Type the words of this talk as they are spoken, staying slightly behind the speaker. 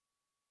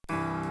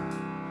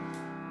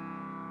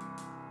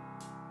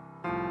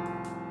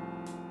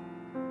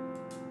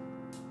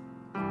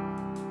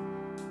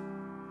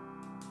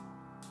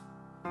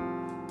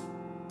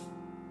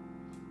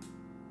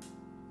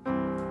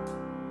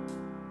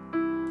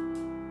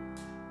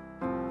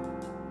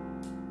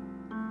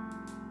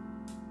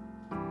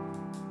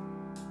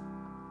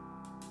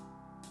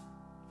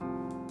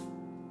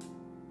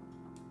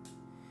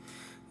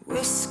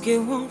Whiskey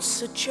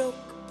wants a joke,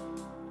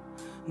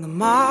 and the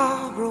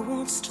Marlboro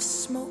wants to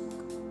smoke.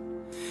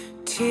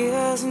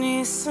 Tears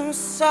need some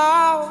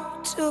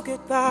salt to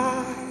get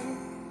by.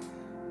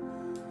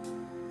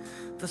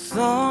 The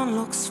thorn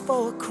looks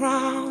for a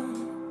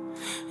crown,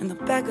 and the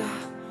beggar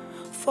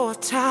for a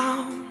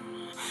town.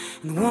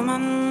 And the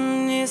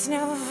woman is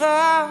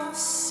never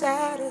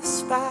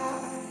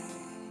satisfied.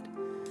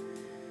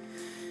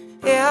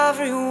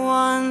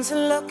 Everyone's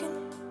looking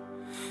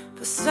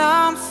for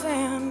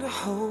something to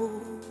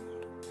hold,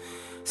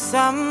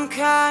 some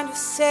kind of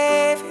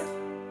savior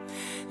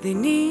they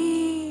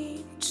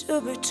need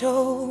to be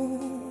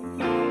told.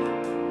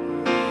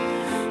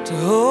 To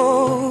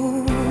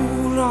hold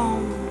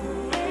on,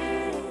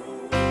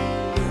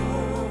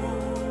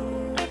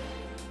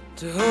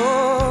 to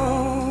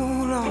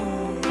hold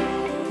on.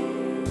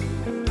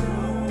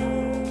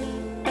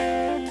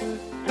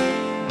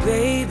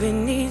 Baby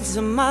needs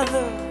a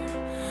mother,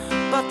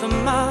 but the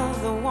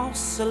mother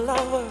wants a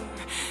lover.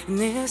 And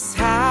this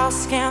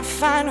house can't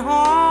find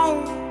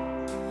home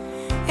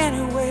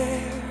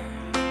anywhere.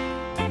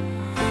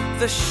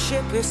 The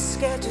ship is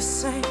scared to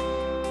sink,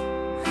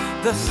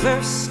 the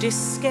thirsty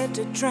scared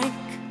to drink.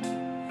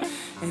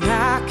 And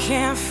I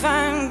can't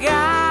find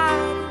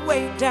God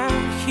way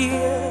down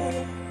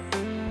here.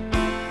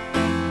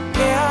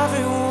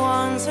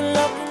 Everyone's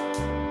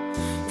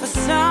looking for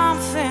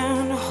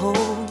something to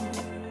hold,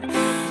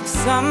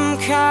 some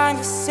kind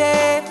of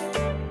savior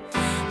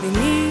they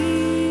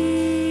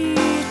need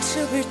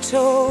to be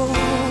told.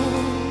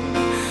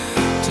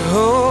 To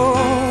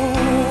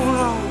hold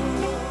on,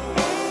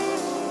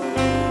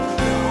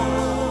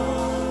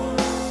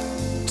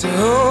 to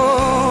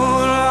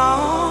hold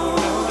on.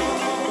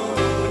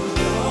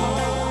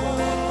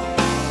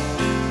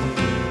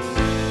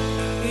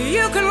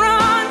 You can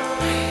run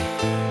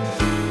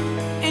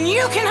and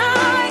you can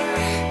hide,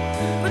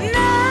 but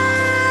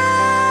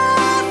nothing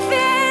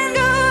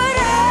good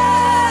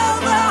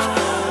ever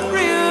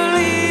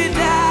really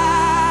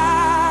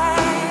dies.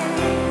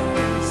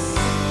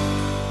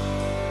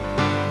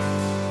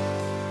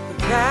 The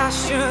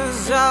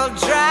pastures all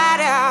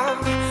dried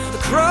out, the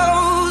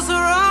crows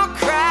are all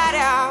cried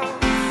out,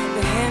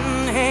 the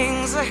hen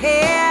hangs her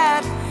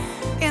head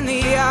in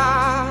the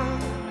yard.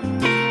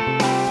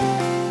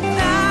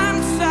 I'm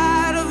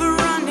tired of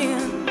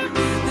running,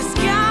 there's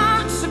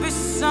got to be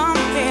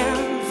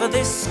something for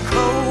this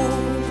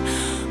cold,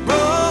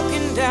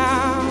 broken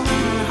down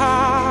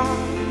heart.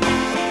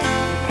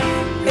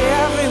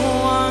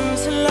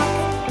 Everyone's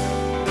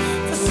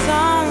looking for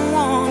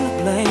someone to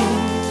blame.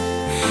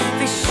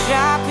 They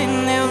sharpen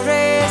their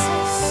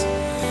razors,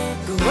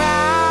 go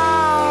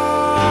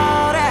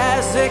out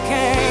as they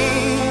came.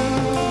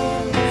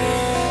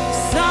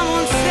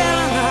 Someone's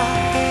telling her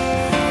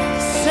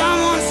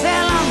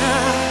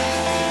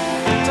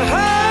to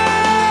hold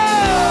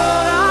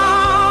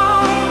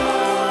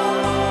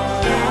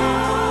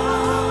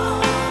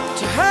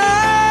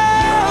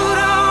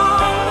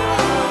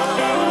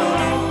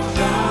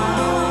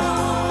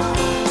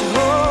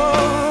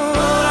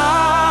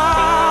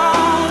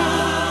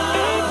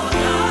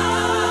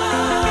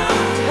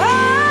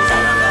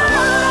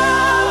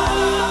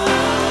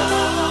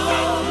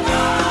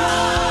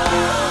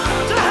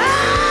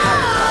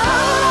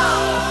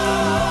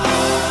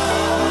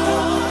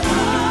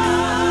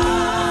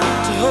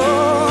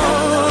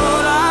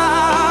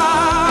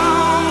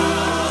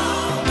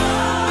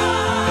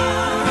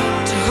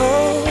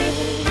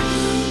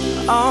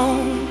on, to hold on,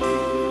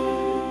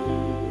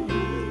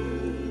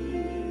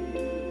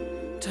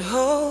 to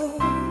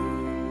hold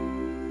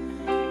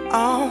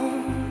on.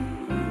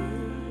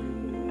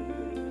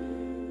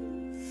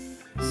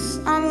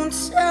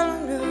 Someone's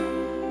telling her,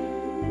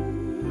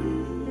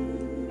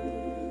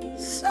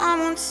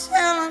 someone's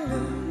telling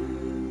her,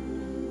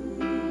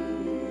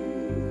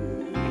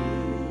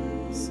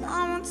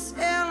 someone's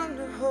telling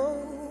her,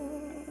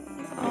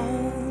 hold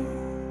on.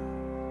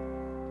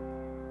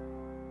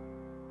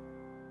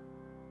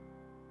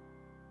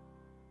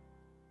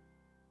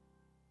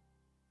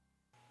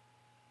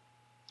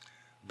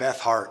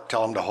 Beth Hart,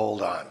 Tell Him to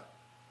Hold On.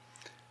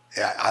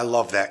 Yeah, I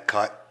love that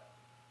cut,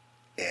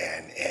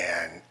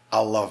 and I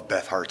love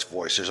Beth Hart's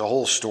voice. There's a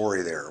whole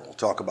story there. We'll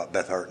talk about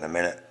Beth Hart in a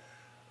minute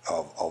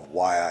of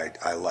why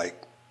I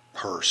like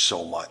her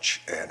so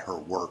much and her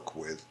work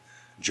with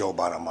Joe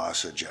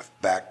Bonamassa, Jeff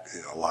Beck,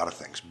 a lot of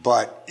things.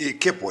 But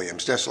Kip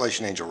Williams,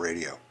 Desolation Angel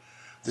Radio.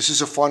 This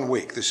is a fun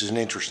week. This is an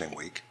interesting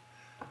week.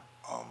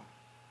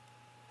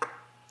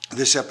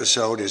 This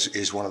episode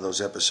is one of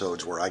those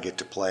episodes where I get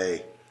to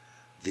play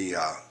the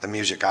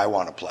music I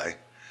want to play.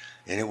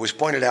 And it was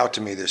pointed out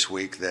to me this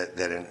week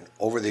that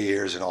over the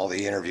years and all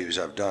the interviews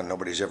I've done,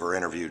 nobody's ever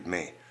interviewed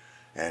me,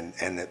 and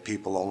that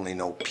people only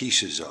know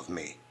pieces of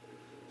me.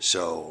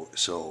 So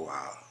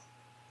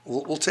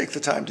we'll take the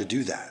time to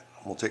do that.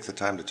 We'll take the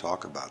time to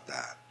talk about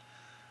that.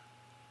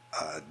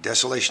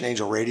 Desolation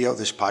Angel Radio,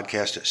 this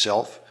podcast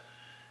itself,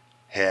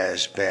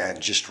 has been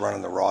just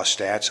running the raw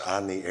stats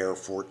on the air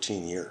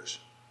 14 years.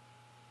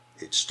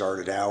 It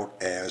started out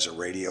as a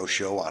radio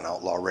show on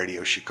Outlaw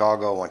Radio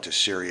Chicago, went to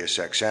Sirius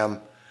XM,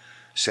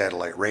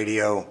 satellite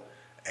radio,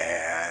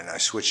 and I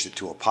switched it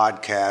to a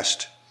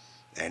podcast,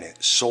 and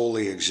it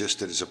solely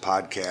existed as a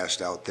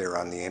podcast out there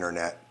on the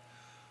internet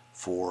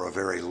for a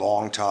very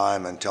long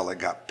time until it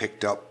got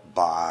picked up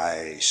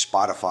by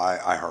Spotify,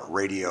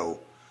 iHeartRadio,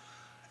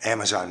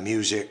 Amazon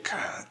Music,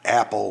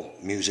 Apple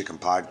Music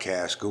and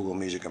Podcasts, Google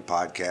Music and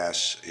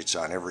Podcasts. It's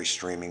on every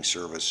streaming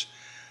service.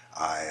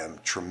 I am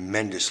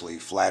tremendously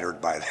flattered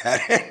by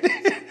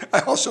that. I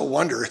also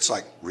wonder, it's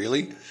like,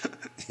 really?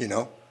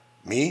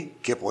 Me,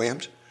 Kip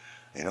Williams,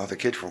 the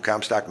kid from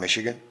Comstock,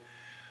 Michigan.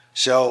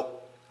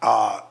 So,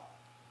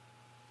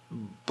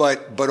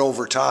 but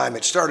over time,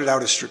 it started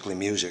out as strictly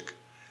music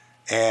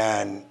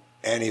and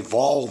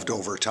evolved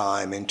over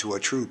time into a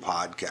true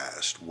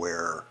podcast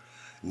where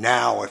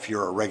now, if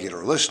you're a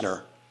regular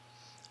listener,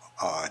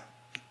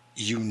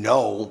 you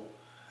know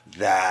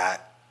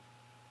that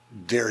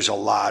there's a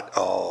lot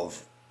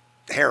of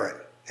heron,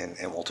 and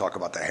we'll talk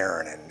about the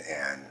heron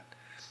and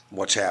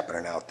what's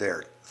happening out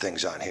there,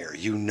 things on here.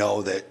 You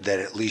know that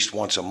at least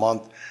once a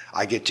month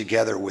I get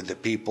together with the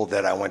people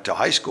that I went to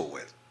high school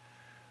with.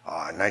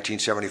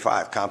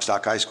 1975,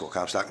 Comstock High School,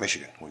 Comstock,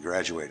 Michigan. We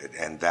graduated,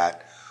 and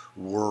that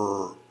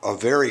were a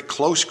very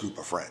close group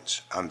of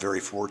friends. I'm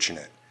very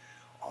fortunate.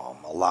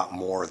 A lot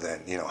more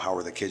than, how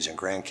are the kids and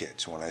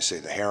grandkids? When I say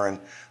the Heron,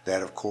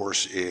 that of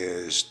course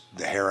is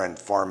the Heron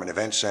Farm and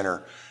Event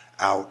Center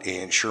out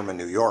in Sherman,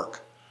 New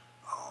York,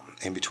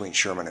 in between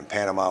Sherman and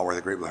Panama, where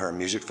the Great Blue Heron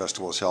Music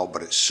Festival is held.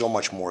 But it's so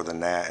much more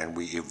than that, and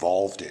we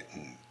evolved it.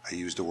 And I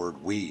use the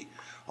word we.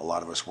 A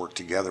lot of us work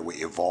together. We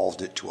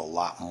evolved it to a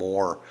lot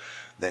more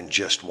than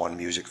just one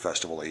music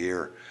festival a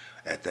year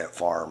at that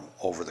farm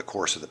over the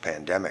course of the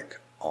pandemic.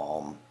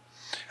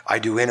 I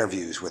do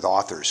interviews with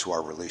authors who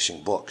are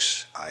releasing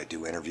books. I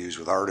do interviews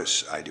with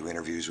artists. I do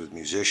interviews with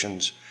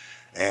musicians.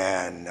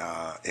 And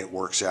it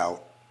works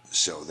out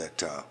so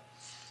that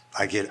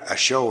I get a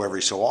show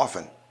every so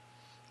often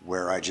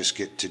where I just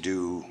get to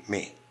do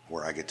me,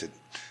 where I get to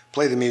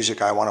play the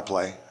music I want to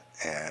play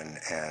and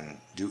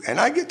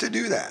I get to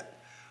do that.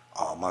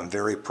 I'm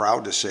very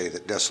proud to say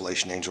that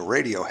Desolation Angel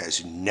Radio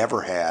has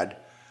never had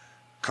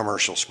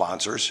commercial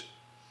sponsors,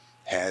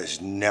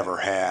 has never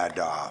had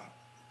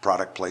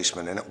product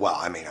placement in it. Well,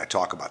 I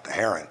talk about the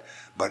Heron,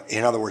 but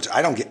in other words,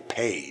 I don't get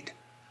paid,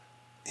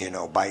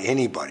 by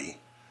anybody.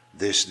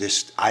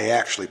 This I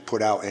actually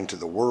put out into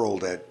the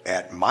world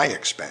at my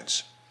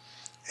expense,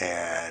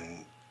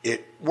 and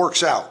it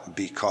works out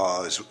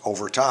because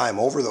over time,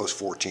 over those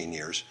 14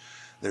 years,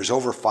 there's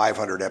over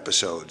 500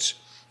 episodes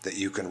that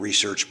you can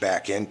research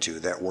back into.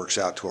 That works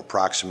out to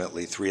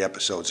approximately 3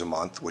 episodes a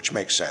month, which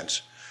makes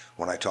sense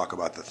when I talk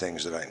about the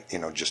things that I,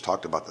 just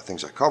talked about, the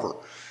things I cover,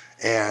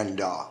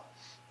 and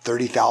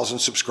 30,000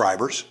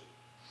 subscribers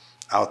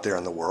out there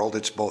in the world.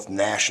 It's both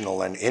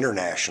national and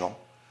international.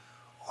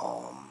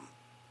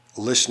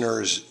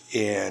 Listeners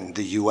in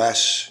the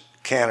U.S.,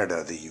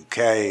 Canada, the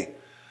U.K.,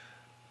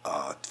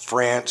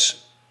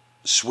 France,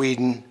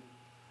 Sweden,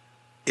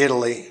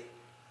 Italy,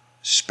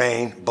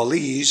 Spain,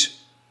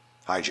 Belize.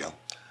 Hi, Joe.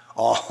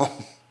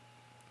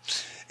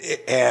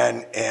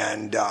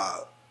 And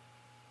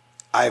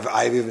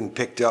I've even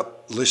picked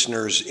up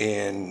listeners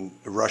in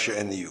Russia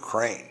and the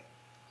Ukraine.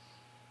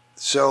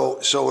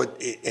 So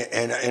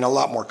and in a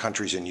lot more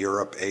countries in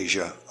Europe,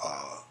 Asia.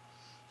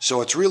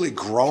 So it's really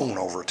grown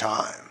over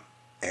time,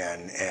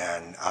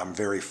 and I'm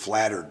very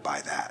flattered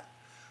by that.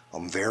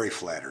 I'm very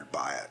flattered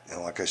by it.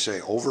 And like I say,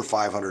 over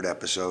 500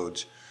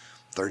 episodes,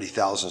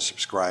 30,000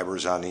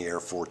 subscribers on the air,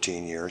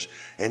 14 years.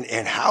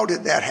 And how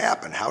did that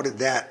happen? How did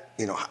that,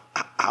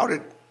 how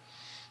did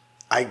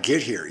I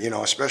get here?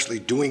 Especially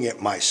doing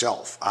it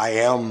myself. I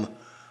am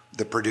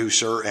the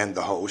producer and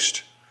the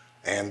host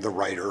and the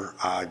writer.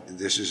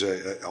 This is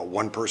a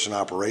one-person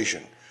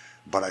operation,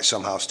 but I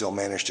somehow still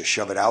manage to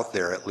shove it out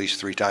there at least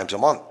 3 times a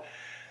month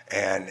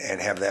and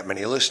have that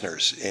many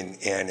listeners. And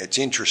it's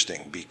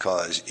interesting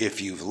because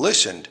if you've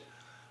listened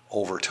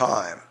over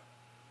time,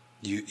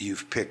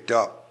 you've picked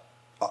up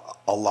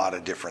a lot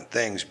of different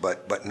things,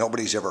 but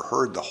nobody's ever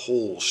heard the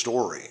whole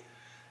story.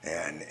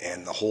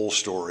 And the whole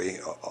story,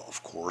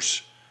 of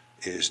course,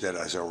 is that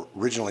I was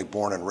originally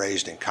born and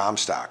raised in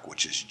Comstock,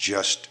 which is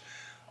just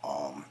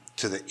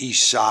to the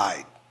east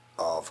side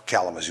of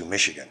Kalamazoo,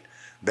 Michigan,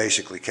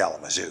 basically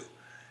Kalamazoo,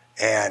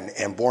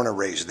 and born and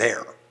raised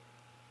there,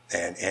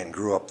 and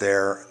grew up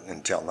there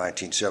until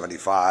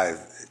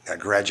 1975. I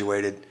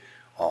graduated.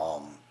 I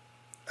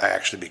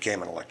actually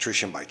became an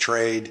electrician by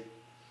trade.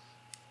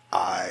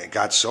 I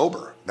got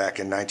sober back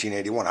in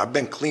 1981. I've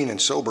been clean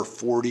and sober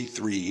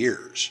 43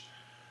 years.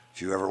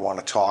 If you ever want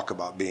to talk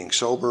about being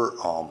sober,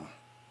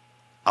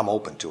 I'm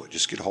open to it.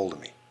 Just get hold of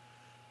me,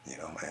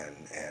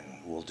 and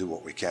we'll do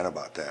what we can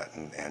about that.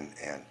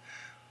 And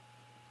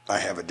I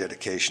have a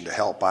dedication to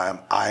help.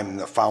 I'm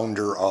the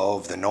founder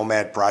of the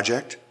Nomad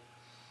Project.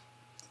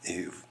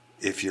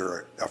 If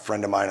you're a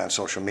friend of mine on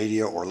social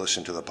media or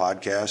listen to the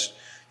podcast,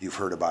 you've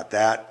heard about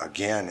that.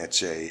 Again,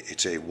 it's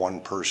a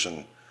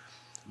one-person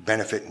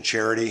benefit and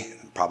charity,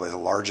 probably the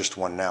largest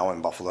one now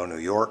in Buffalo, New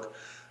York,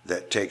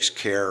 that takes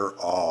care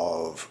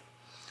of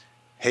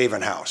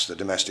Haven House, the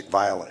domestic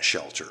violence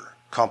shelter,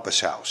 Compass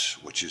House,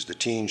 which is the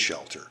teen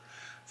shelter,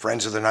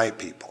 Friends of the Night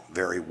People,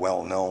 very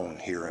well known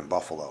here in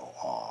Buffalo.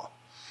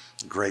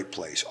 Great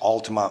place.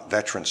 Altamont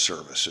Veterans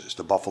Services,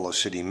 the Buffalo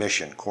City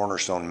Mission,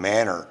 Cornerstone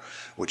Manor,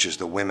 which is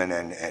the women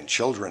and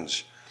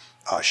children's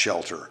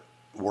shelter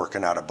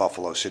working out of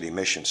Buffalo City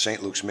Mission,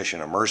 St. Luke's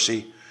Mission of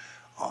Mercy,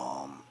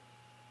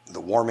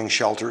 the warming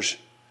shelters,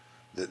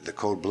 the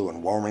Code Blue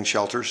and warming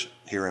shelters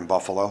here in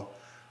Buffalo.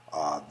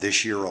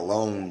 This year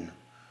alone,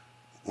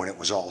 when it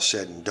was all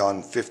said and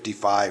done,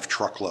 55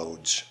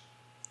 truckloads,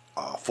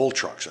 full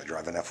trucks, I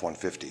drive an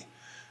F-150,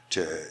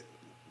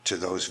 to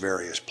those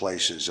various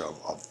places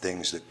of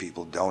things that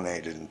people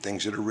donated and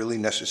things that are really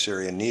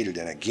necessary and needed.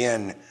 And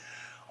again,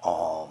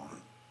 I'll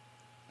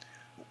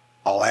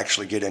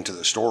actually get into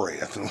the story,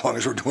 as long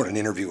as we're doing an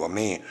interview of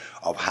me,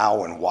 of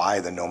how and why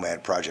the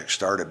Nomad Project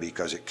started,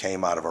 because it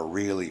came out of a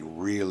really,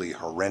 really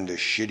horrendous,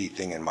 shitty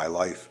thing in my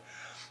life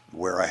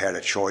where I had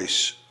a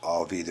choice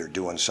of either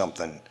doing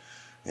something,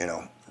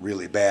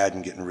 really bad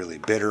and getting really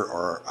bitter,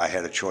 or I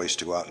had a choice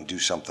to go out and do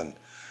something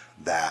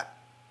that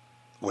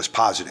was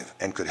positive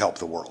and could help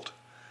the world.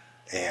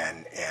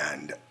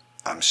 And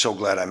I'm so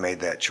glad I made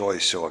that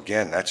choice. So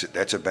again,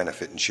 that's a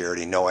benefit and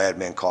charity. No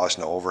admin costs,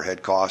 no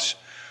overhead costs.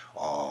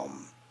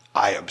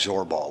 I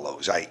absorb all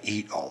those. I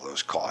eat all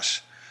those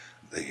costs,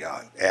 the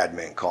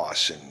admin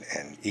costs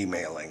and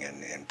emailing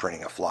and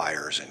printing of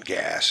flyers and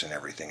gas and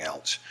everything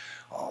else.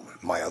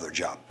 My other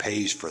job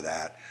pays for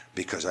that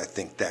because I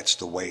think that's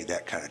the way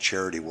that kind of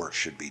charity work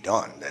should be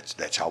done.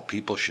 That's how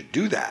people should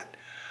do that.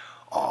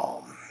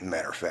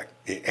 Matter of fact,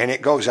 and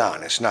it goes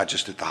on. It's not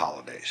just at the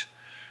holidays.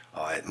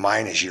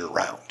 Mine is year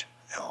round.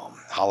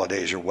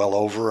 Holidays are well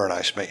over, and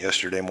I spent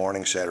Saturday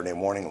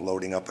morning,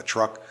 loading up a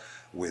truck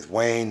with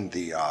Wayne,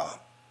 the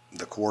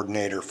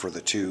coordinator for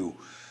the two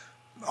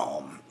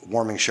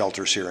warming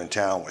shelters here in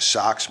town, with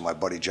socks. My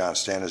buddy John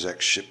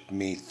Stanizek shipped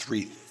me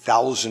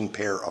 3,000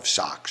 pair of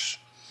socks.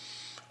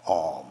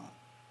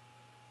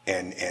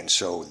 And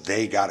so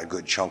they got a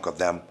good chunk of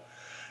them.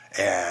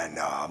 And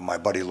my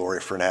buddy Lori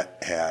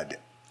Frenette had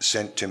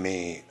sent to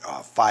me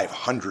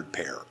 500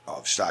 pair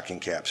of stocking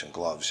caps and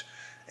gloves,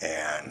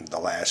 and the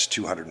last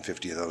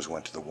 250 of those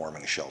went to the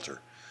warming shelter.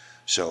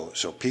 So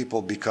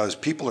people, because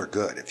people are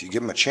good. If you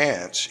give them a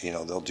chance,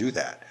 they'll do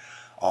that.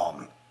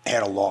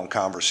 Had a long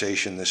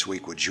conversation this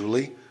week with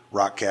Julie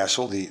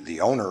Rockcastle,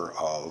 the owner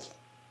of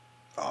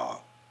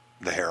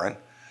the Heron,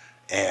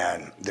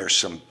 and there's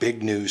some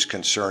big news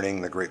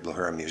concerning the Great Blue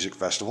Heron Music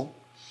Festival.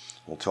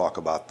 We'll talk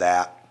about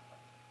that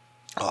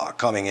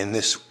coming in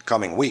this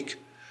coming week.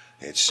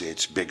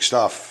 It's big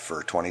stuff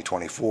for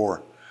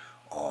 2024,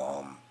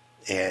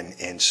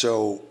 and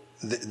so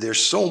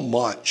there's so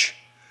much.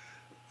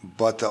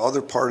 But the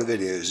other part of it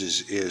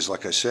is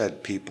like I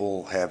said,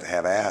 people have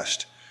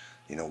asked,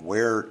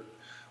 where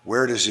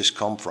does this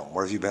come from?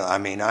 Where have you been? I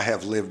mean, I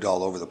have lived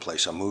all over the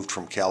place. I moved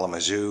from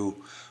Kalamazoo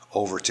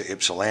over to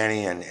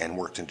Ypsilanti and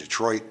worked in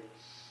Detroit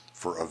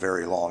for a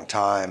very long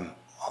time.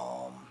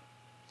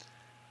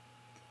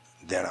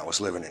 Then I was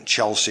living in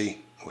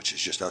Chelsea, which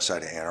is just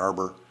outside of Ann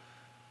Arbor.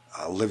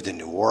 I lived in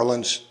New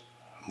Orleans,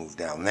 moved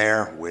down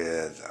there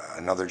with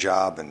another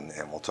job, and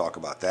we'll talk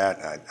about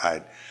that.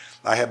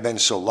 I have been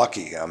so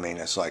lucky. I mean,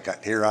 it's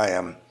like here I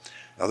am.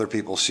 Other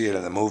people see it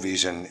in the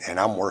movies, and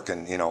I'm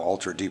working,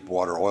 ultra deep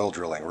water oil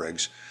drilling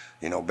rigs,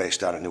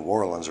 based out of New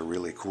Orleans, a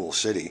really cool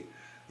city,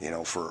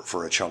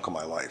 for a chunk of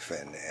my life,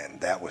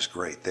 and that was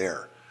great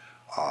there.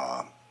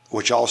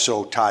 Which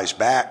also ties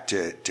back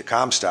to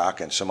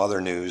Comstock and some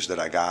other news that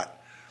I got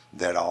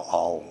that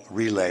I'll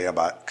relay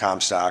about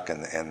Comstock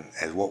and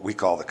what we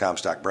call the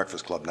Comstock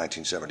Breakfast Club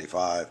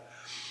 1975.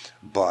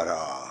 But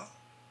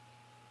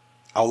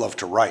I love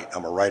to write.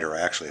 I'm a writer. I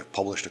actually have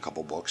published a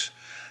couple books.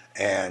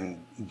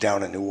 And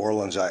down in New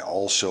Orleans, I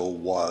also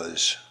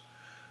was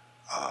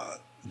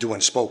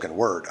doing spoken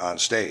word on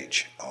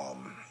stage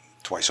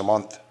twice a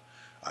month.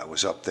 I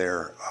was up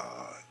there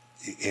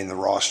in the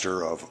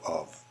roster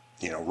of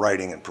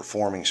writing and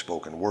performing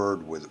spoken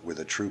word with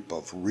a troupe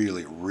of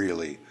really,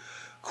 really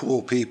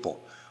cool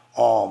people.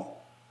 And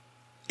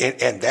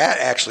that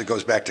actually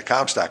goes back to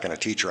Comstock and a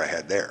teacher I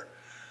had there.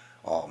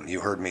 You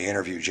heard me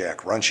interview Jack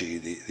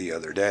Runchy the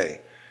other day,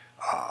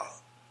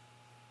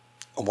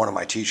 one of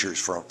my teachers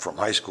from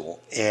high school.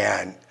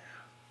 And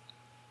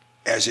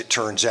as it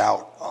turns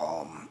out,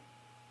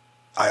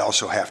 I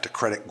also have to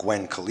credit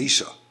Gwen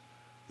Kalisa,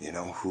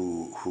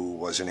 who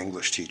was an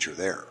English teacher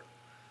there.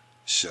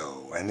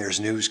 So, and there's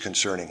news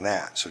concerning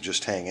that, so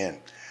just hang in.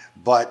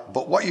 But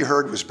what you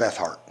heard was Beth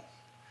Hart.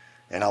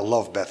 And I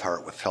love Beth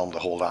Hart with Tell 'em to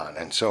Hold On.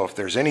 And so if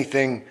there's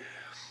anything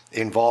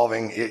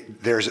involving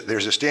it, there's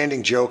a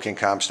standing joke in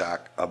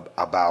Comstock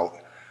about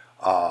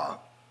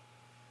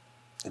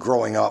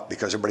growing up,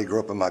 because everybody grew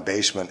up in my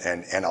basement,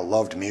 and I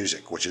loved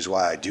music, which is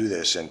why I do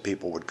this. And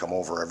people would come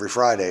over every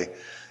Friday,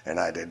 and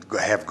I'd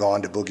have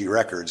gone to Boogie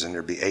Records, and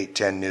there'd be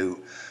 8-10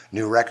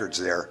 new records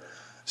there.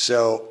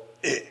 So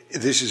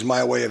this is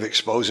my way of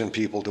exposing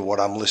people to what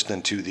I'm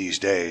listening to these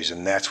days,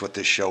 and that's what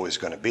this show is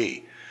going to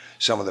be.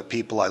 Some of the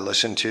people I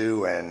listen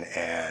to,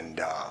 and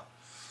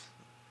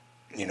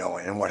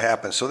what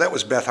happens. So that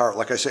was Beth Hart.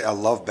 Like I say, I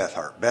love Beth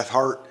Hart. Beth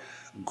Hart,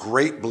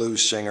 great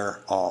blues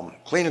singer,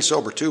 clean and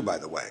sober too, by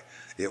the way.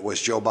 It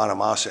was Joe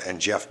Bonamassa and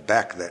Jeff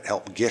Beck that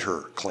helped get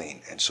her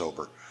clean and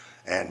sober,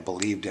 and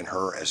believed in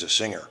her as a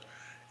singer,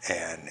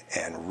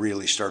 and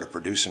really started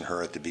producing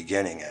her at the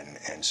beginning,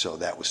 and so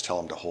that was Tell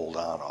 'Em to Hold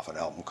On off an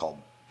album called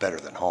Better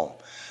Than Home.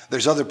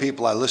 There's other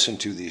people I listen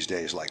to these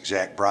days like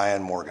Zach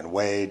Bryan, Morgan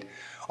Wade.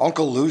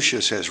 Uncle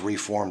Lucius has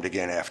reformed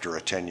again after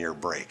a 10-year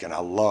break, and I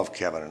love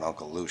Kevin and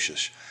Uncle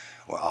Lucius.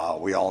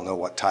 We all know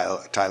what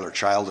Tyler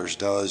Childers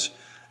does,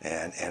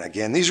 and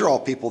again, these are all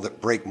people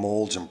that break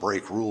molds and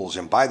break rules.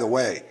 And by the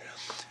way,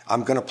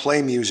 I'm going to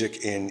play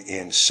music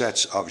in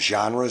sets of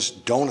genres.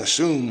 Don't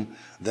assume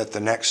that the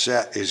next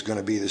set is going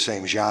to be the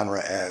same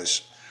genre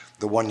as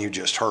the one you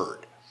just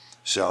heard.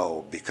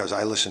 So, because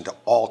I listen to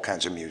all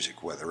kinds of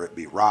music, whether it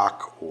be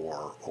rock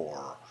or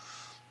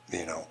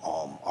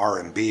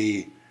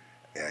R&B,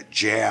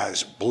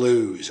 jazz,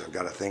 blues. I've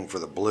got a thing for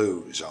the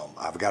blues.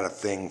 I've got a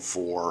thing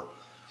for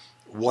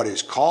what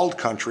is called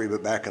country,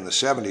 but back in the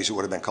 70s it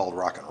would have been called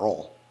rock and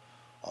roll.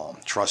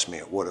 Trust me,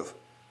 it would have.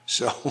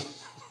 So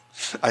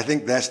I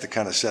think that's the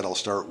kind of set I'll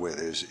start with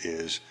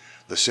is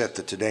the set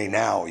that today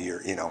now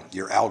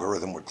your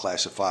algorithm would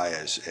classify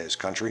as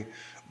country,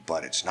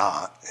 but it's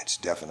not. It's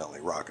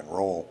definitely rock and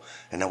roll.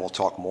 And then we'll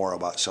talk more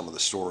about some of the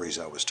stories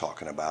I was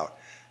talking about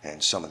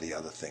and some of the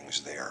other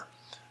things there.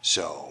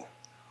 So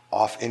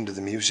off into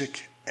the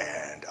music,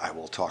 and I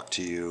will talk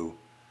to you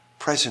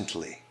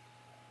presently.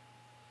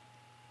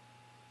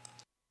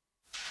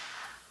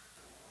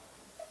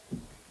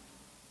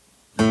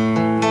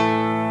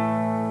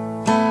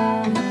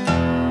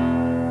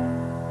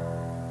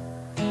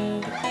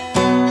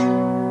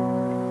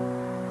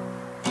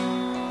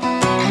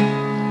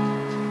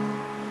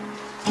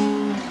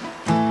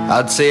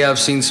 I'd say I've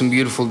seen some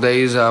beautiful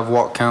days. I've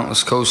walked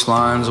countless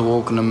coastlines,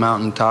 awoken to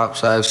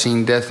mountaintops. I've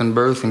seen death and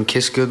birth and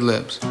kissed good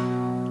lips.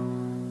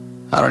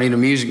 I don't need a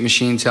music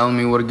machine telling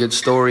me what a good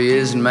story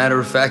is. And matter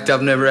of fact,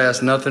 I've never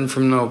asked nothing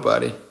from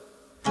nobody.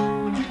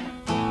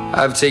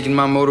 I've taken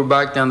my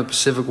motorbike down the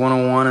Pacific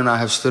 101, and I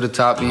have stood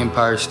atop the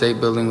Empire State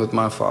Building with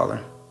my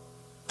father.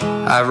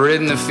 I've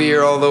ridden the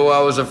fear, although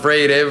I was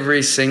afraid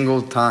every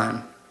single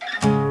time.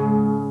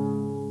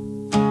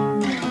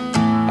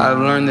 I've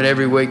learned that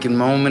every waking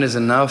moment is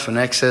enough, and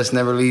excess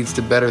never leads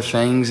to better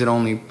things. It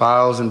only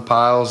piles and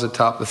piles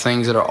atop the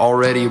things that are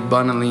already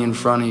abundantly in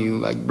front of you,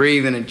 like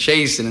breathing and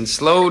chasing and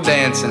slow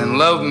dancing and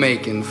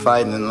love-making,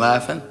 fighting and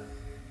laughing.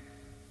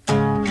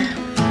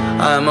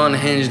 I am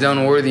unhinged,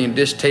 unworthy, and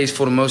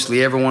distasteful to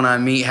mostly everyone I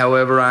meet.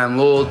 However, I am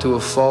loyal to a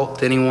fault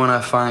to anyone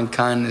I find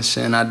kindness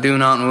in. I do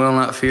not and will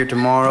not fear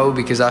tomorrow,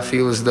 because I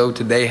feel as though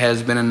today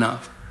has been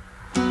enough.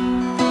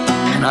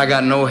 And I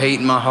got no hate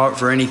in my heart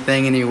for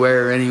anything,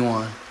 anywhere, or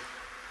anyone.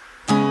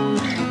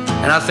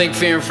 And I think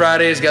Fear and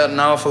Friday's got an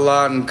awful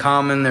lot in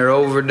common. They're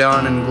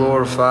overdone and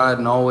glorified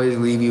and always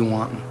leave you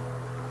wanting.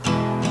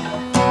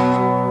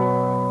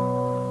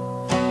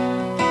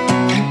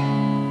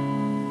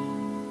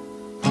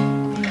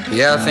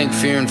 Yeah, I think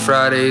Fear and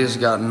Friday's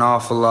got an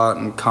awful lot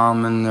in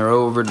common. They're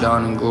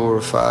overdone and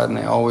glorified and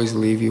they always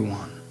leave you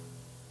wanting.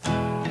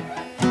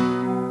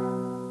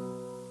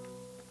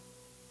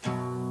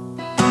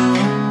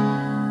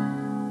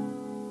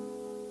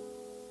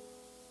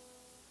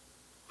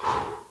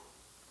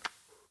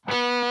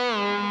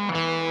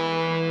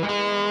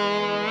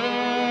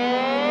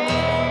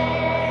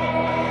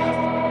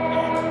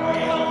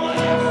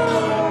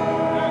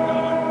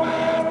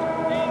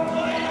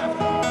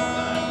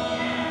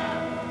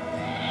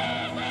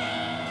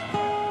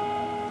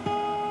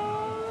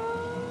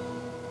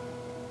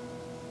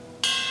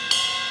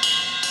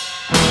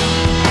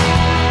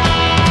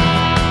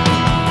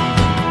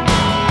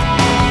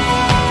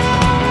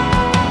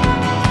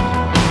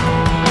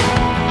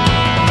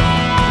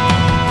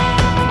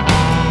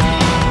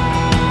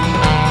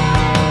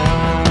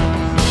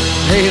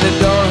 Hey there,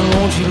 darling,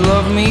 won't you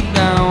love me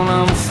down?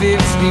 I'm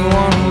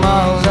 51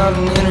 miles out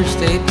in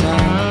interstate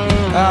town.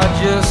 I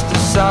just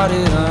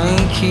decided I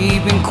ain't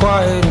keeping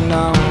quiet and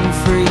I'm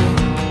free.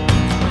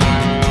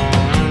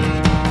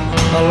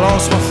 I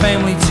lost my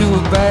family to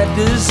a bad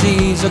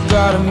disease. I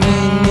got a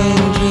mean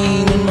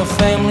gene in my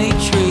family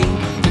tree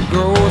that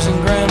grows in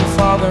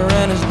grandfather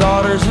and his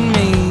daughters and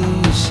me,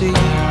 you see.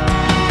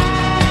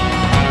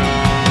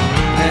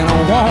 And I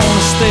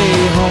wanna stay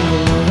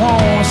humble, I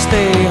wanna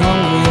stay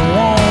hungry, I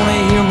wanna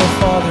hear my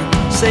father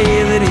say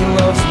that he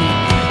loves me.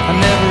 I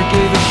never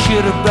gave a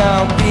shit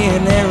about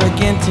being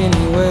arrogant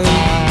anyway.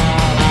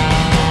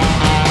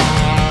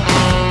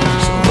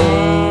 So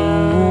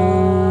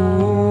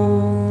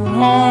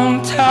hold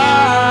on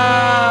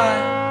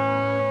tight,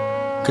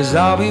 'cause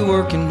I'll be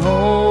working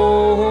overtime.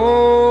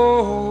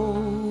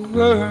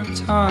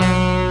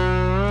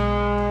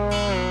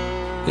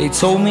 They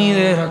told me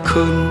that I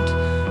couldn't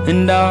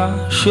and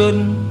I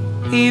shouldn't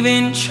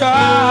even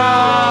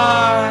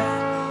try.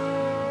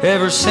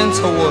 Ever since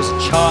I was a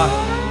child,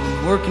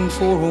 working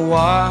for a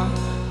while,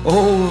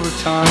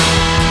 overtime.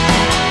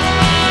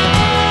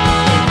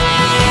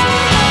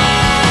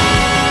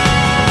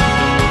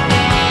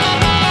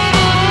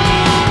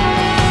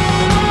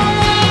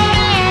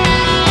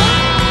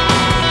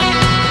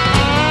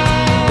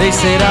 They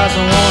said I was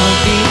a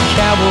wannabe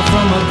cowboy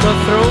from a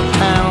cutthroat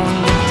town,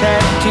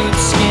 tattooed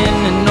skin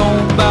and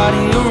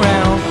nobody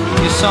around.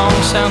 Your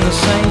songs sound the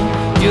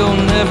same, you'll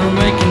never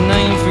make a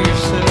name for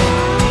yourself.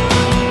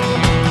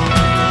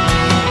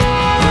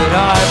 But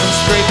I've been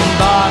scraping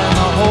by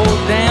my whole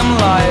damn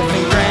life,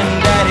 and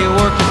Granddaddy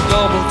worked a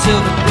double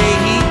till the day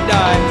he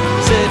died.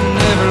 Said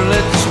never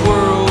let this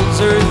world's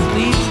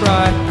earthly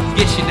pride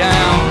get you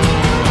down.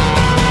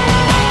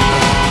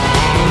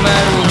 No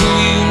matter who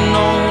you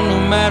know, no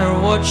matter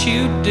what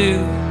you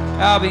do,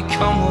 I'll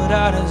become what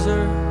I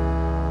deserve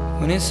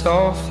when it's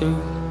all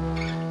through.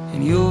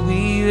 And you'll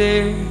be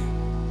there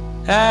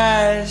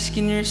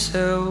asking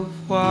yourself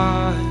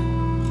why.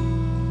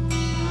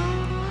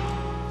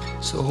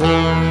 So hold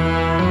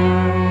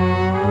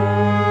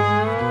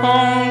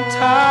on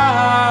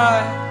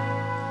tight,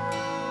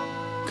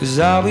 'cause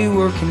I'll be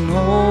working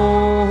overtime.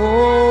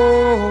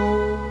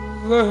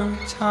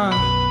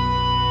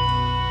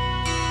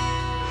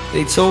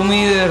 They told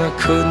me that I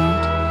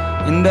couldn't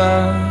and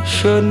I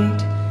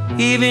shouldn't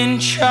even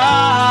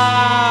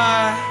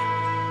try.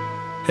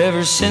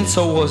 Ever since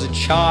I was a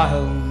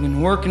child,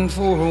 been working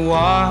for a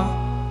while,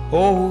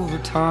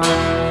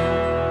 overtime.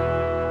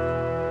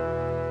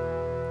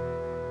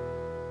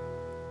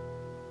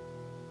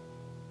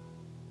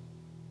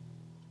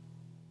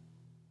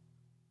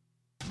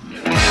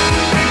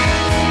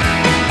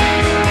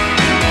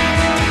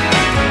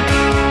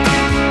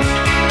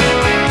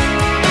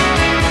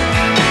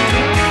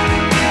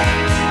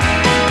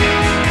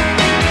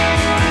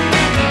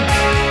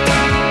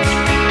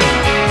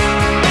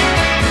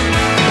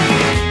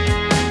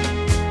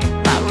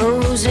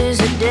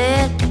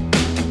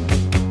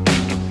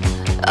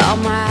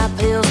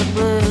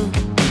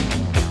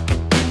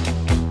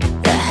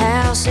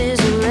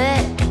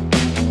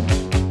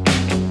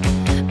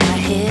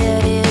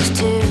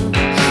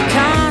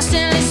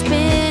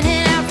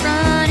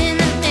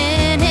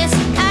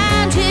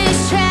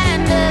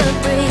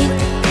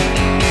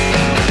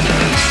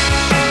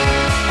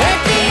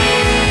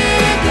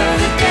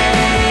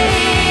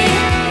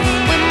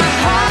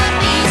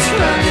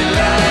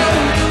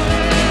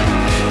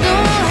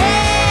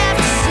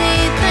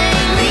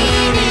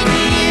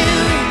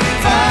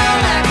 Fall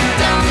like a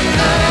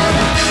domino.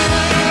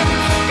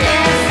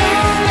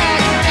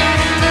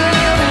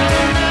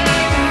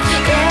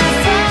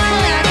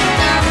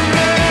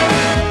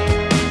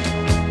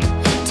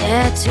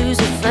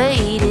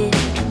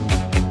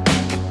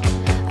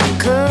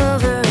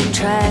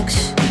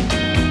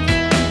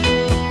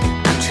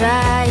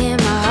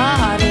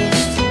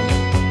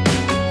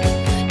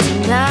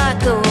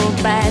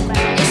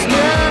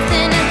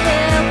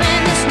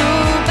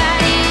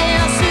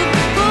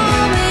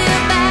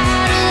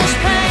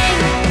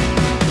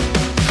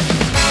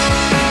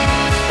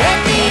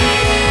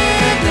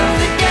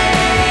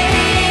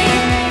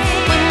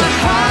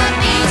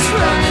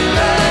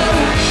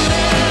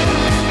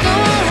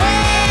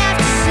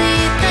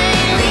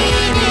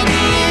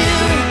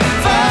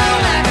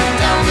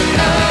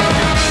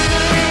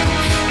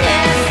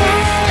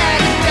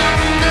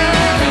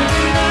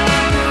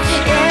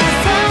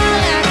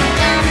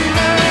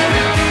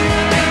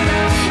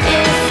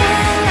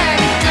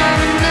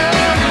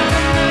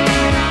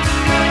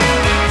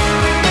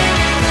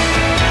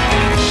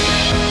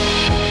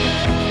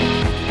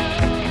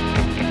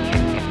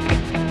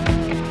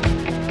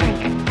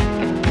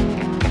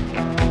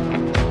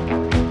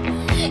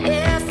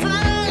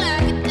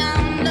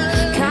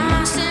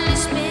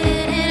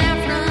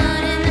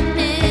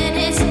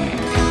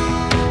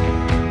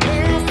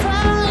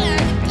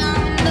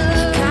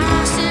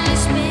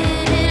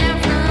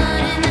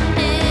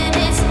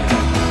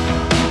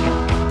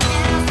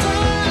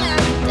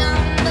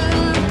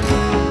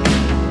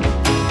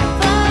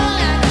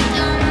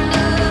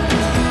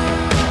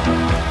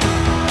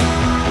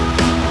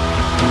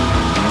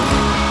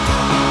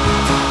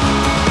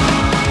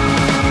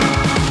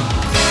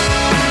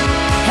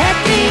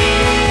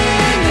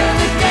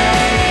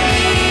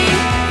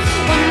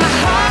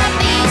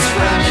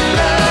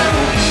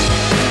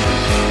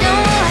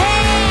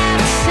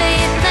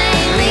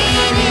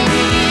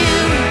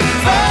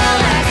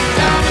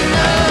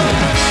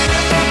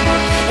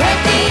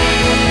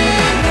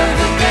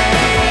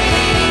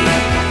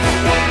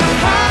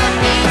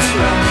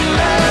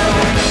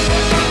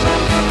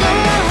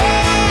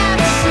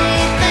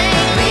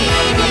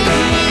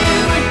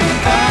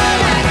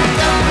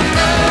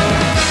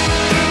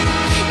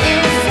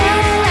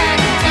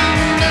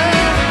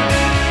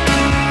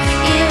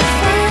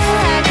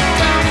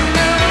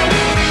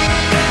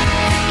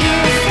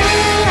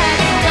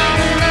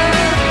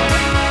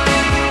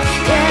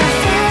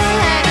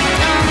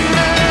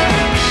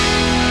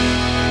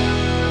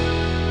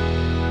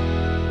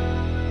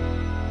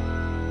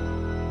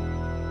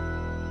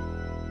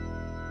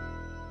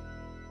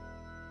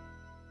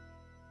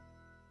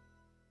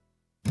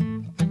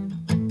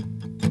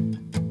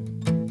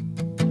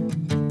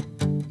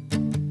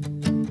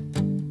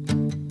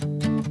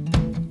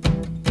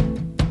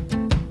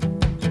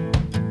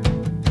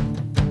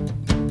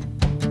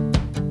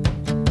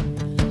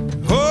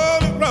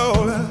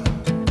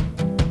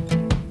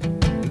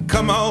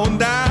 on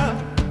down.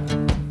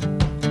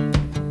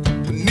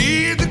 We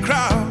need the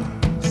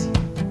crowds.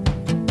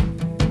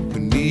 We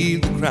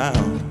need the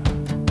crowd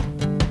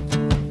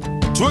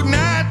to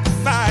ignite the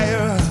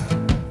fire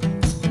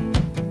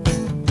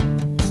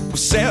of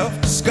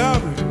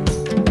self-discovery.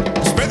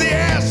 Spread the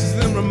ashes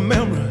in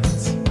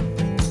remembrance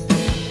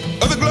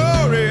of the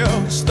glory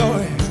of the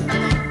story.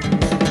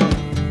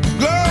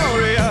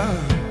 Glory of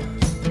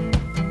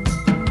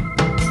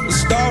the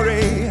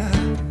story.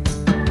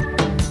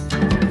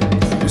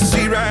 We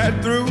see right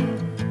through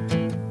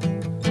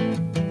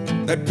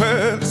that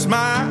perfect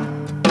smile.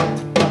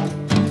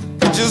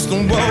 Just a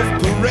wolf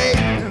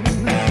parading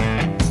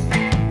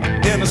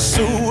in a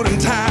suit and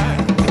tie,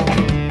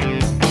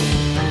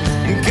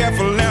 and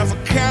careful as a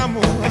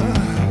camel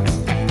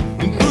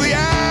through the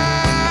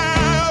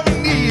eye of a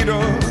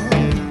needle.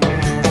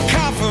 A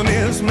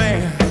confidence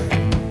man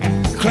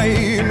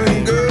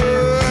claiming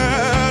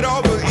good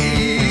over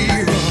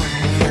evil,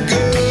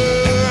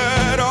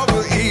 good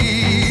over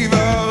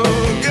evil,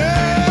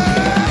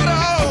 good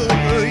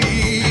over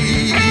evil.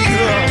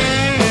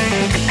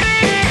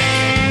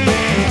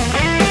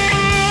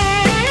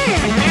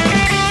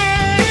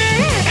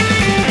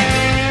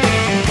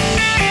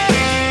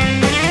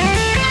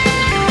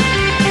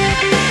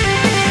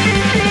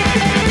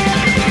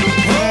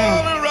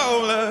 Roller,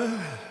 roller,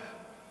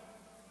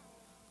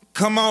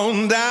 come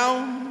on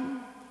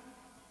down.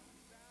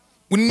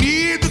 We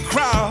need the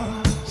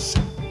crowds.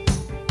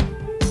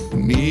 We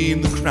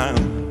need the crown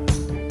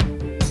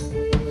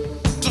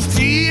to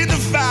feed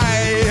the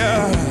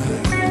fire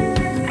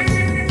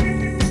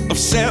of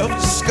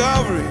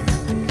self-discovery.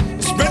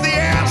 Spread the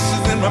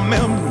ashes in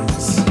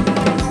remembrance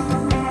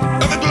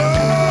of the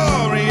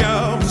glory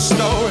of the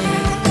story.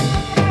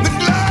 The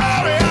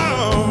glory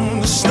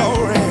of the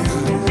story.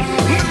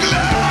 The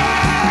glory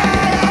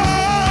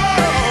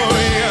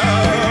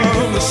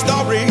of the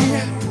story.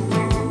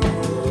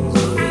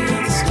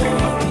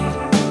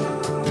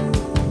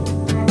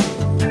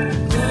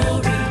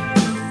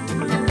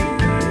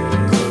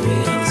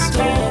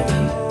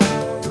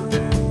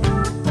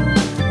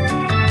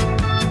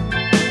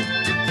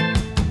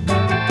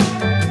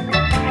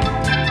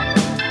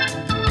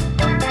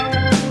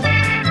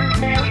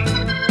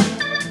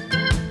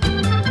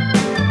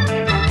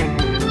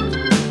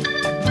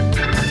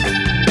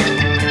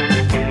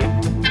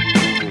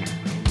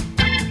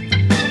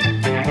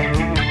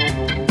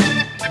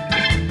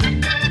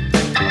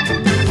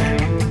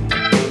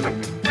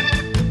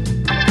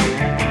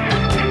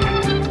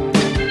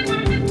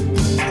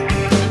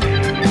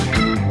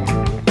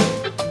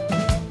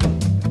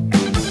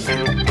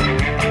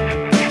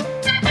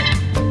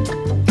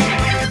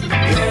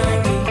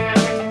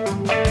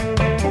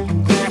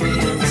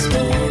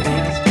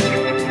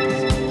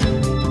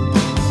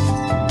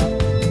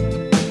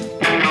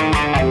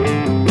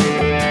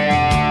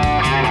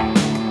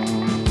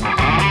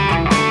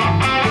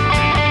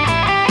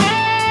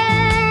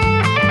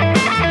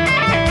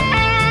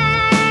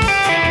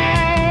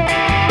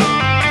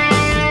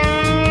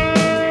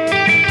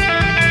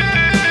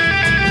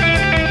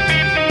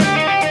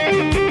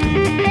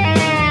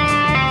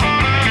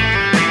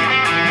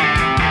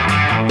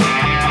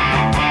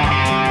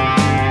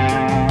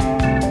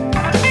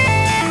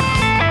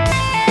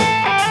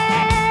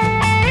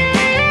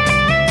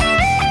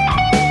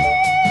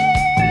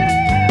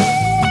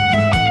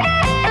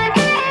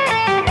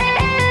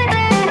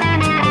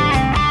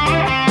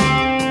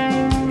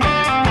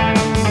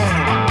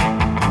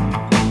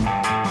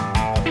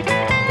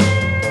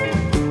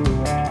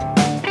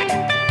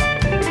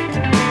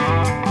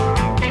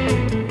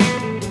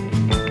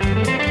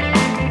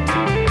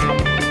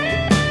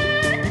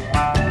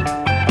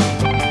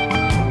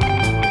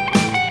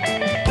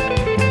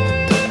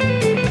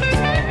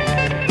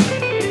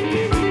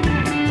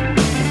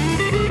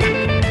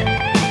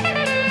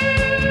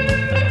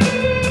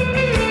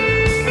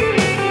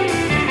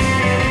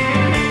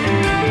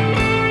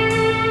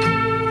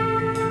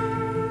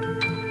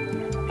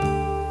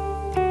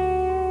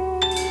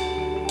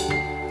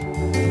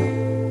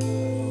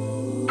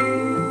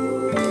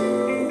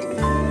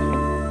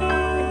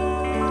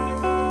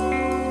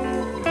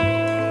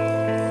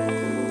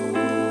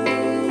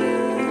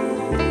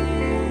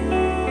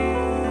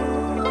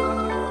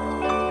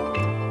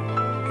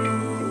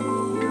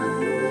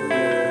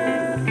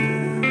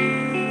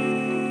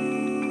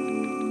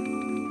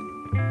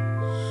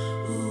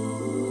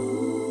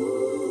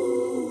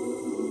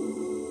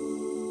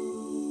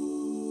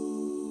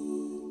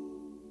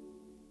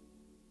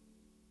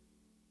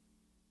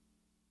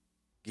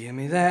 Give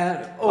me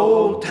that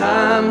old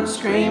time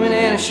screaming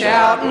and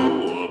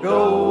shouting.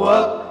 Go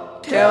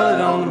up, tell it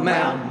on the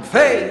mountain.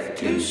 Faith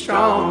too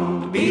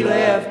strong to be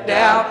left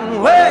out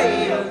in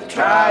way of the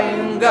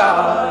triune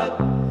God.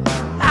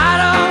 I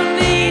don't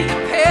need the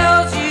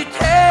pills you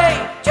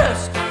take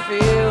just to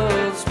feel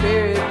the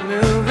spirit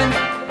moving.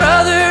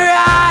 Brother,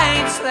 I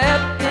ain't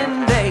slept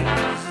in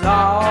days,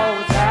 all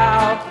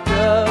without the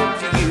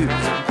drugs you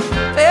use.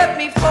 Let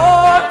me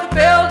forth the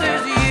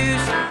builder's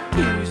use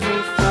me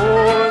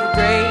for the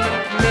great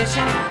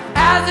commission,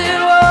 as it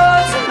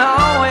was in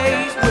all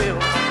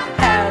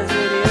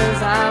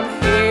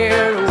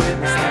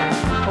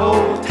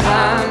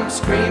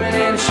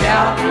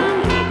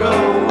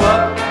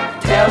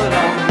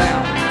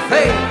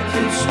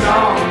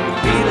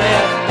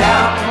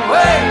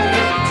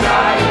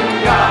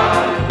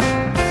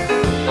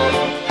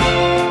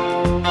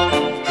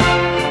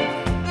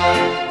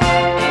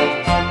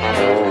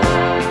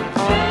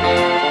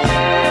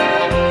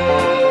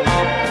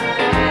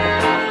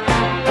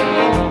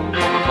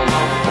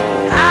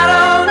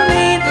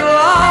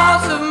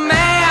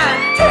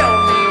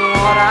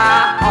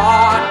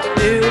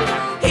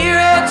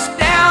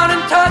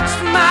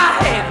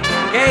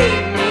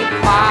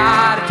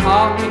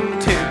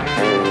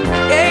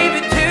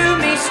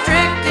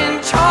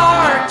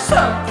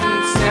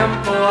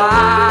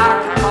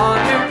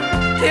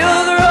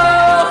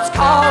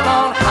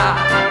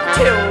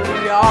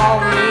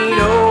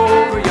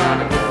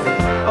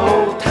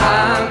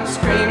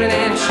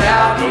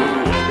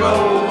go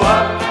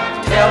up,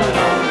 tell it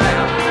on the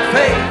mountain.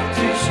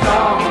 Faith too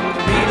strong to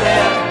be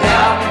left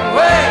out.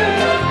 Way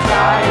of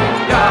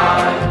trying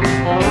God.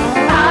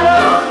 I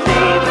don't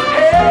need the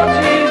tail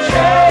to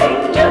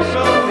shake, just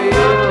to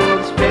feel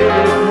the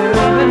spirit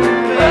moving.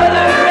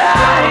 Brother,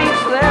 I ain't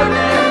slept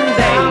in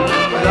days,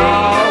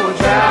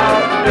 always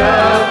out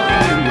of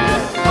view.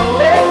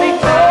 Let me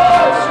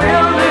close,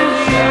 real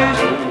loose shoes,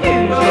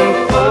 use them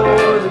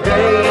for the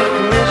Great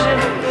Commission.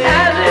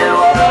 As it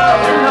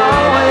was and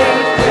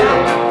always will,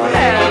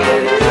 as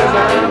it is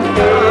I'm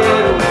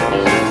good.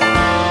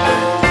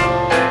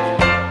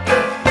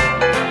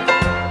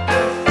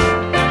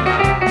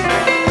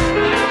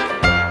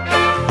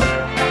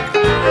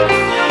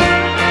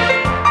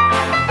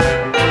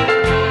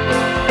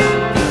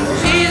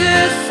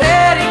 Jesus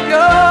said he'd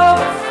go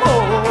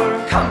before,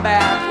 come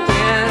back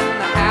when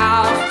the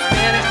house is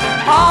finished.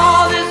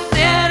 All this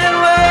sin and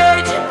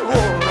waging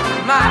war,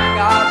 my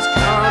God's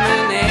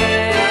coming any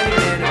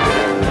minute.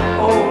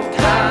 Old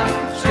time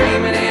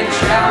screaming and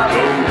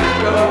shouting,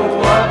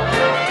 go up,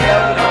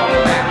 tell it on the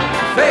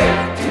mountain. Faith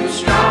too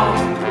strong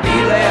to be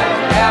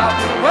left out.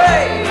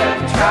 Way of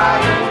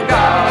trying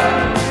God.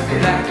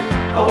 That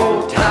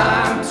old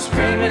time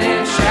screaming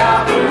and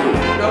shouting,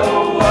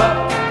 go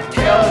up,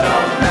 tell it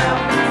on the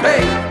mountain.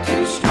 Faith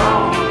too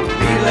strong to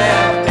be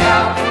left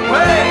out.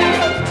 Way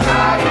of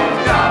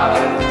trying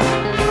God.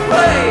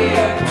 Way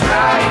of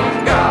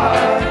trying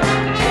God.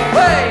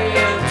 Way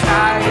of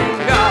trying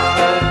God.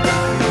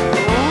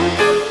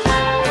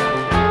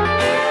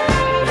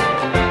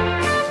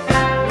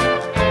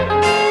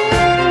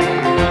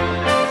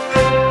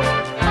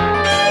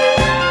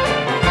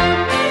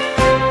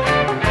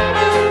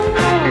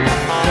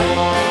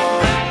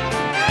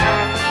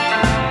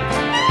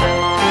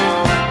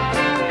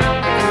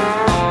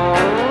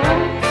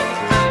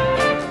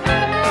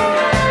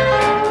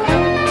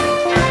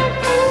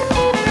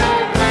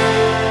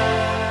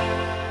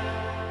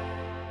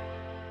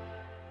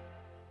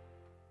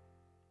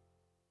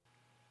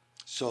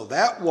 So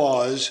that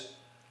was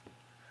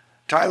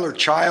Tyler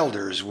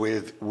Childers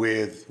with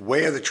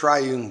Way of the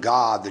Triune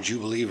God, the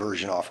Jubilee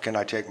version off Can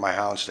I Take My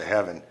Hounds to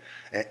Heaven.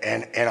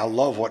 And I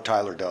love what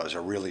Tyler does. I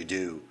really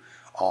do.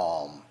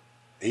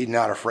 He's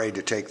not afraid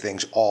to take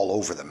things all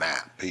over the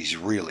map. He's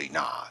really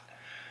not.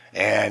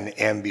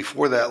 And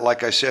before that,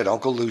 like I said,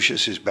 Uncle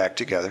Lucius is back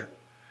together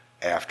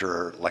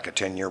after like a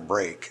 10-year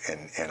break.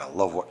 And I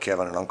love what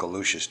Kevin and Uncle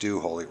Lucius do,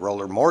 Holy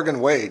Roller.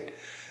 Morgan Wade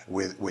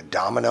with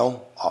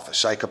Domino off of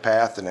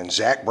Psychopath, and then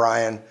Zach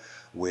Bryan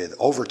with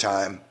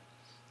Overtime,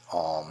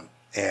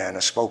 and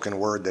a spoken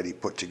word that he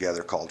put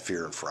together called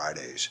Fear and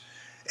Fridays.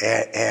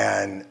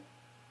 And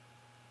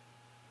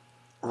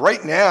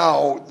right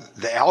now,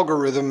 the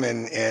algorithm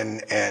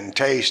and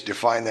taste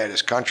define that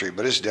as country,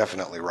 but it's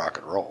definitely rock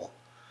and roll.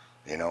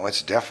 You know,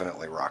 it's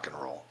definitely rock and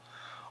roll.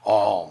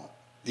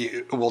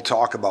 We'll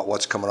talk about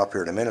what's coming up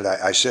here in a minute.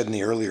 I said in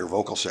the earlier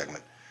vocal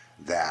segment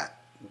that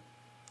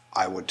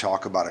I would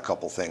talk about a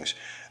couple things.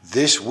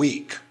 This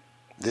week,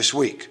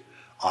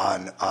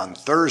 on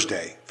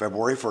Thursday,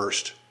 February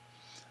 1st,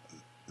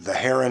 the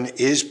Heron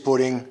is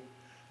putting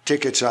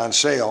tickets on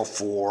sale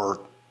for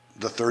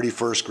the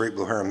 31st Great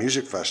Blue Heron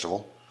Music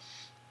Festival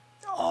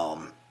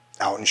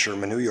out in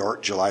Sherman, New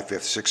York, July 5th,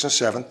 6th,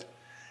 and 7th.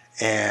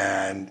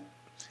 And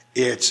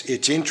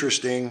it's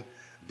interesting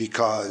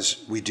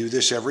because we do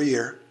this every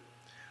year.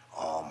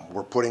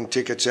 We're putting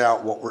tickets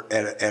out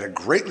at a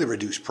greatly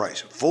reduced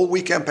price, full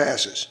weekend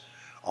passes.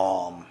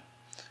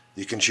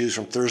 You can choose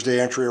from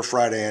Thursday entry or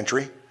Friday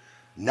entry.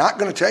 Not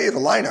going to tell you the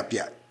lineup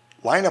yet.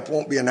 Lineup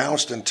won't be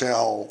announced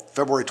until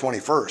February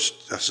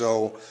 21st.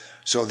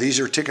 So these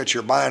are tickets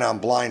you're buying on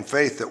blind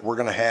faith that we're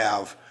going to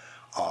have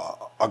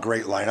a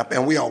great lineup,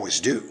 and we always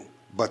do.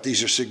 But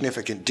these are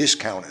significant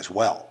discount as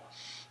well.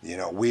 You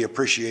know, we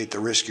appreciate the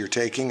risk you're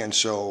taking, and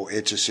so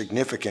it's a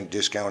significant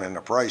discount in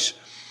the price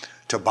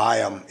to buy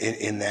them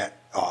in that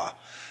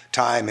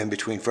time in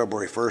between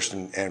February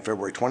 1st and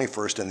February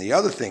 21st. And the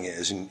other thing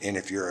is, and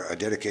if you're a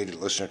dedicated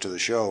listener to the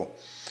show,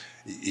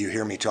 you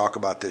hear me talk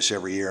about this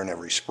every year and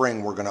every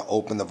spring, we're going to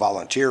open the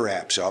volunteer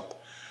apps up.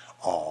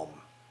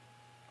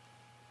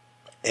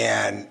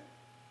 And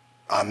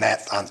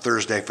on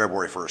Thursday,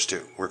 February 1st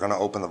too, we're going to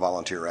open the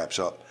volunteer apps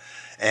up.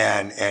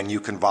 And you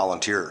can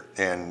volunteer.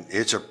 And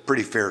it's a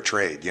pretty fair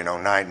trade, you know,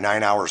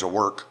 nine hours of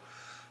work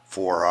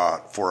for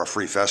a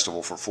free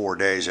festival for 4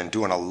 days and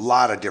doing a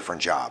lot of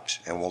different jobs,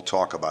 and we'll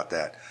talk about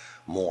that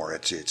more.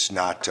 It's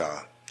not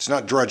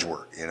drudge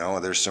work, you know.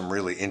 There's some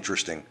really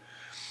interesting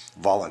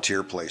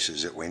volunteer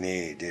places that we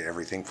need.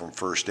 Everything from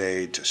first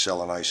aid to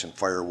selling ice and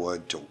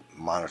firewood to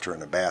monitoring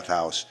the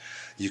bathhouse.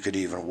 You could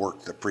even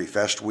work the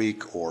pre-fest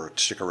week or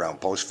stick around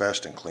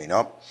post-fest and clean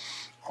up.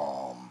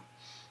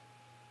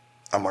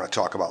 I'm going to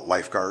talk about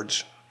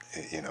lifeguards.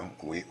 You know,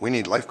 we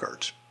need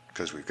lifeguards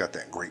because we've got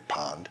that great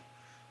pond.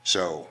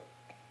 So,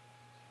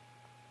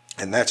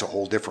 and that's a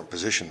whole different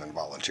position than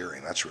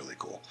volunteering. That's really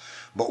cool.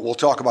 But we'll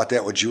talk about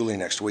that with Julie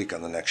next week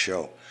on the next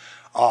show.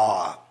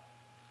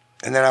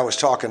 And then I was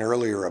talking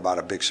earlier about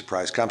a big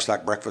surprise.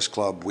 Comstock Breakfast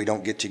Club, we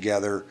don't get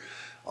together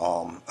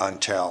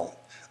until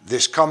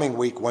this coming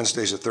week.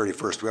 Wednesday's the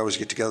 31st. We always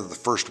get together the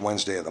first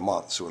Wednesday of the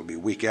month, so it'll be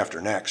week after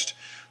next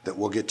that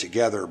we'll get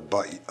together.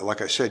 But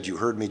like I said, you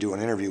heard me do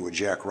an interview with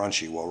Jack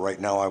Runchy. Well, right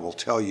now I will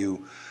tell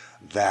you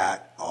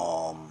that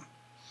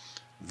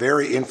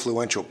very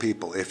influential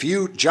people. If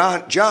you,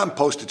 John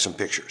posted some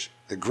pictures,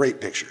 the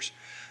great pictures.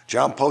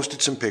 John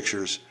posted some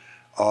pictures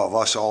of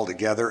us all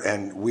together,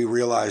 and we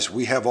realized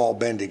we have all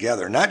been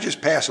together, not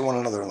just passing one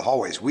another in the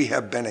hallways. We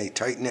have been a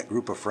tight-knit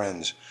group of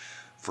friends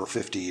for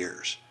 50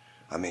 years.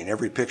 I mean,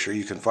 every picture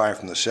you can find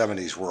from the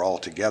 70s, we're all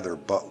together,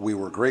 but we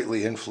were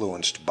greatly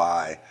influenced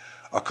by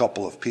a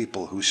couple of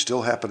people who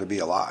still happen to be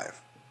alive.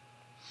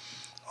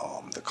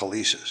 The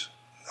Calises.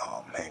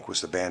 Hank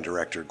was the band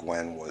director,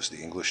 Gwen was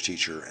the English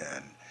teacher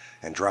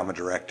and drama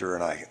director,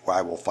 and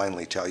I will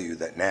finally tell you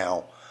that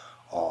now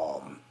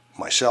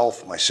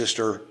myself, my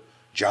sister,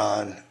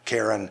 John,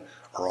 Karen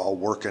are all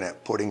working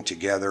at putting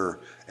together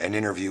an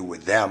interview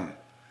with them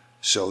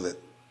so that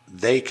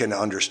they can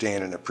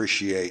understand and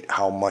appreciate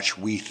how much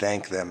we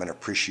thank them and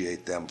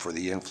appreciate them for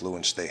the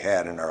influence they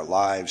had in our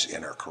lives,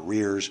 in our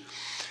careers,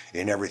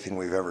 in everything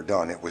we've ever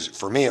done. It was,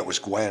 for me, it was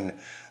Gwen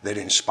that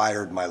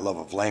inspired my love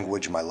of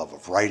language, my love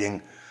of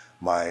writing,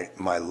 my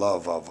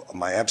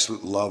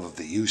absolute love of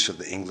the use of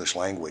the English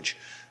language,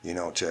 you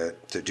know, to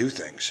do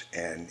things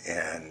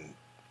and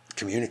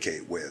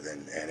communicate with.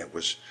 And it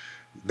was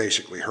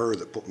basically her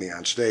that put me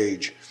on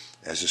stage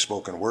as a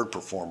spoken word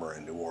performer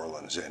in New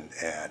Orleans.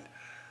 And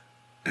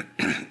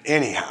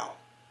anyhow,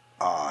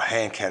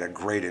 Hank had a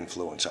great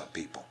influence on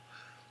people,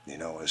 you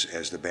know,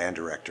 as the band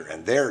director.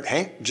 And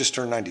Hank just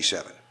turned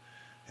 97,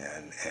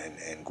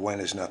 and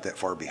Gwen is not that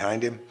far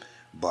behind him,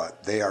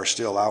 but they are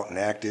still out and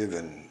active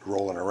and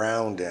rolling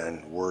around,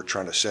 and we're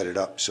trying to set it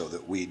up so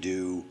that we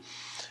do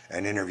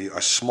an interview,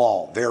 a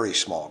small, very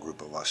small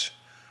group of us,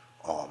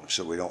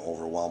 so we don't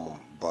overwhelm them,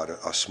 but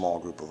a small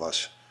group of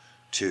us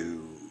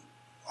to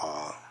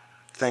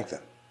thank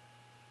them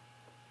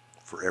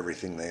for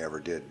everything they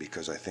ever did,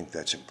 because I think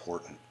that's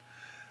important.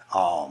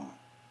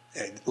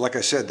 Like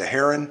I said, the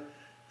Heron,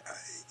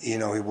 you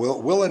know,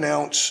 we'll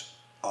announce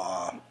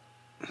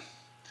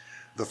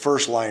the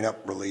first lineup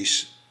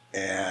release,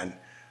 and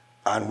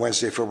on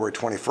Wednesday, February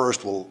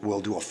 21st,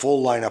 we'll do a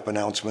full lineup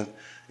announcement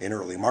in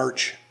early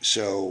March.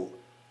 So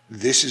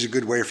this is a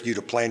good way for you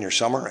to plan your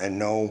summer and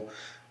know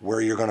where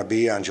you're going to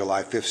be on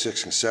July 5th,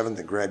 6th, and 7th,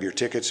 and grab your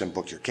tickets and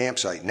book your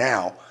campsite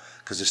now,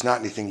 because it's not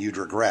anything you'd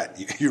regret.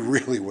 You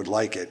really would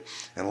like it.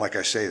 And like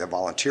I say, the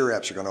volunteer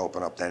apps are going to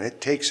open up then. It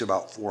takes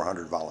about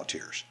 400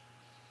 volunteers.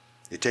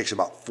 It takes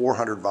about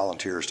 400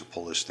 volunteers to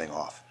pull this thing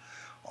off.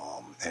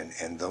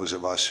 And those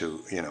of us who,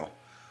 you know,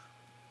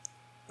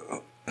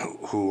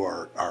 who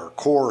are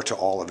core to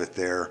all of it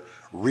there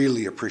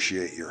really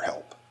appreciate your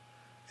help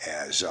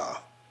as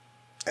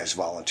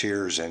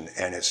volunteers, and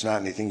it's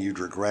not anything you'd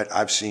regret.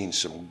 I've seen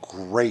some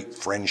great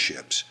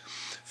friendships,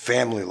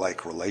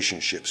 family-like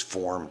relationships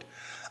formed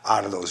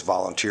out of those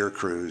volunteer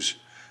crews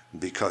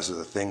because of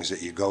the things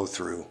that you go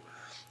through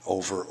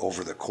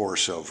over the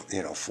course of,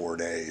 you know, 4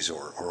 days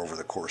or over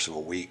the course of a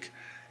week,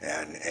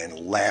 and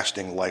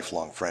lasting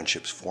lifelong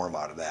friendships form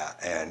out of that,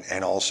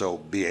 and also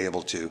be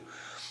able to,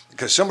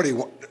 because somebody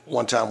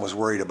one time was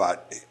worried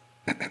about,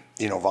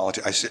 you know,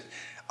 volunteer. I said,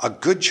 a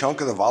good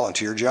chunk of the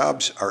volunteer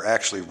jobs are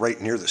actually right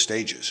near the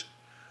stages.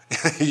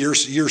 You're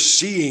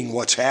seeing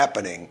what's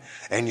happening,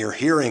 and you're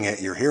hearing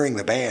it. You're hearing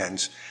the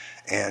bands,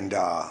 and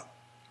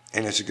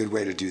it's a good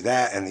way to do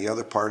that. And the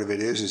other part of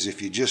it is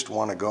if you just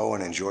want to go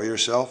and enjoy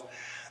yourself,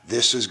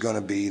 this is going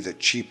to be the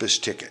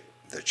cheapest ticket,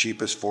 the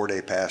cheapest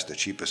 4-day pass, the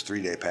cheapest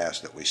 3-day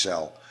pass that we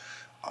sell.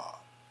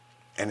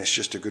 And it's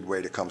just a good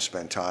way to come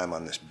spend time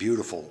on this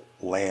beautiful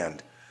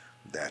land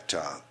that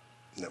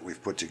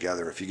we've put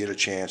together. If you get a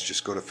chance,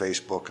 just go to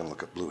Facebook and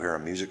look at Blue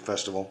Heron Music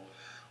Festival,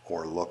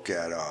 or look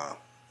at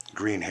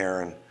Green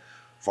Heron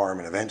Farm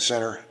and Event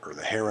Center, or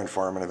the Heron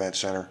Farm and Event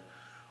Center.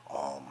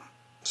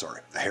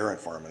 The Heron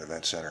Farm and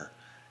Event Center,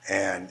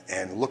 and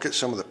look at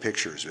some of the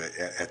pictures,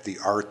 at the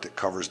art that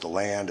covers the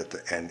land,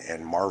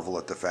 and marvel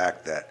at the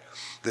fact that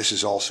this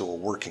is also a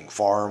working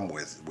farm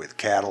with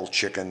cattle,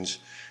 chickens,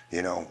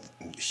 you know,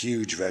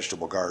 huge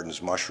vegetable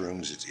gardens,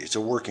 mushrooms. It's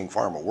a working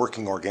farm, a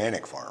working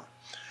organic farm.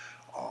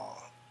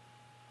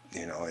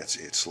 You know,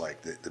 it's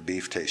like the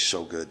beef tastes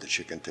so good, the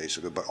chicken tastes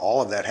so good, but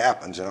all of that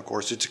happens, and of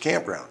course it's a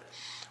campground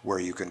where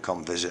you can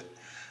come visit.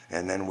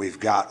 And then we've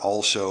got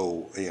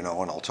also, you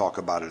know, and I'll talk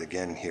about it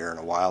again here in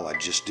a while, I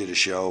just did a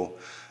show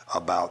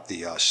about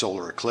the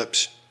solar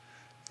eclipse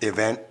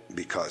event,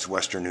 because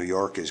Western New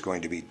York is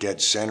going to be dead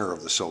center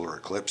of the solar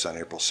eclipse on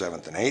April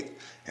 7th and 8th,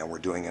 and we're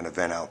doing an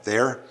event out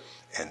there,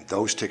 and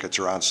those tickets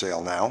are on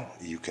sale now.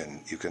 You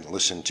can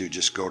listen to,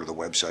 just go to the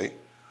website,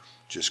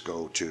 just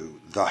go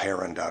to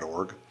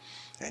theheron.org,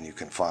 and you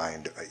can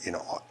find, you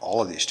know, all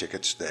of these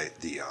tickets.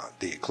 The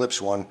Eclipse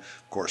one,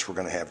 of course, we're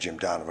going to have Jim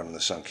Donovan and the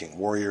Sun King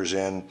Warriors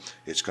in.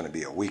 It's going to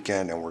be a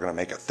weekend, and we're going to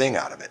make a thing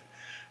out of it.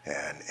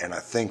 And I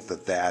think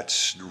that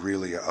that's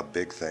really a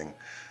big thing.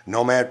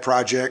 Nomad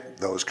Project,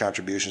 those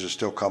contributions are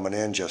still coming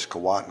in. Jessica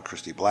Watt and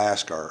Christy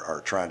Blask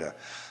are trying to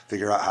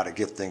figure out how to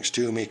give things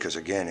to me because,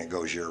 again, it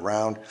goes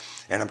year-round.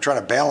 And I'm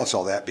trying to balance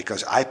all that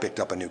because I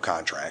picked up a new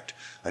contract,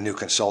 a new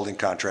consulting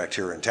contract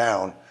here in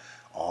town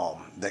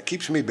that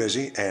keeps me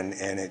busy, and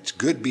it's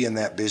good being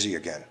that busy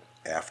again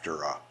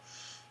after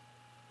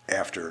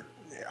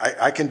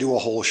I can do a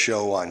whole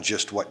show on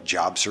just what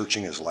job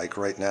searching is like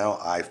right now.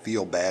 I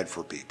feel bad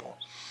for people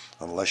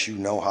unless you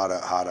know how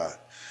to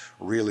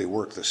really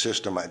work the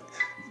system.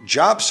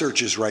 Job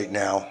searches right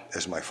now,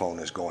 as my phone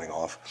is going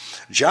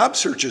off, job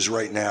searches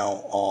right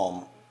now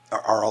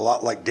are a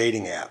lot like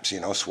dating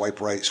apps,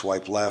 swipe right,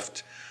 swipe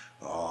left.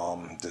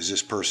 Does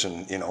this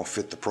person,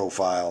 fit the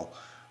profile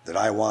that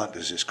I want?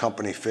 Does this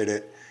company fit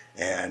it?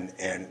 And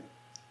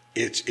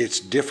it's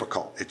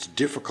difficult. It's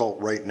difficult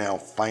right now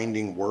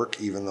finding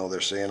work, even though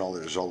they're saying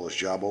there's all those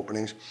job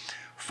openings.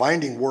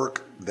 Finding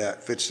work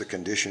that fits the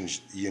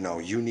conditions,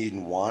 you need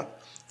and want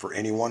for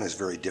anyone is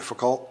very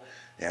difficult.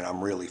 And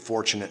I'm really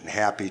fortunate and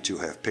happy to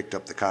have picked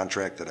up the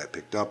contract that I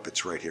picked up.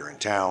 It's right here in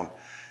town,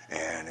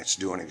 and it's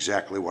doing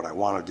exactly what I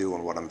want to do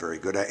and what I'm very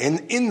good at.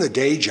 In the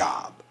day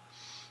job,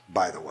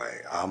 by the way,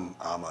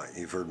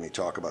 you've heard me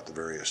talk about the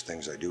various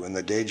things I do. In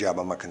the day job,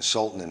 I'm a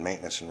consultant in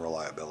maintenance and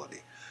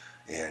reliability,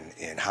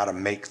 and how to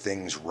make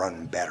things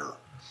run better,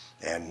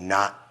 and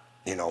not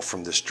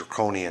from this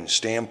draconian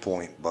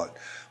standpoint, but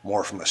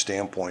more from a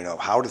standpoint of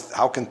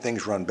how can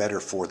things run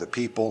better for the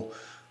people,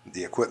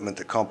 the equipment,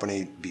 the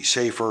company, be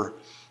safer,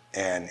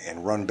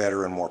 and run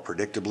better and more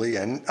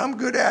predictably. And I'm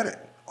good at it.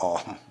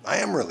 I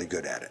am really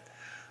good at it,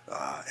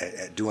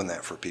 at doing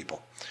that for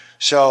people.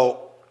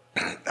 So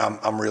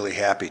I'm really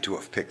happy to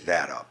have picked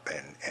that up.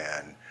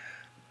 And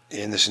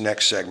in this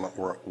next segment,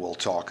 we'll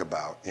talk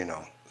about,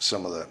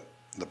 some of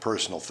the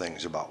personal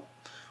things about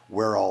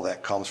where all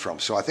that comes from.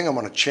 So I think I'm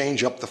going to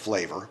change up the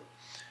flavor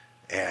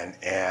and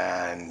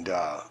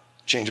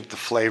change up the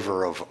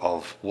flavor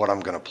of what I'm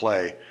going to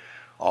play.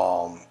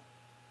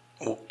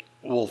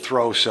 We'll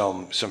throw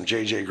some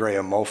J.J.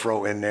 Graham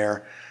Mofro in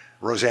there.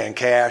 Roseanne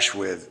Cash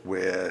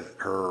with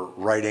her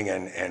writing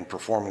and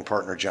performing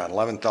partner John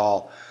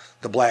Leventhal.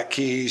 The Black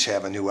Keys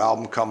have a new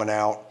album coming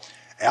out.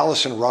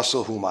 Allison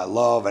Russell, whom I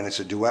love, and it's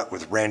a duet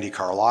with Randy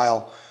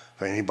Carlisle.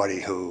 For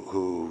anybody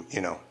who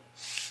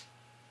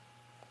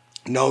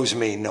knows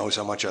me knows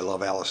how much I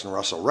love Allison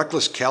Russell.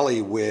 Reckless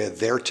Kelly with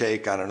their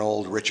take on an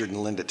old Richard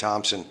and Linda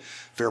Thompson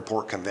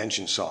Fairport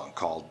Convention song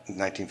called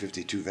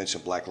 1952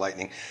 Vincent Black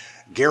Lightning.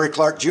 Gary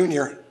Clark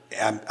Jr.,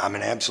 I'm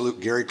an absolute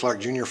Gary Clark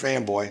Jr.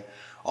 fanboy,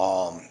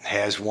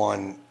 has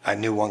a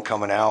new one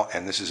coming out,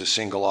 and this is a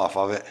single off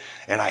of it.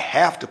 And I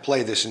have to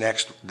play this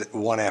next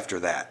one after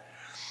that.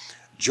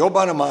 Joe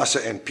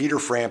Bonamassa and Peter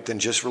Frampton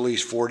just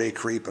released 4-Day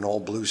Creep, an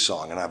old blues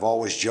song. And I've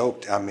always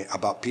joked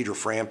about Peter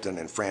Frampton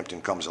and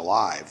Frampton Comes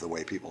Alive, the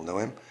way people knew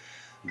him,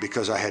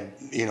 because I had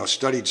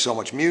studied so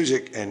much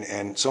music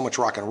and so much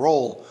rock and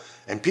roll.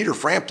 And Peter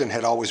Frampton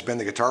had always been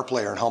the guitar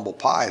player in Humble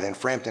Pie. Then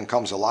Frampton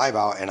Comes Alive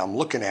out, and I'm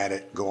looking at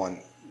it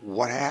going,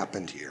 what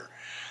happened here?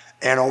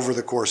 And over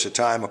the course of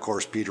time, of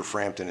course, Peter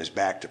Frampton is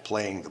back to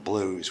playing the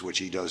blues, which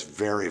he does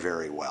very,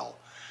 very well.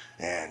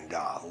 And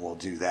we'll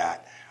do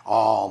that.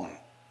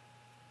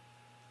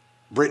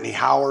 Brittany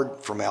Howard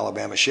from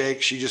Alabama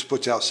Shake, she just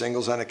puts out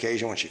singles on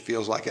occasion when she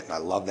feels like it, and I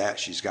love that.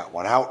 She's got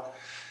one out.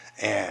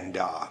 And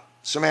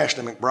some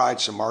Ashley McBride,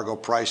 some Margot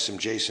Price, some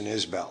Jason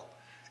Isbell.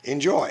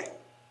 Enjoy.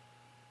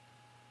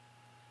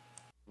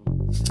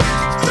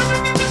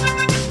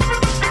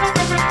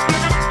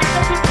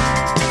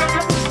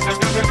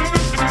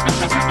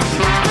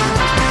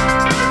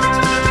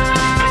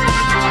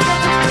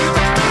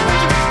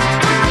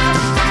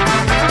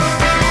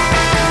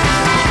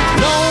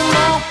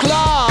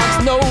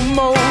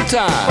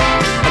 Time.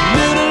 A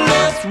little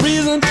less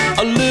reason,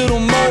 a little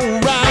more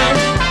rhyme.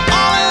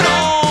 All in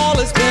all,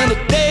 it's been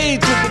a day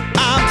till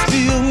I'm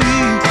still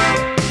you.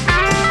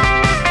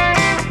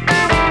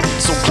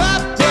 So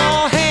clap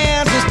your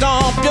hands and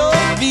stomp your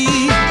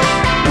feet.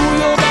 Move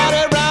your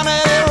body round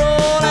and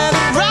roll and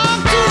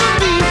rock to the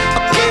beat.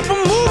 I keep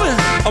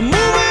on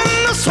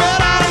moving the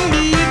sweat out of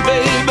me,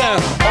 baby.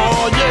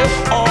 Oh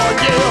yeah, oh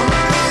yeah.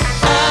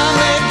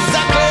 I'm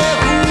exactly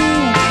who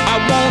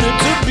I wanted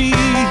to be.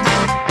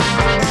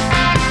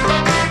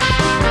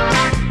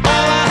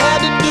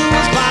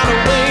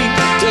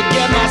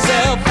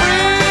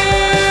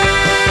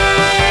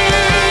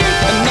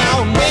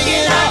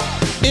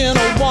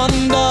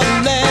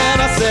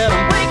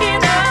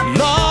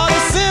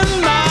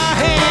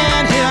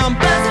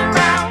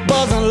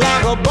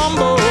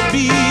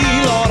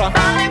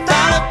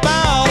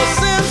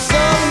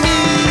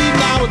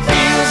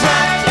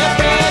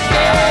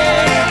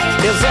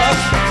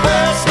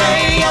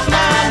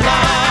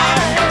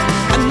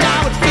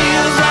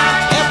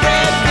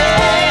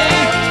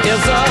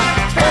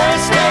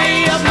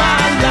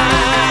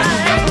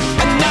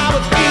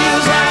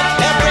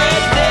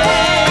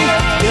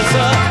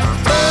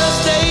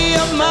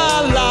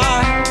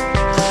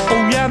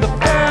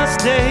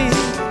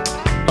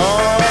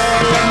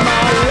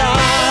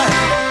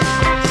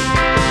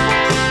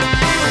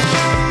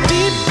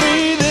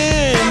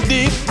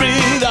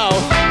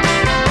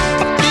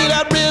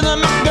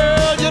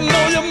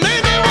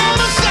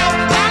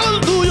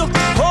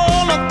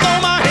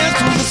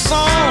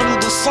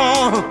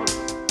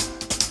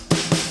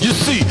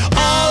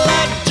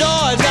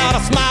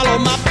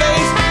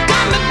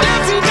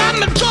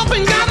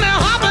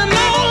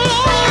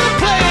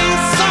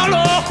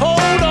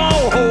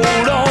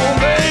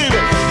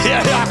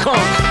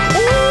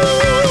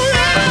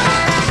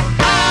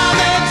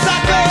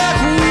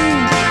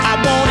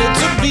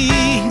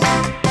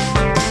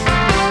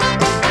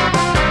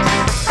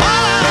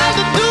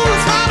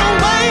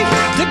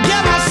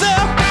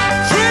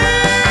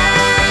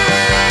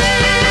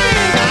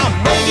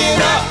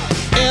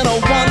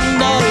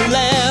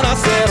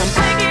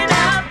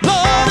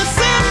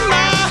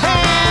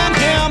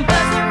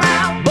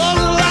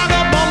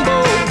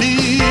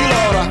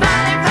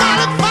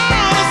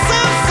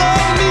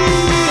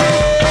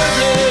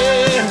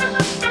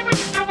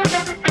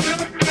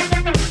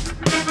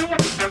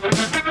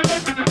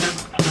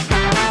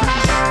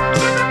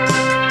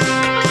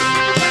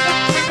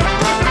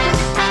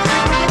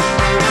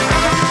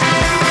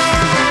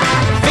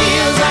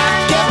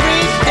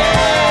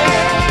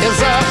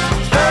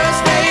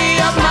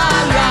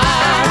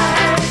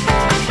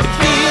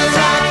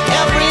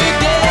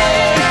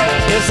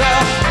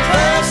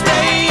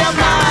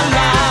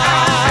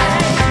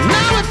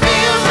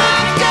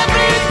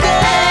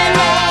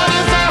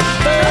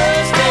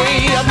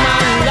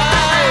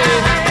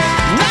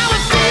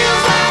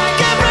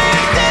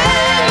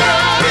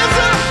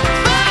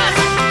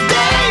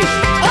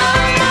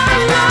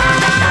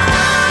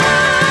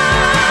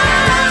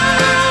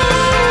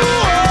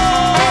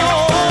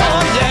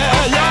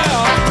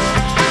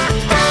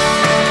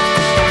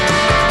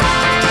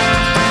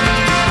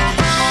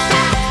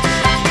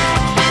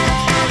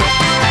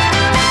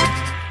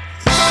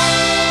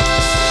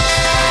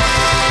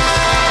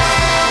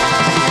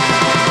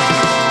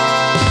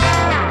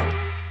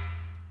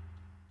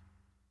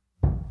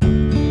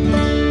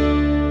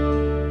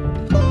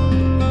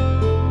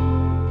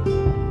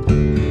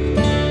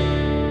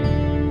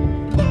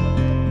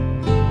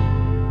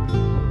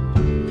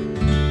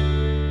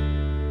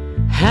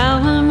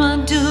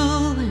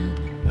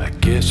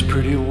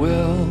 pretty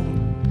well.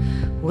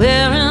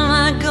 Where am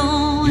I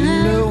going?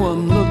 You know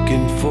I'm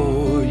looking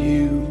for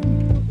you.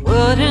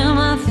 What am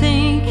I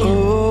thinking?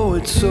 Oh,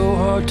 it's so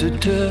hard to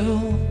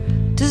tell.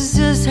 Does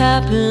this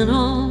happen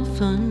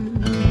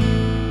often?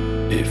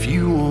 If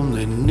you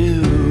only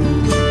knew.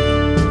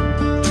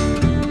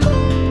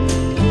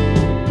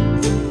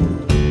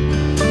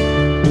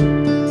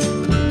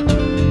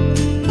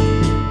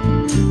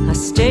 I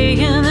stay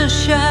in the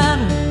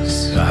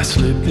shadows. I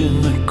slip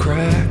in the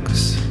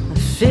cracks. I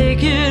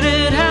figured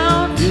it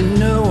out. You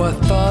know I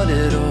thought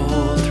it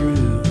all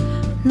through.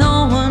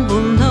 No one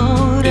will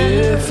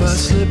notice if I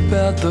slip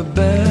out the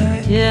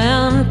back.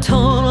 Yeah, I'm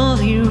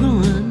totally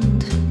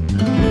ruined.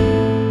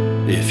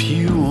 If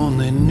you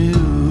only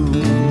knew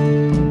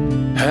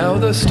how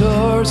the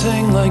stars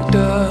hang like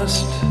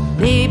dust.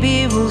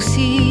 Maybe we'll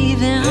see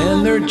them,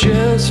 and they're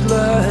just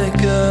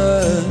like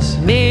us.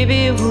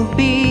 Maybe we'll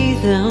be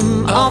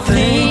them. I'll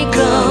think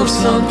of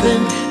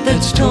something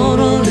that's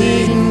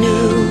totally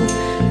new.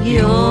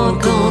 You're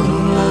gonna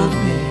love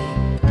me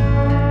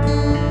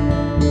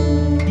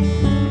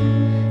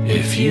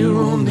if you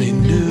only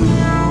knew.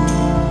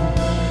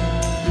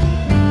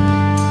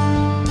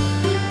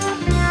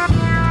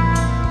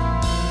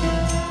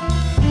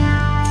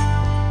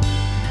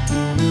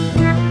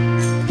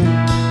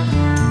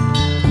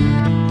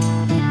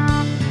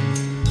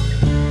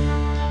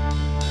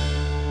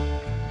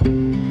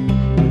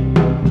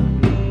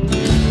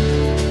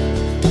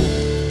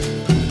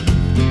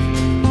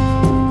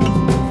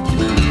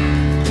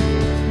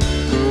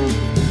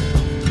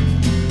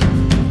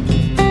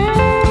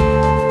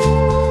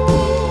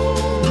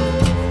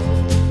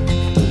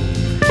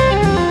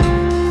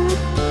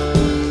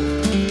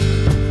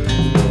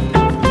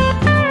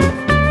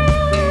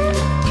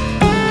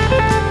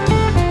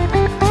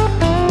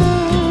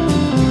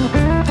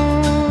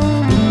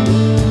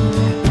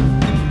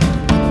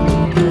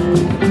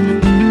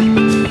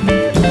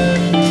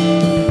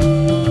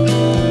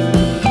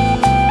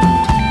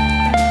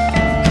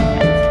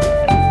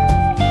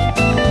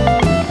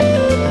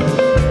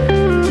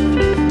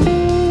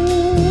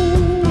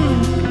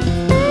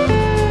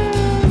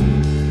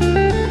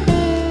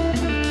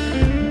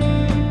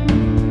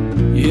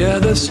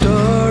 The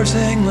stars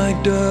hang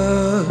like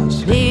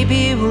dust.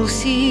 Maybe we'll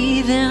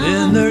see them,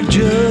 and they're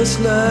just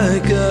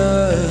like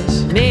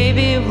us.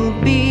 Maybe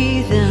we'll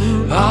be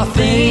them. I'll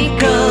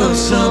think of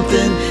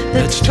something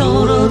that's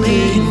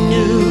totally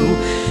new.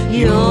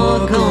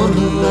 You're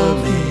gonna love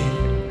me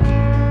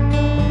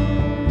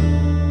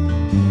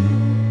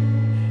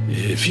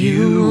if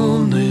you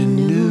only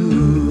knew.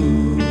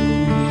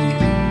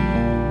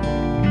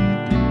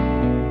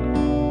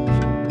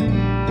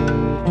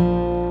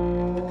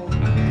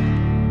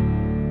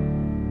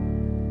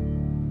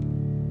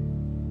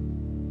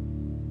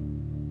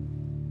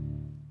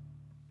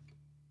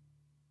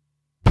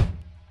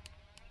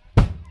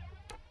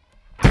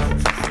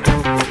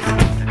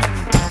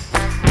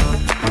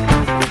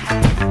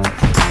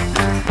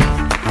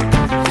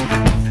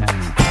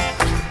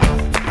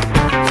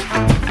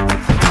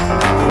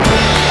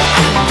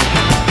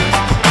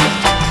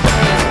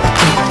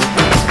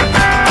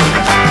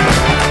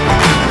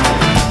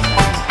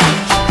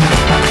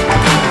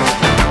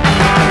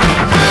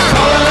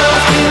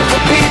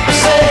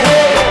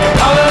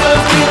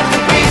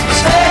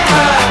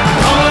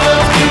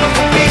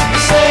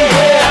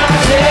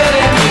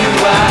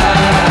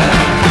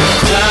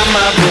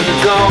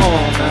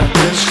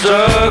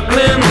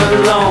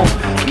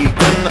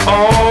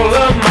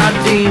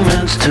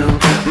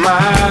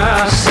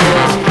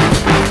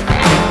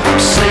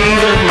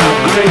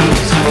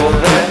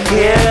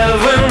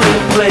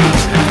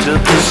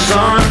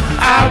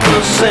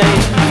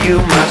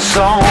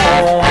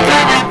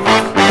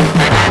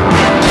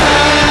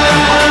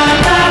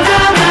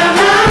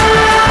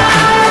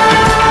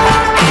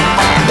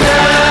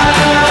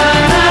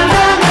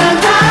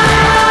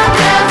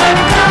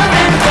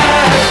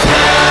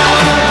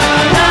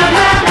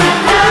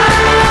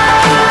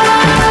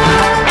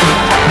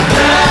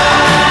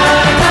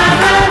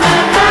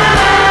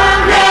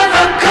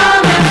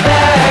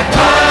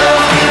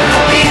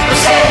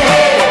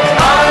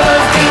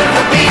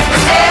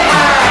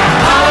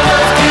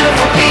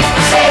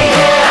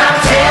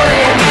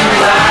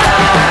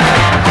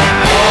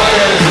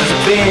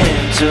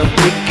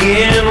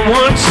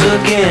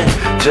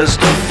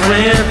 Just a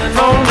friend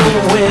on the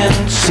wind,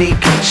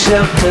 seeking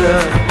shelter.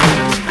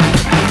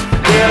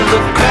 There's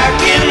a crack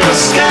in the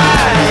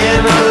sky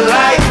and a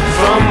light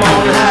from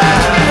on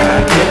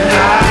high. Get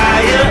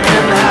higher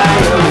and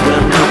higher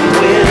when I'm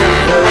with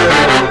her.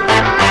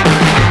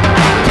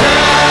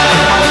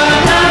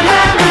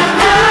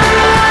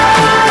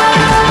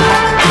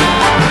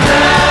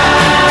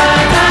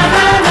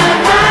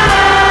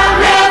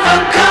 Never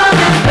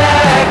coming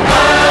back.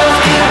 All those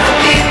beautiful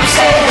people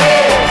say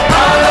hey.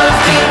 All those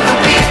beautiful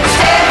people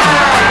say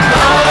hi.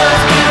 All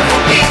those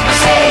beautiful people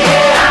say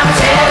yeah. I'm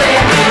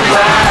telling you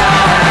why.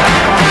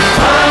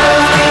 All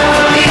those beautiful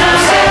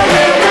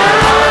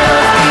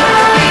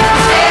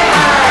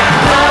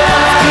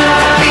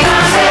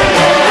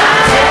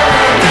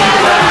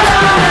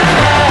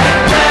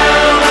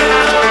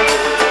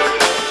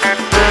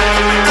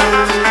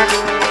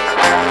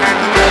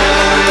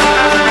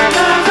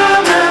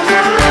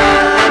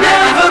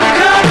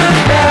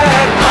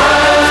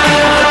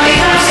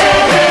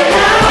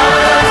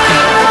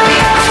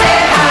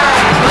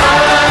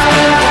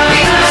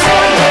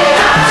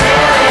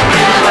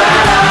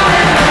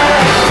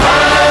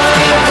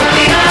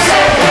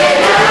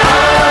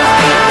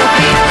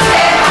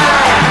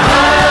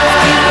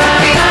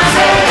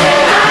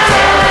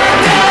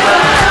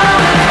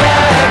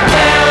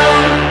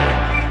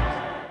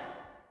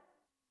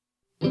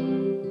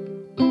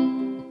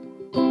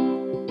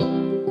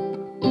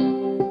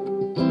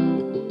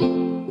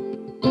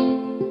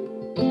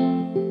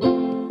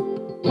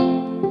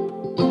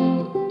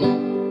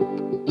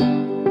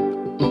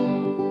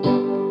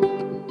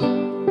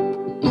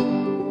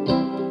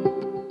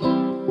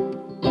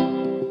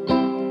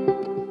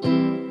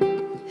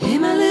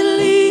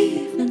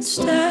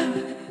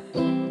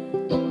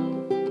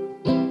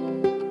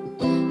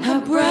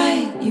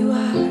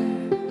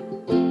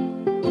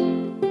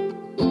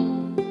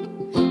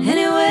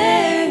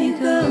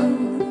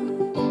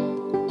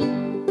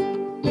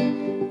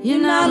You're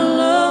not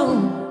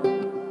alone.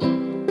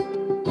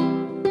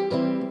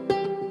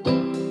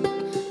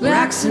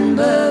 Rocks and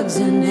bugs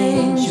and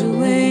angel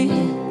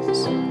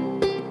wings,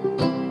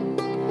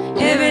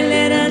 every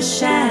little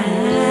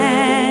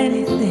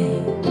shiny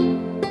thing.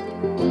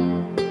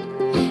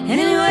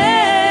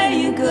 Anywhere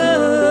you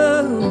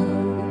go,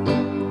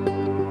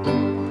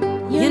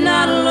 you're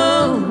not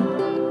alone.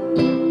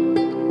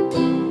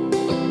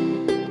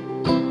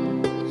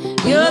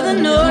 You're the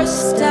North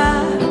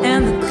Star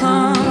and the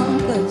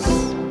compass,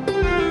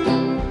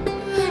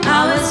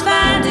 always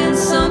finding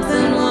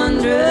something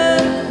wondrous.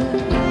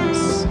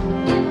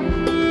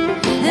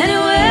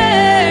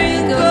 Anywhere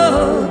you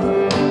go,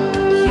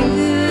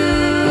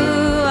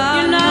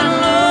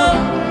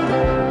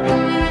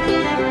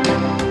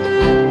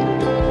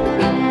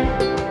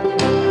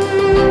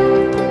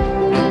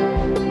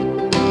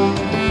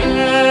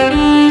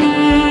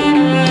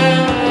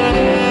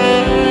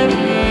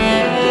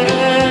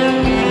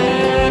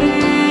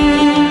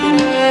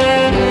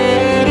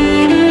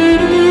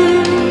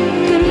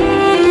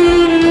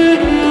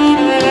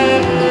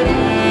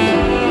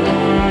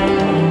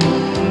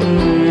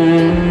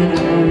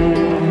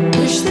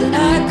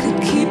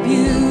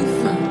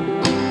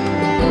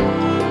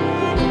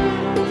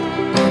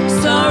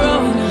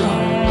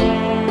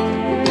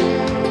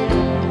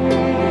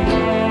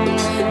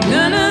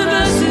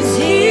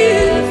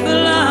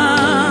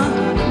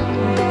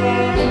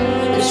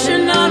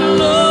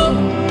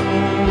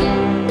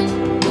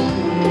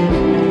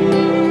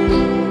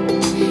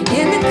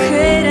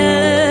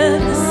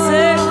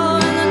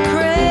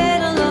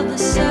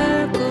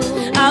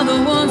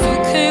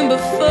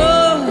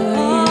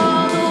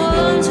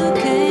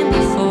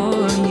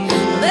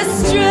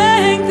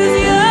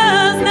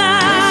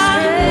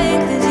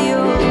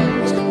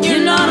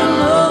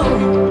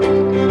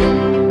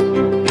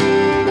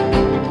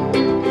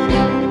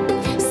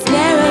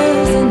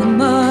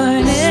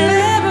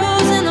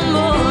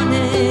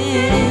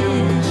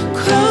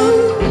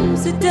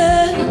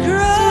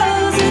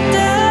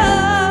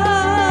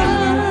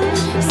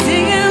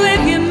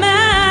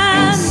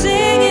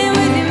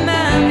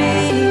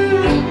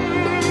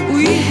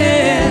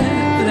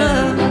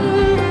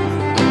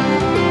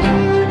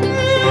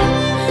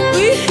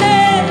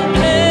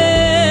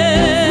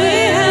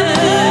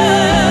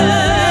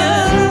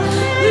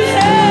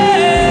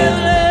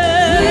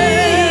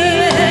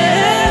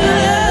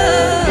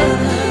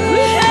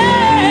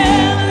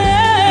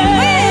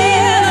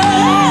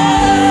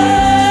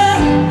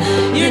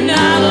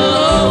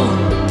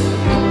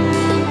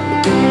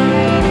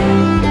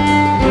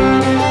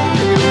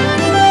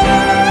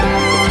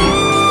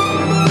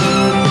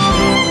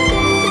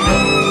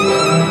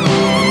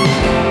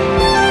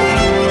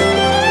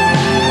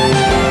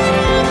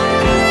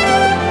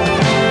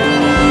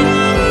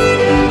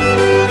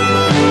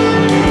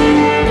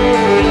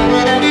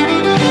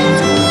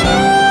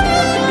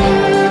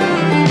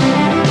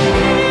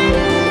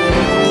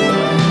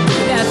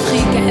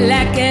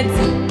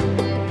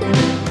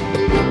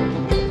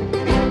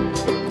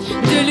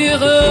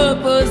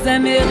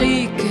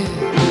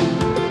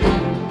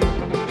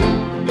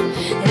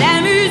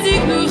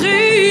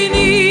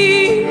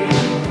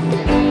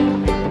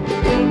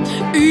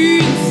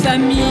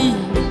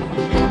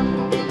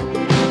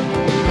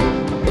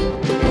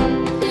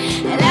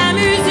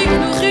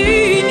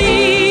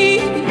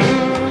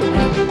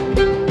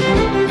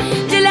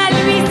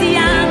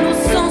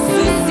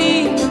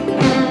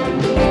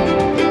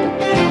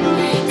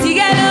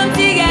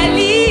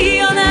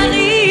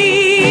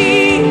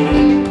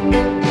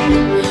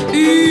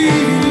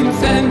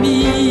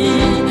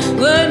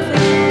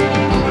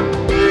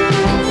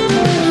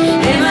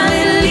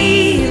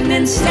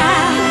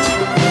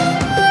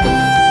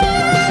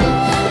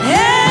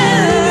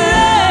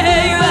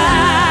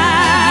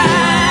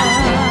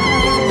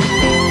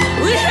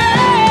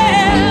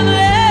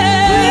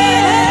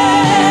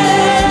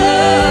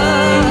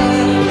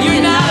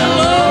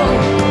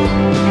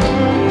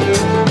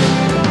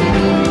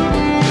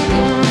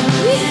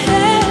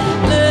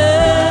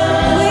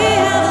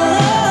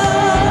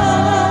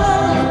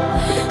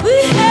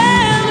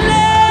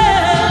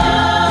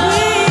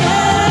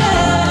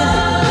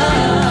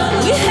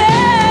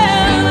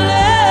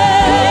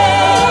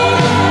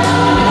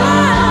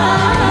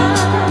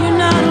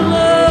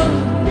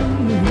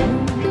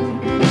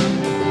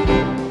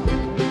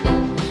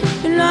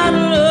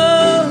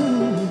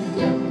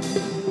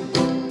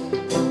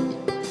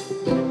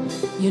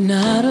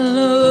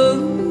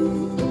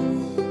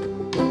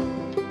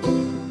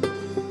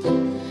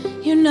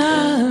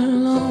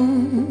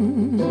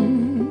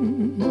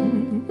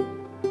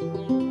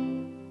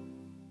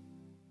 alone.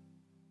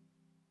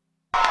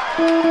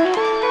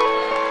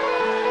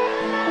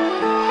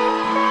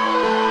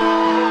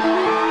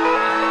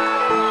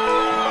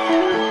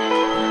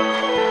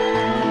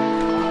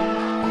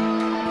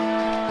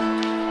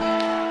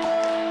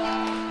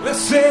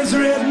 This is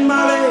written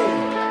Molly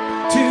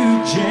to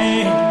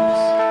James.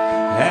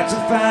 That's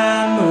a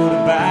fine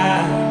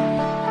motorbike,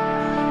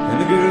 and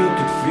the girl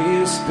could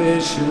feel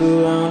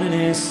special on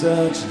any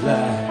such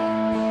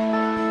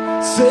light.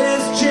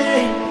 Says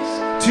James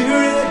to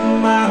Red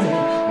and Molly,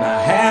 my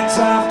hat's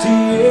off to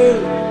you.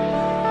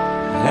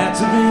 Had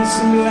to been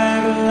some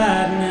light of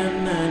lightning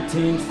in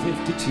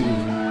 1952.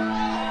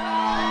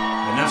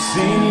 And I've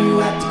seen you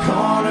at the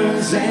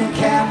corners and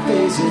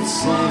cafes, it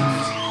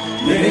seems.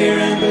 Red hair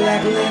and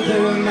black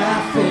leather,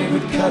 my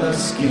favorite color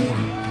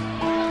scheme.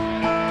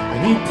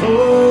 And he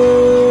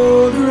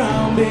pulled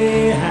around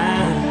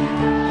behind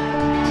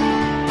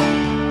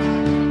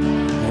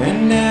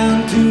and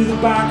down to the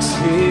Box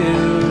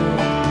Hill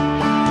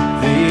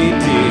they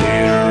did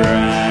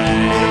right.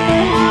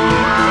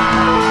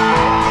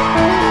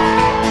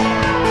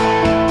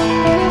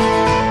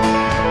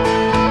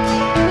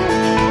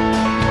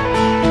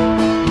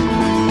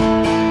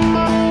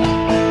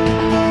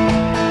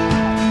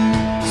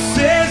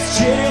 Says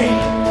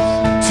James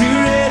to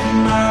Red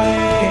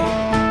Molly,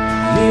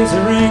 here's a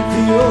ring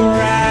for your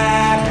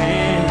right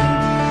hand,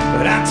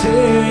 but I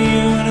tell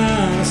you in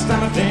honest,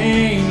 I'm a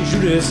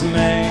dangerous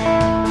man.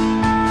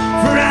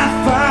 For I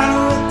fought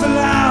with the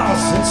law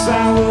since I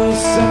was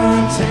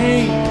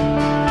 17.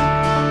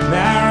 I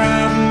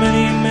robbed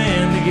many a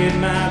man to get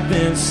my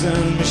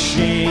Benson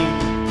machine.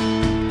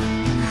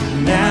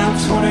 Now I'm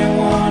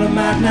 21, I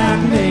might not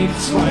make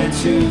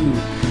 22,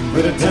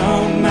 but I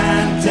don't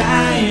mind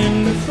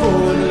dying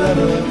before the love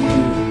of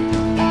you.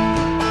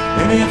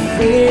 And if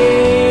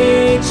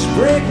age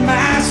break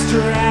my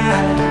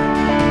stride,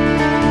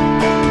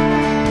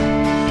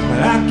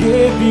 well, I'll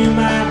give you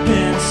my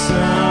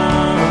Benson.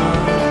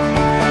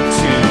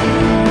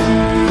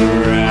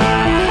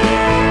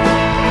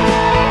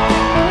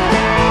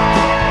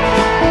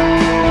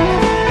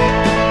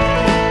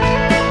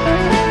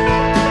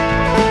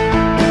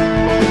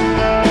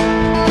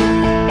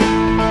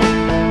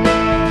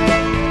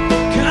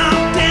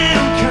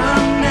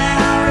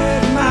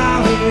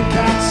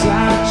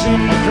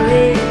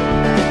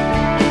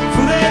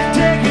 For they've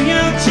taken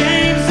your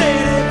James, they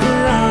for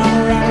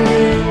armor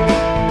robbery.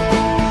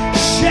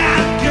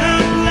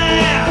 Shotgun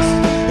blast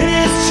in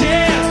his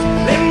chest,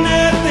 left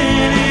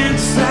nothing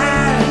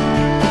inside.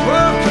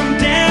 Oh, come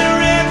down,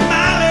 Red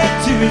Molly,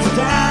 to his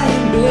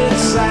dying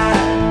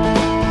bedside.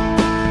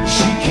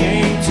 She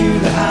came to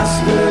the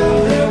hospital,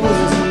 there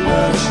wasn't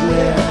much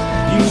left.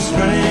 He was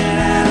running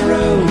out of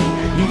road,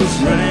 he was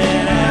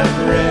running out of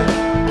breath.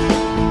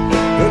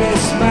 But he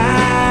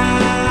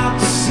smiled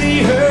to see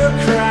her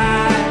cry.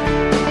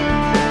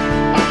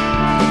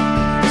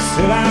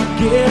 Said, I'll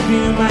give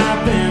you my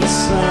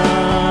Benson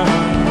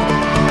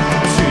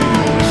to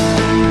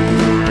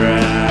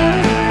ride.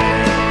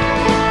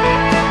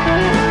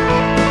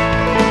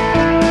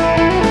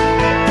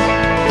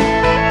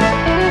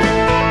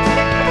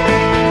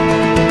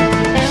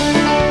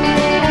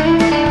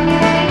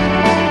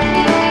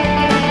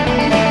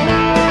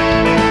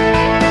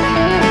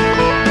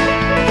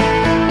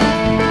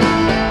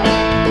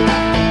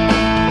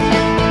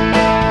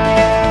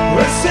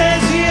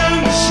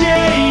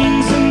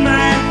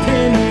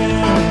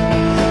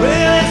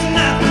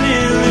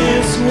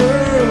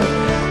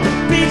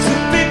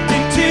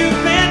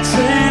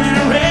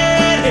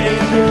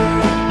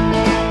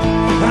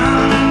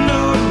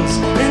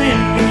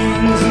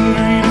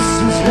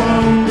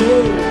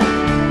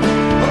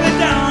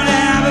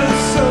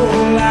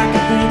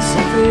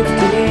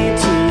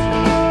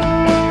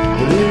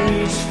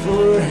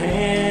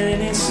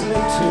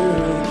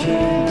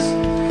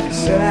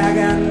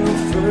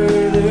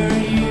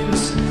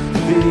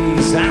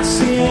 I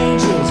see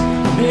angels,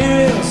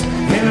 mirrors,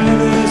 and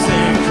leathers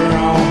and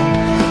chrome,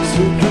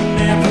 swooping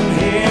down from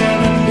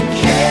heaven to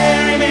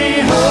carry me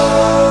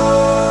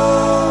home.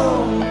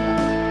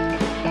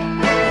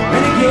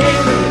 And he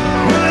gave her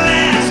one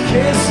last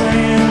kiss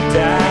and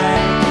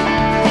died.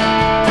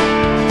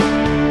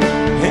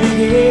 And he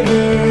gave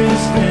her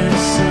his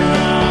Benson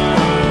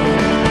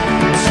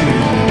to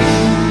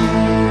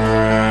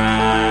ride.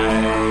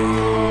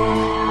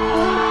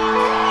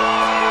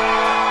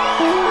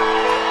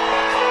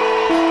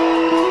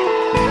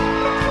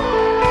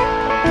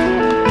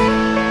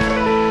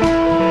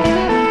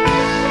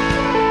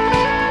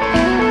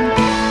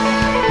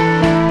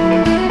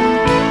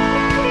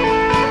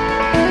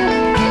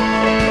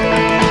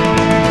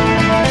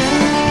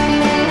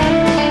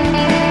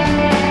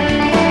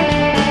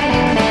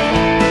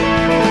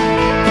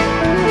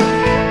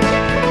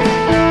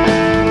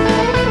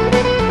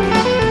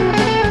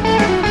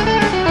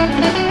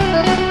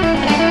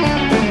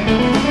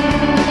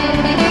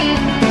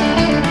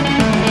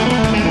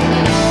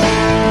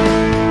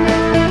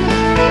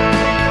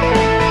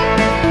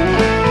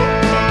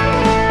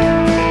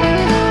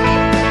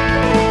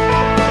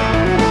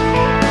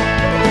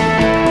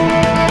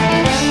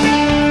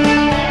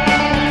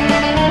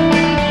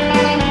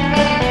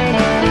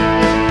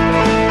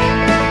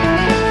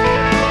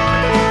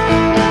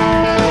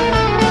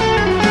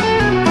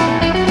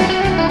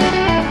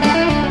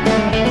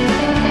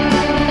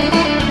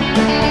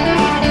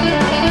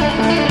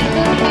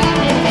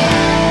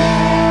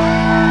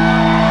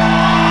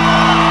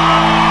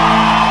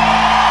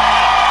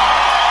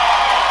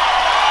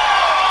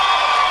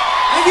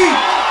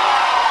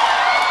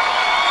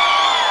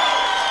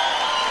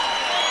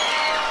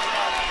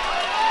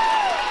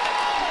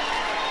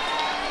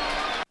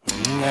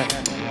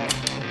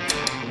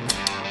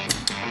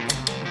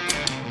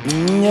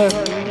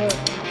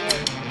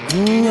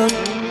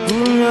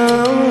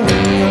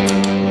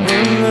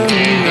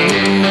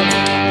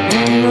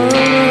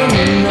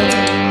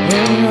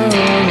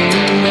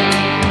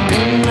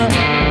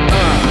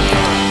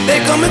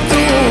 coming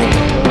through.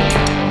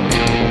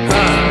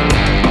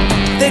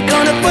 They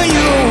gunning for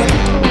you.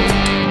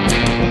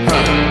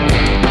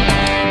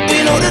 We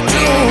know the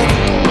truth.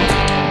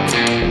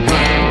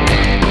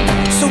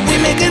 So we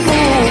making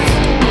moves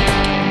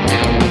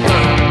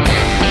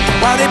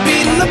while they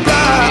beating the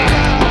block.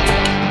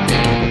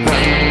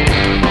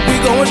 We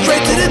going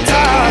straight to the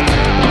top.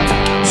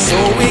 So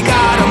we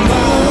gotta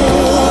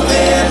move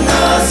in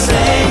the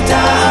same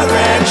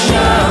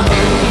direction.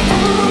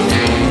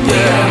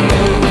 Yeah.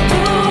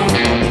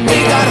 We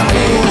gotta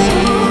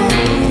move,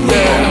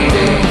 yeah.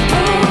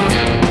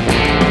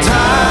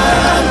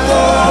 Time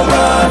for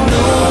a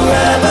new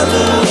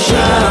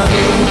revolution,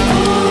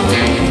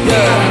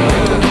 yeah.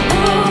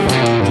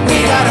 We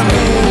gotta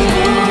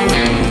move,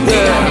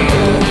 yeah.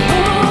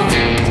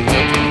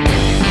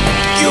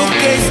 You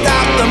can't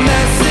stop the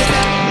message.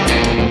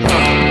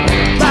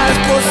 Lies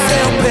for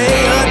sale, pay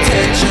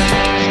attention.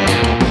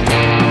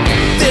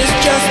 This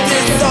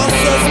justice so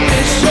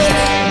suspicious.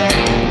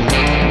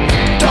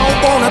 Don't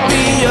wanna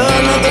be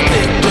another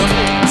victim,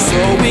 so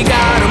we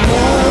gotta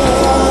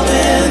move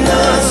in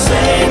the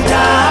same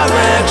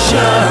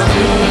direction.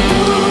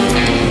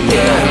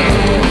 Yeah,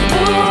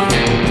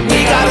 we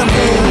gotta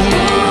move.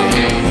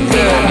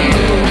 Yeah,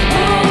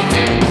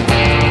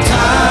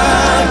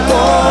 time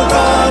for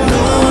a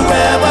new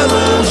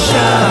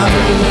revolution.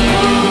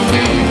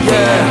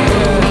 Yeah,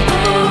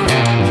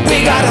 we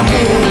gotta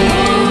move.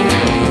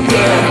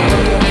 Yeah.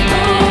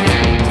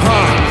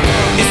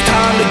 It's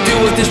time to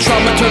deal with this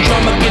trauma, turn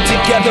drama, get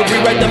together,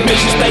 rewrite the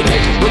mission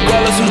statement.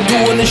 Regardless who's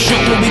doing the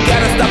shooting, we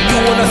gotta stop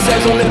doing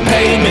ourselves on the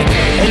pavement.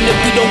 And if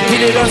we don't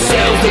get it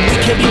ourselves, then we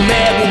can be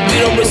mad when we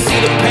don't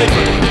receive the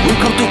paper. We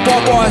come too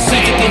far for our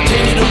seats to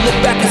continue to look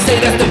back and say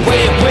that's the way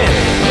it went.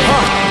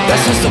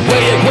 That's just the way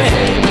it went.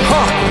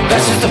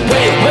 That's just the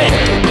way it went.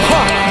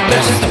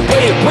 That's just the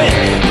way it went.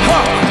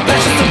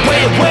 That's just the way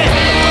it went.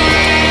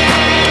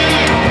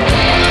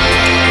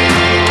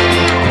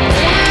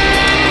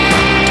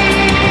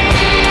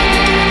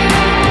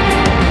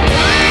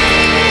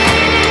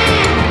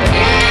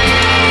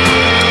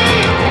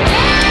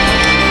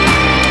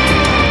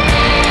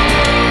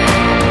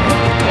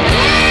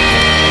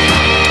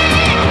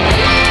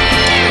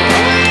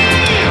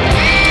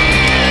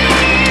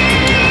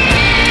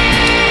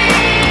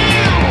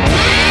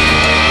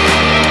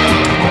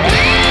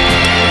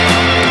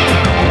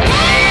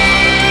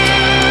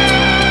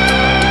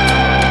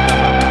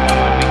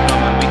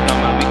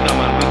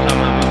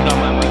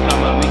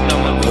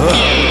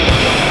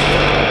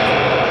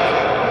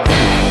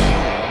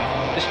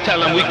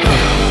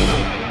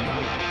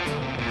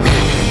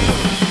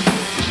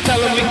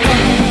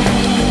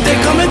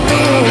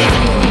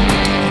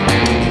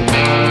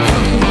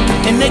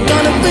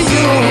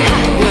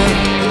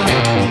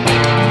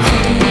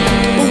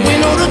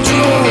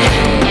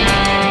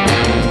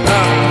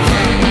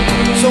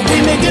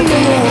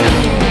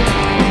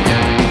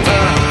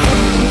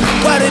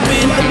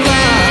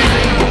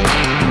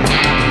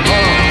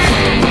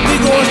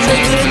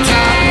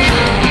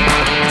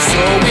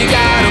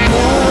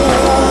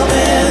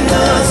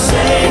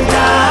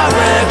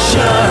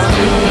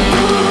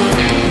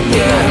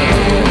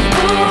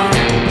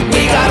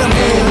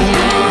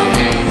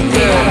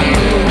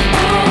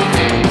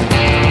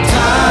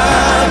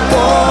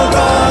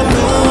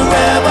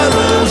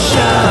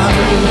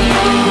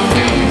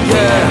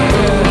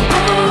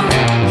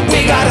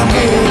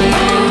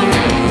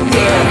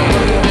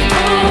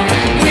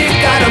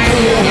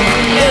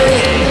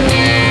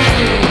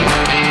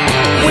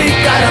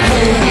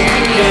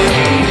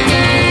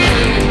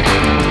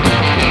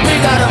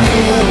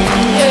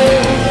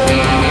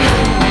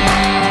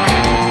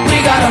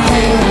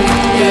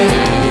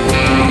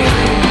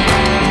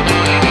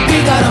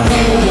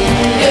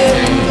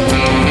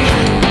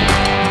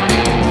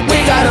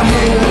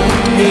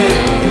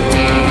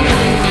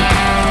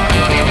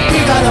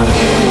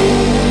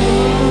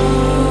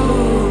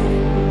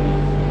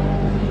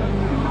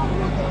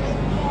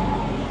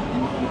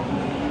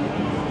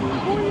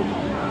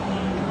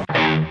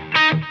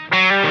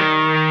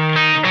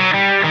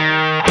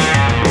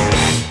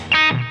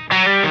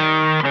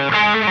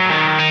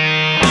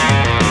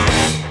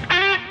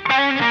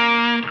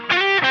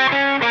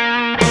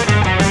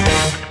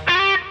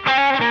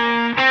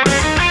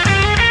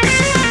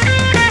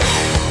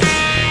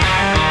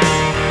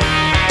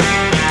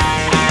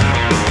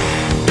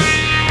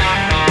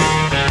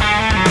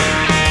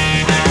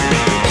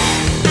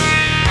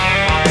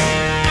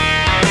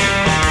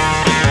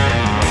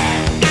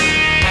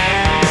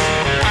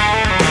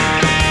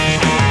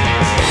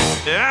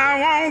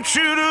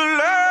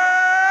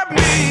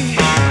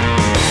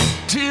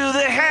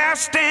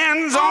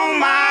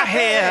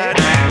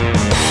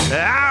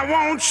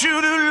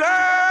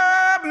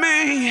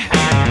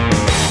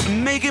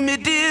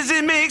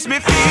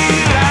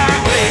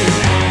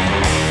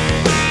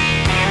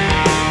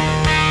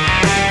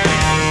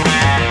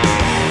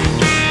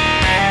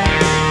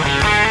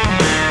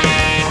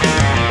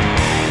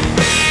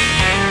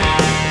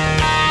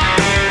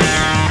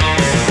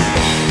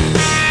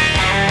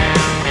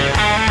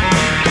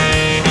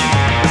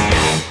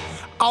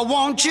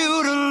 want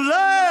you to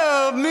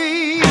love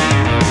me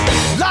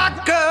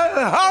like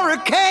a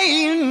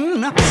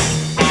hurricane.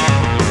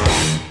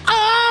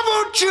 I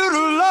want you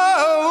to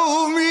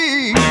love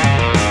me.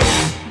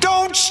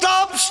 Don't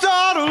stop,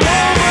 start all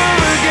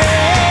over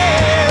again.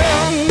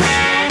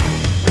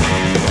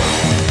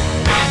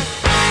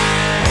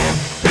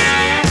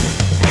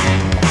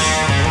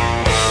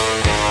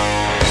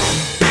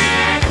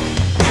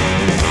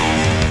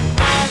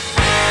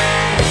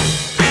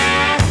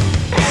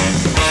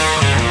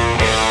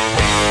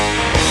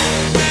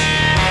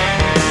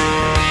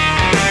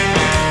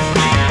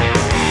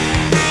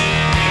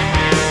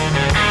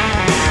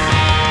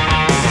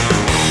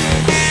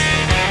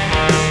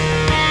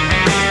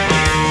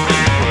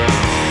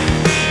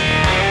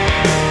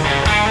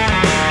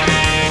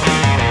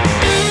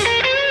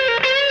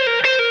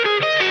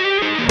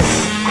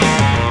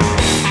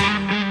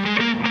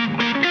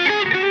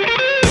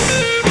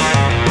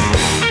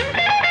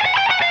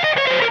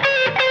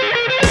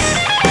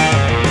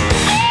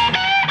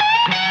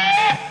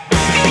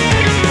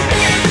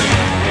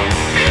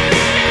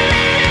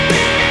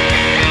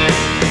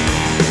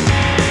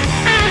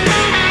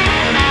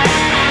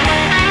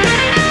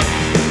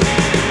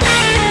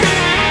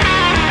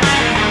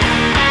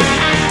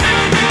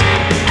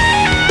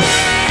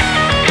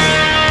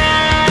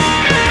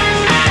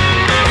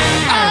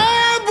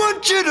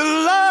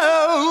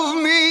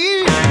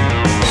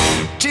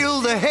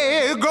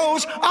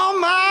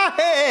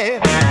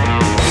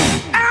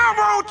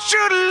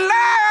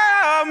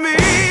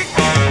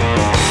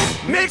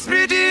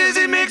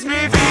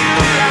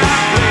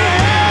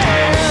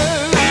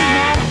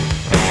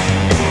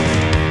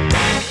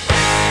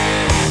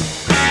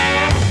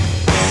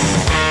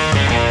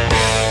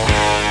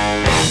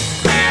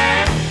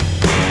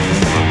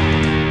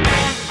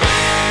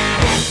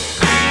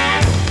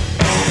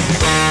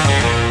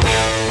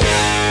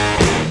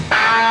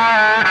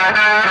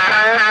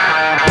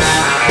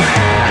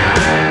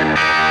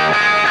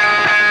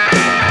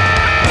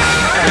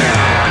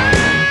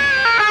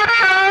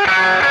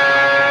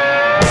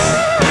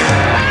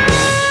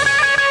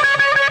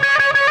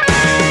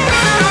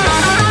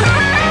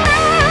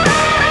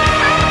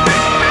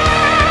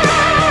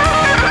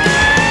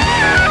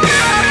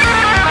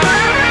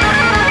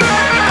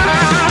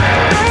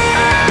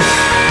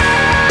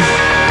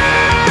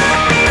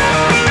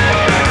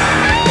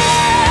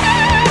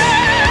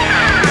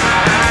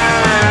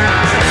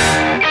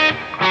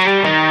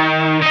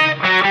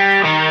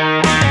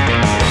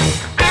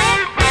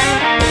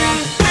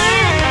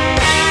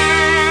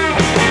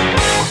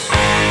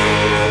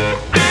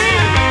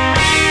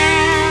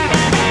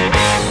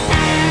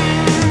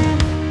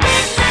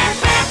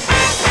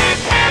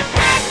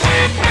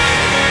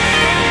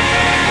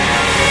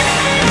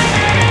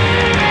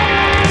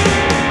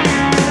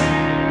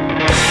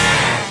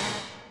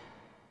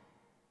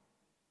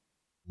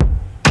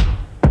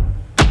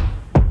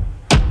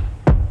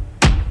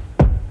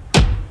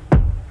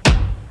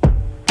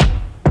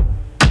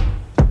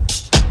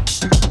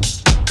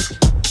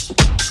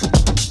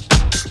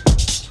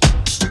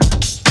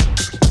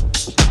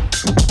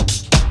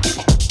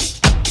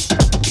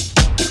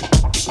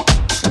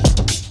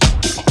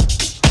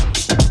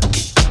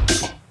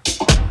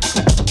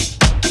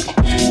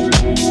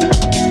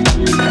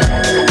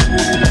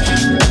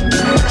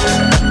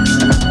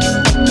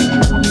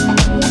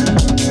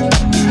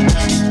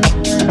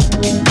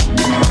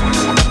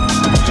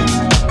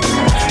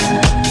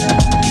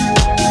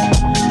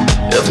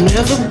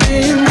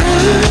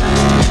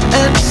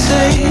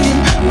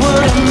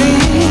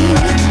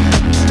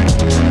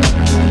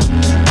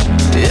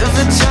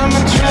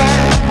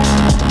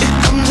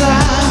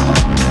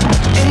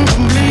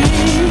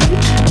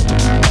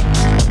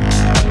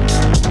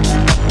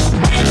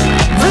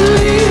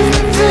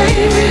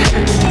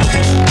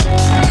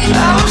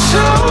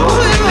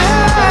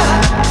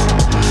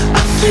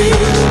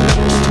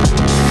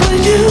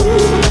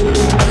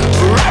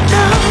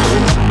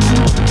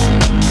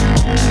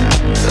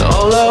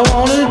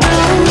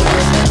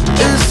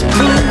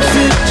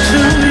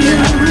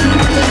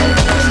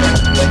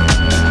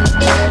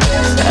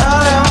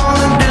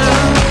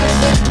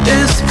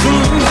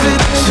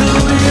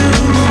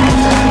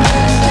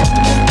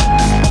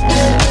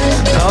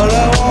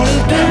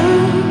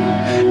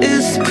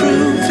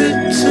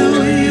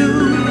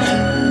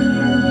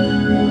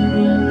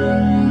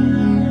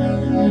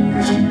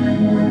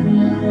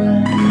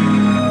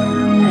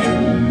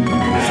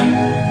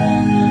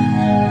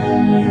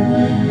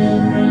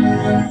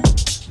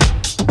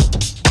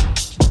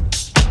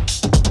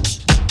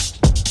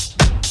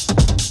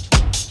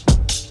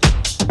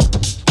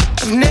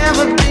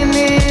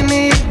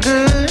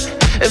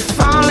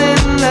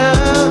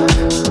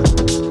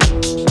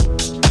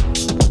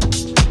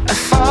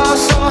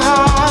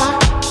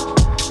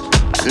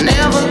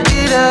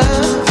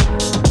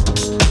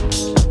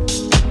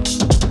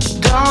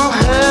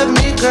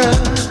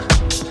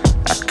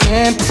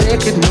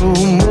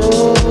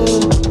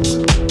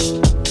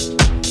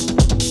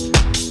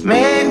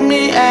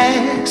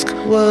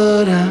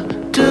 what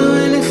I'm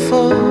doing it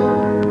for.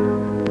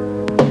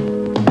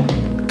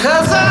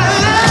 'Cause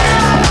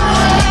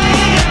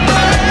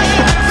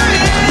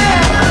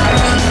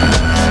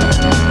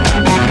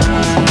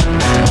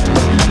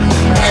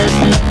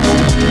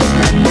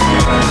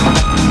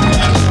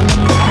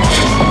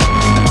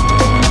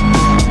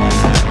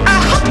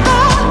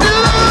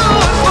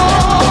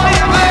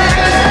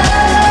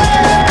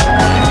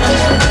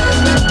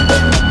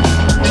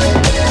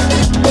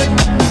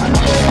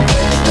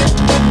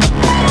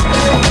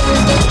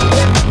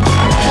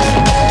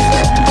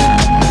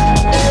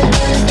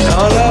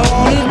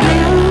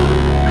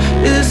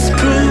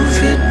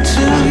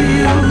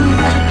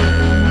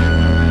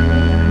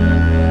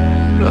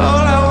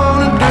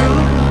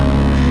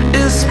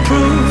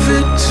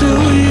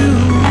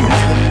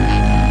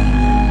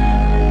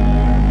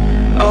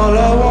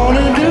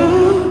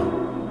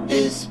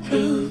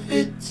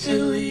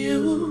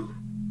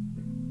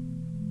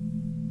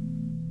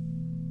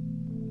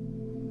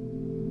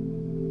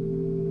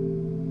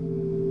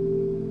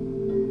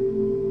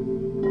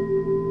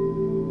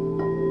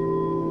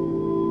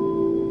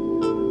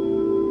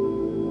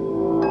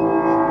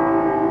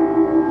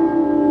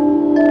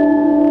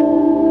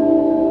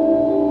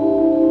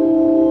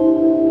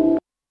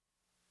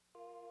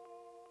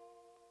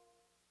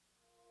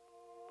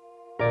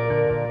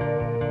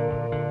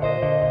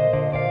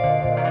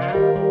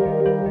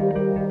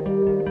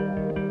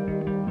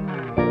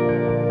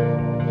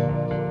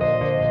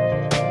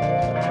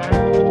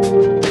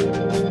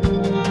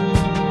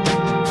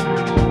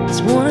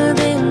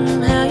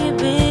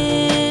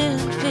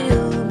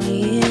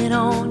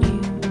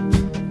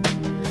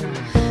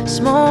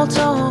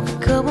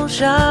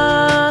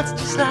shots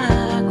just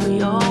like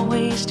we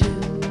always do.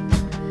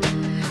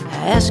 I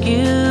ask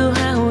you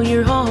how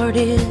your heart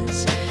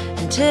is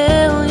and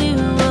tell you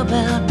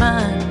about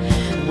mine.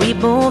 We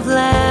both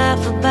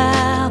laugh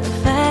about the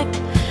fact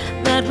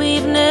that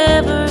we've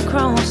never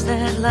crossed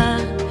that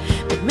line.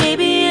 But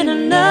maybe in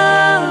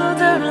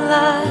another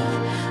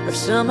life or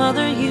some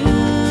other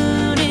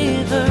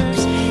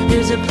universe,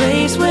 there's a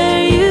place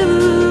where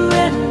you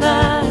and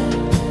I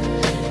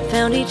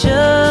found each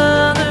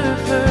other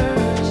first.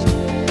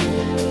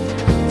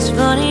 It's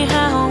funny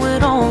how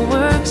it all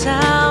works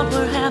out.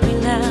 We're happy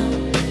now,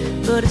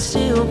 but it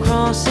still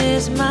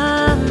crosses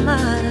my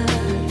mind.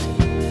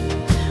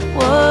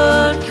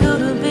 What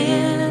could have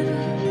been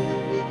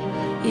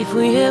if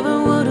we ever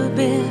would have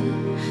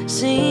been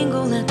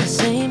single at the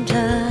same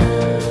time?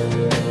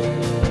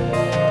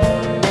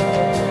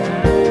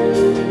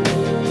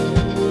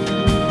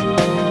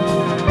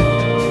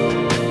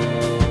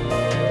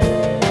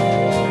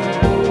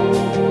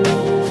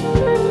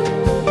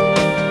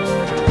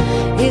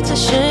 It's a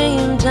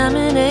shame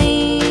timing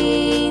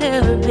ain't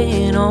ever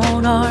been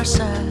on our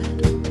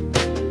side.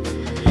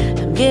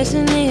 I'm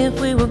guessing if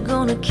we were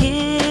gonna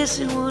kiss,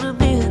 it would have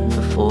been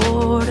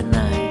before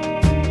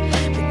tonight.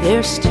 But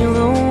there's still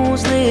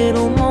those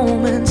little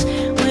moments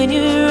when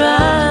your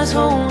eyes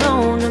hold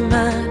on to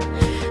mine.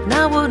 And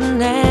I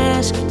wouldn't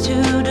ask you to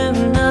do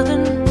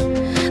nothing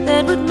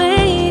that would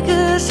make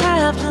us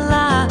have to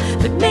lie.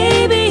 But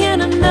maybe in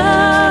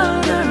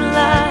another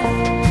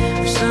life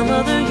or some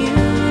other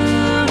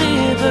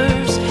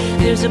universe,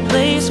 there's a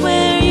place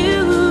where you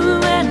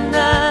and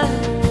I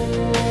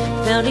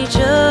found each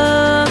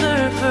other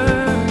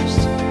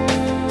first.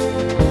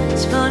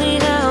 It's funny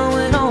how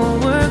it all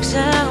works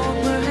out.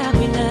 We're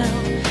happy now,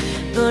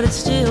 but it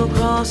still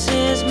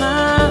crosses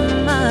my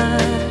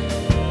mind.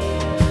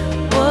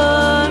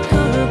 What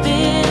could have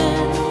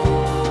been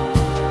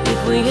if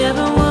we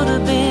ever would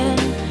have been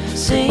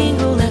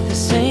single at the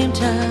same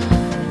time?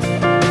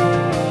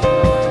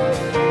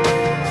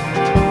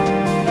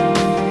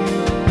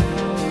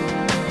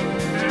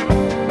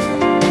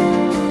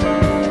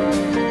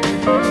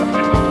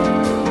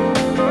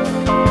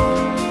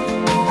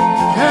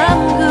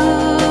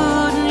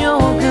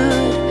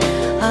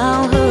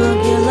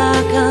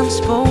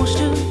 Supposed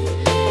to,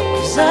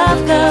 'cause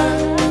I've got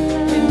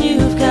and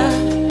you've got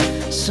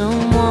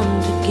someone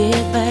to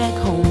get back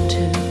home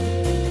to.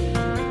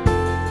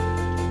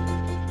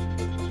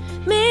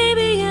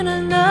 Maybe in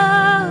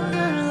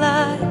another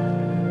life,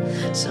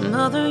 some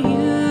other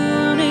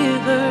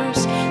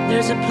universe,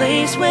 there's a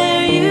place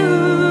where you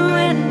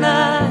and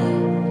I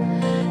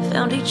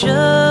found each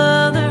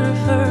other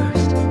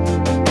first.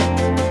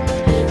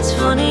 It's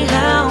funny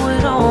how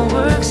it all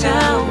works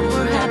out.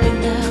 We're happy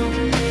now,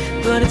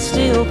 but it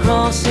still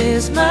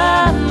crosses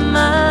my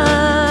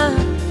mind.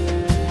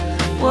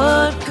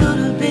 What could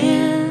have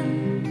been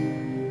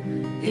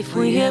if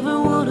we ever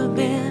would have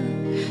been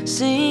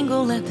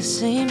single at the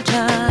same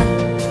time?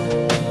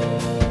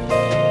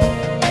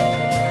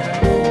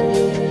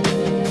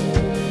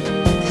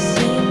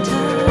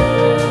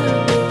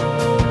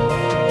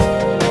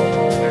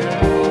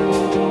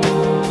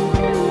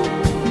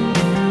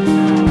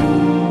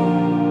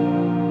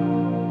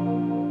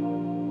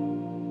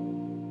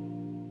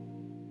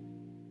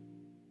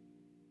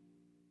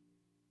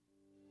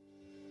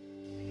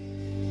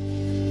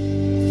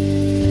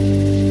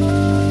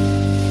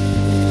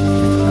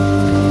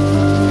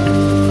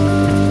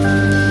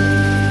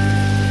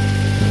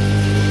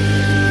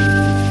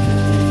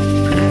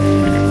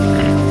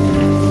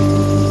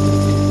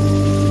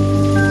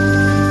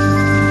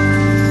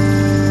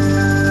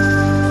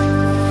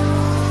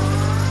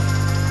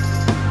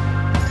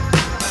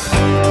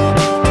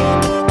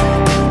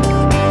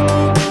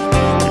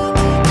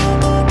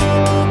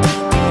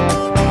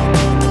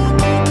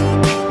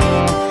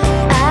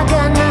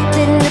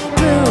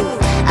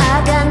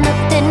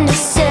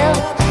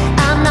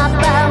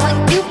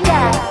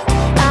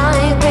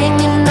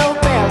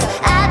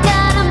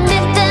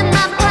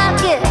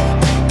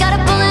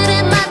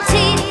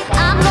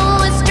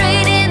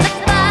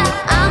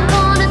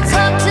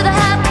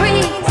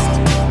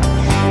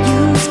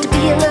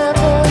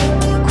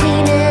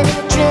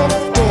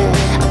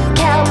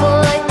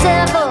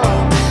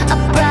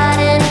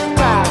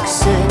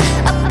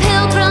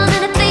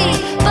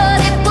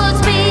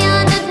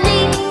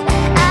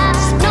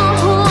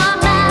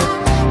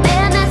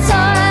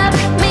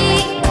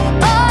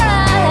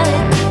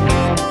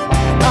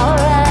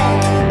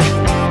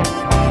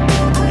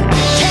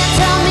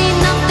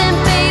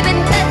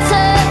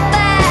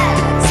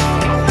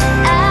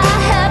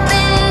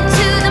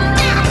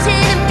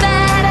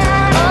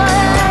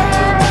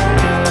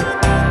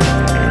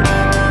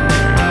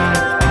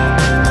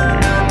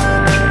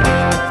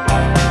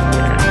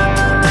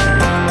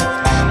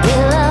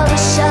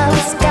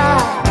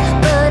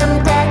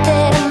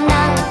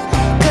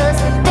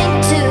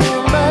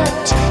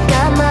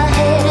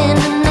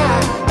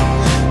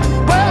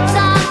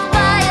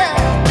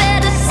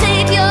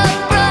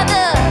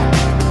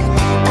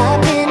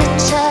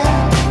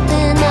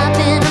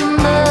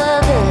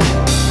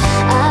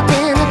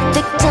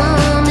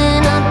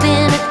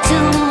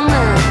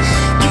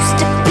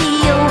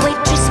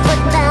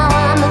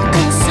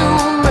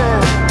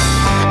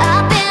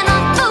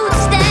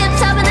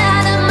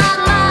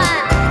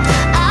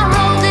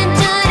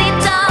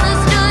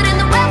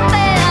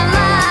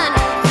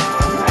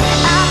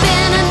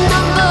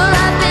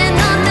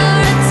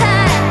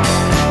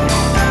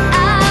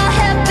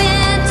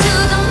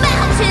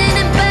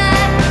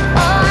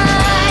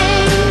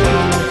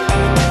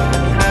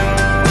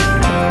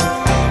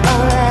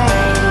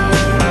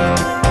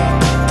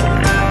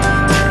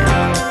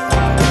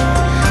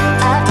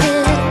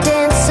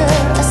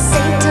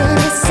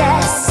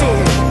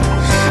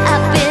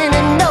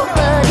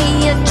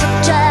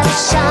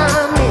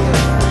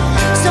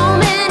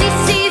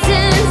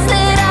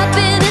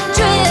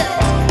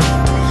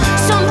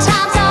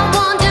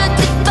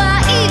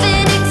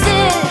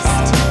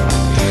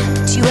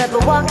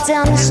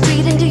 down the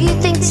street and do you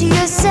think to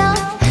yourself,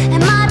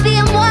 am I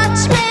being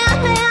watched,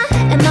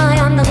 man? Am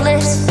I on the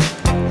list?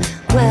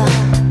 Well,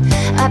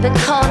 I've been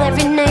called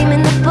every name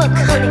in the book,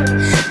 honey.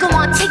 Go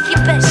on, take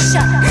your best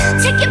shot.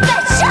 Take your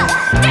best shot.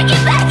 Take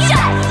your best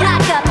shot. I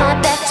got my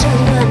back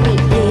turned on me,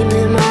 aim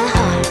in my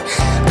heart.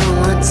 Go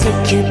on,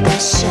 take your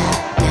best shot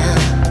now.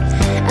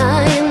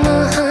 I am the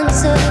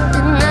hunter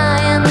and I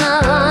am the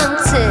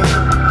hunted.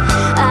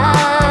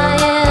 I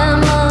am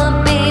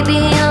a baby,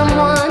 I'm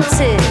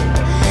wanted.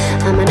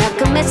 I'm an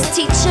alchemist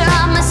teacher,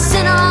 I'm a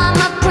sinner, I'm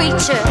a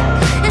preacher.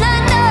 And I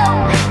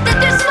know that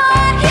there's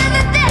more here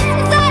than this.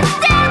 So I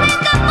stand in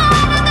the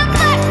fall of the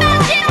black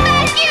mountain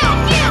with you.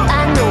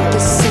 I know the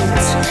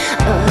scent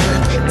of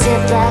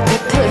death like a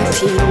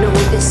perfume. No,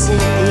 this ain't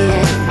the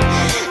end.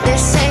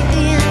 This ain't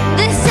the end.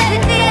 This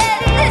ain't the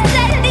end. This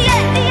ain't the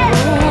end. The end.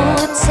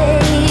 Oh,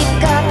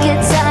 take off your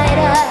tight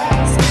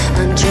eyes,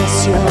 undress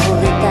your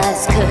holy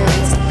thighs,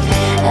 'cause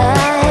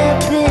I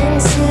have been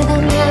to the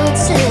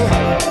mountain.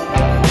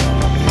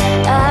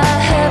 I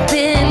have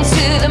been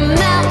to the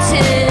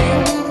mountain.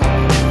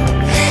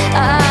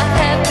 I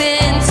have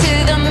been to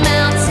the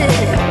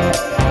mountain.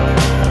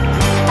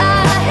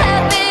 I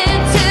have been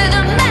to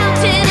the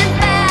mountain and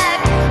back.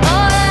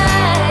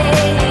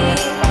 Alright,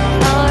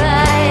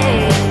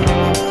 alright.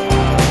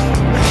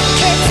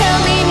 Can't tell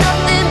me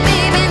nothing,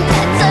 baby,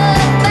 that's a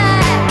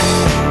fact.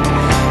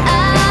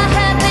 I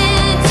have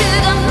been to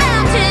the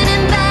mountain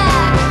and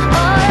back.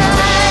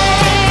 Alright,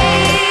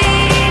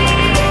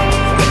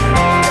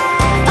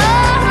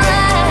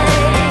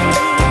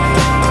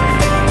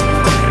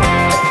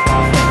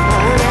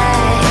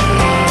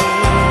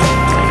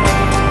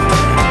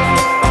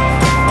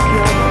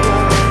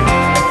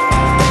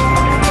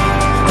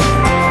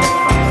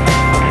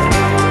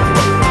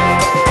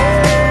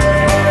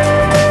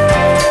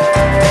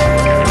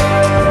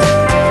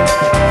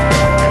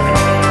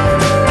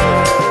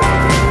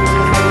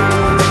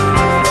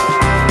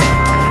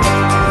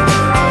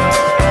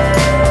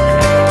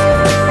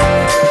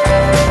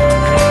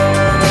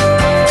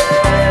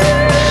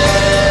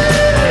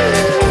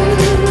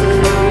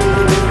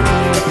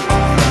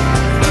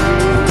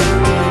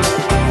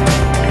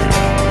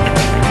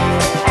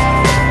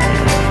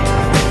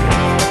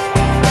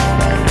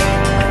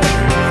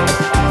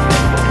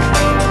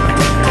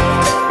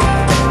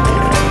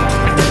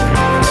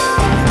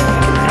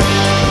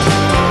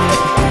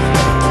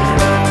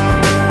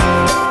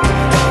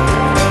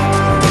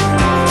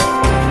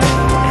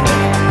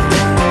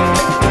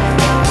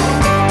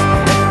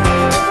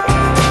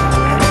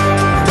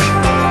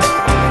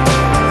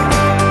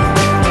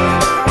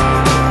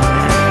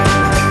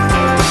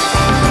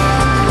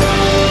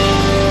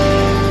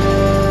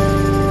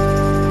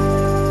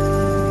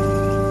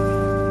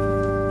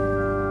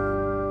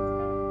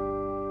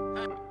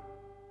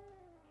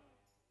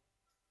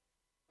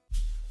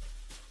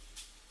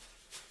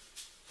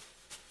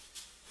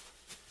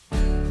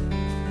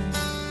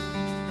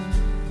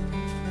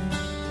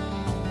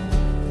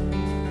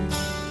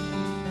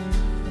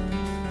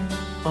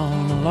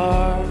 on a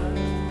lark,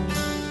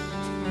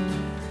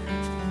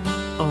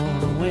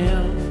 on a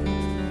whim.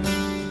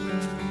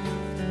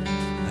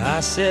 I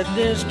said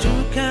there's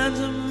two kinds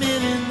of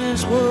men in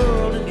this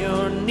world and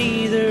you're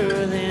neither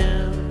of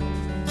them.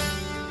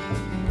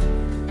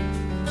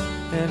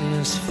 And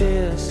his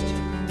fist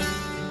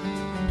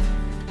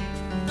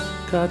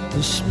cut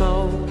the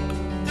smoke.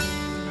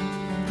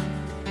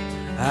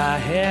 I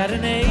had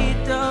an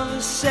eighth of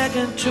a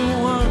second to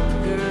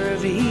wonder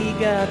if he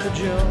got the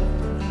joke.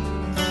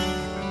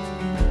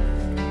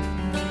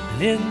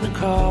 And in the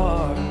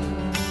car,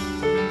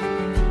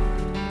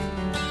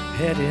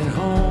 headed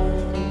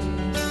home,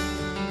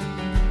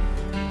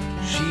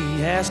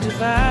 she asked if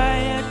I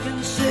had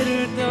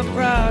considered the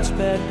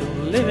prospect of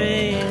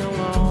living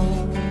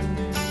alone.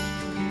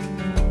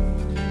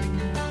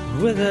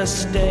 With a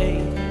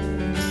stake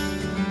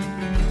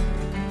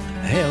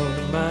held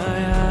in my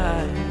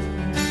eye,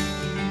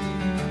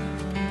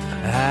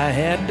 I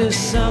had to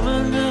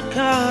summon the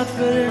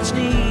confidence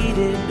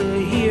needed to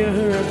hear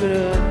her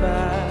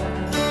goodbye.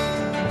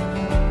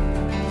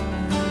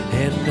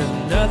 And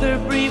another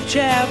brief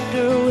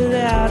chapter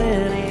without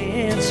any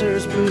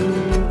answers blew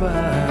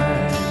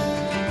by.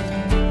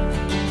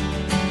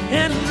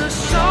 And the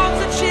songs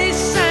that she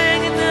sang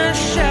in the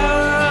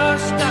shower are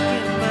stuck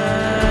in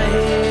my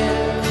head,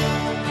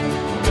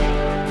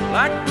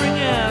 like Bring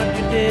Out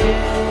Your Dead,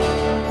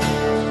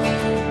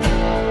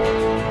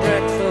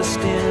 Breakfast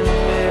in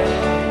Bed.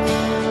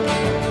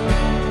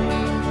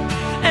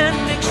 And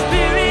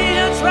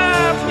experience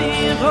robs me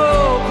of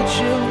hope that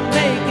she'll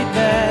make it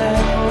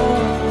back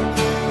home.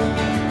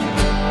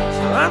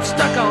 So I'm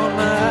stuck on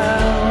my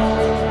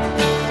own.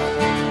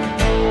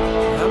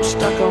 I'm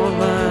stuck on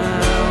my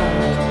own.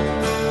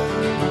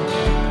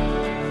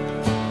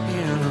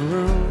 In a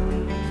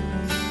room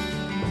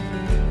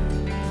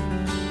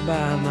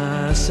by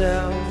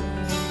myself.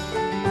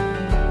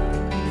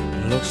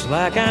 Looks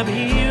like I'm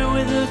here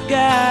with a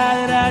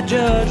guy that I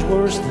judge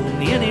worse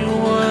than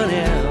anyone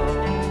else.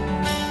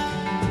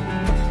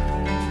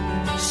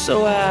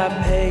 So I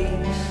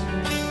pace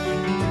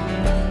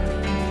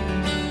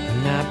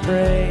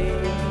pray.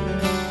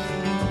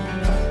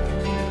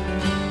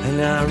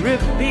 And I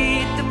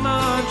repeat the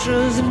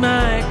mantras that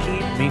might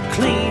keep me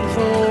clean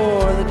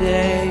for the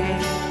day.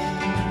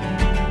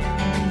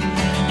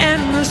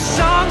 And the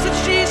songs that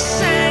she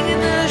sang in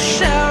the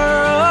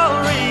shower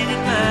all ring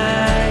in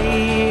my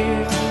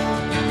ear,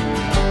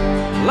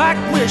 like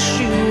wish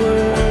you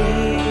were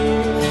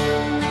here,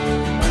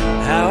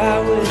 how I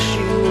wish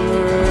you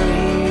were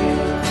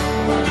here.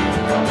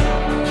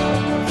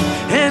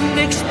 And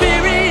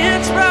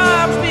experience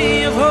robs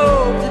me of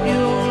hope that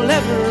you'll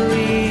ever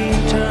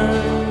return.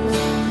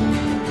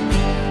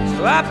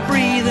 So I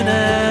breathe and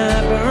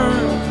I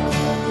burn,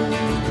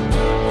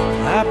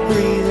 I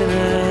breathe and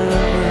I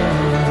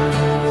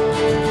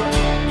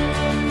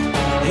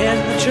and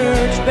the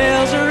church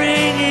bells are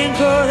ringing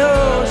for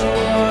those who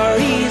are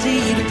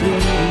easy to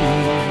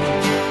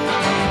please.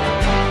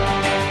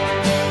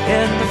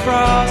 And the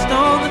frost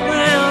on the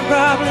ground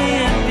probably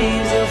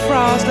envies the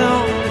frost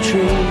on the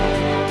tree.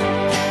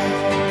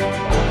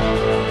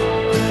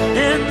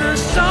 And the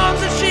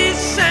songs that she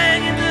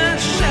sang in the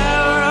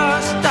shower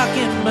are stuck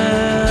in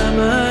my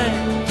mind,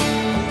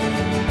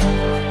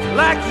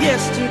 like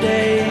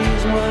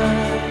yesterday's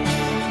wine,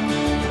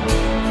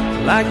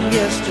 like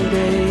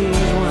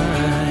yesterday's wine.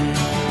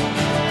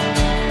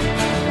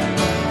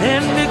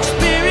 And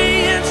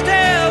experience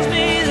tells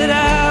me that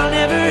I'll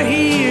never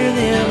hear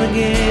them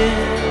again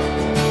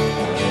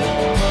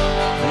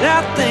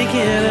without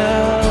thinking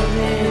of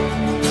them,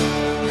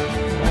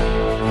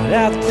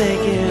 without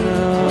thinking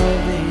of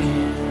them.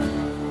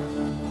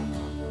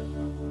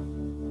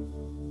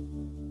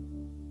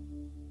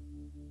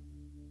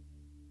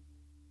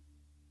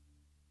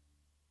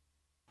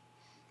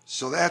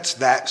 So that's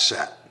that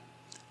set.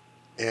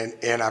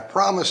 And I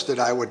promised that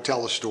I would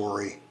tell a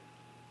story.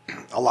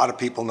 A lot of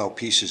people know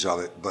pieces of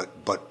it,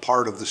 but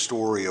part of the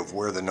story of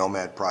where the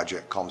Nomad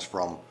Project comes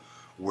from,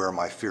 where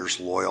my fierce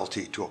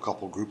loyalty to a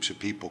couple groups of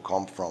people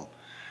come from.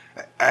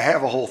 I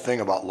have a whole thing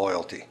about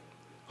loyalty.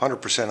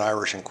 100%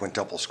 Irish and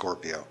quintuple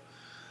Scorpio.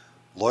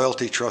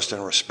 Loyalty, trust,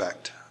 and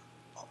respect.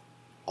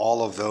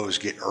 All of those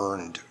get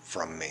earned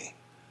from me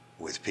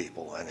with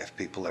people. And if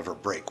people ever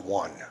break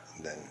one,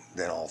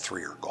 then all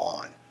three are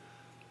gone.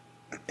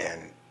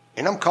 And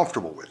I'm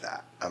comfortable with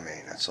that. I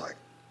mean, it's like,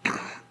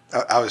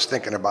 I was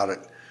thinking about it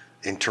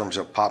in terms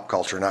of pop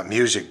culture, not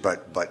music,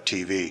 but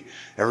TV.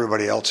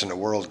 Everybody else in the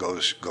world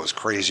goes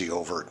crazy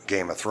over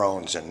Game of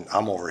Thrones, and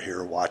I'm over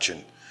here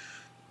watching,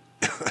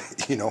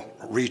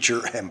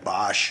 Reacher and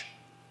Bosch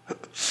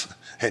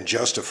and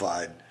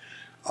Justified,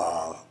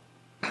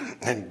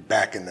 and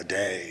back in the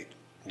day,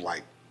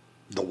 like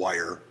The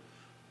Wire,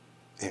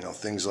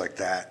 things like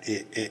that.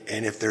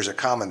 And if there's a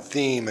common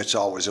theme, it's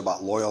always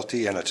about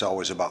loyalty, and it's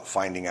always about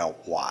finding out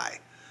why,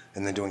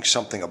 and then doing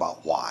something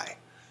about why.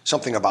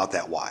 Something about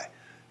that why.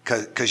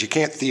 Because you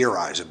can't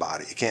theorize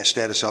about it. You can't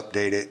status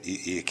update it.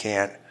 You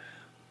can't,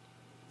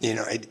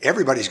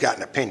 everybody's got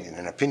an opinion,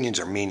 and opinions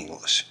are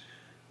meaningless.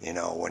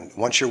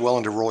 Once you're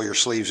willing to roll your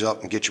sleeves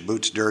up and get your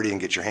boots dirty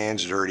and get your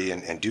hands dirty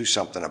and do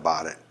something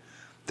about it,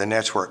 then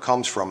that's where it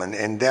comes from.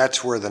 And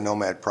that's where the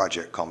Nomad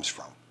Project comes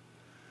from.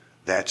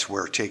 That's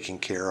where taking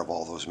care of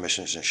all those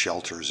missions and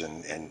shelters,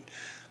 and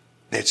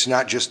it's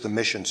not just the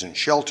missions and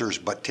shelters,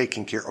 but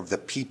taking care of the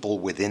people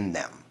within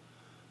them.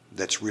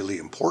 That's really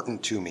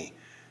important to me.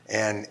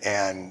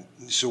 And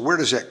so where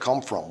does that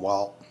come from?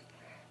 Well,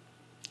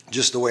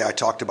 just the way I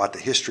talked about the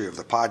history of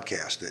the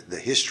podcast, the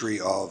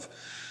history of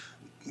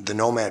the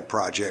Nomad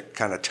Project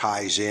kind of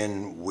ties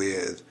in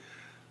with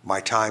my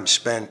time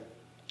spent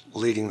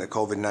leading the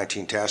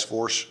COVID-19 task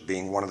force,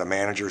 being one of the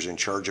managers in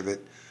charge of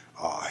it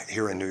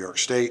here in New York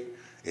State.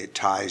 It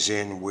ties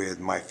in with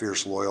my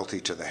fierce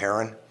loyalty to the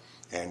Heron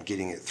and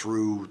getting it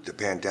through the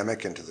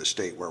pandemic into the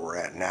state where we're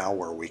at now,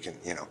 where we can,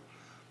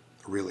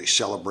 really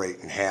celebrate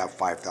and have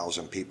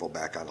 5,000 people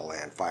back on the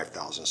land,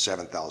 5,000,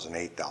 7,000,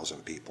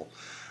 8,000 people.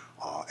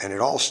 And it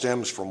all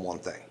stems from one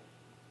thing.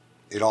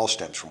 Because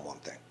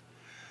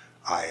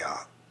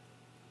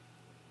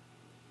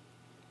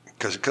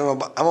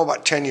I'm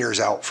about 10 years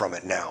out from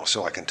it now,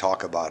 so I can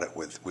talk about it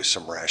with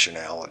some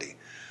rationality.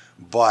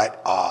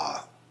 But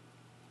I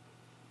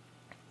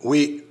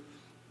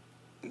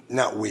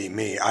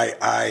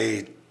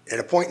at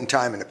a point in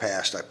time in the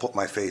past, I put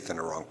my faith in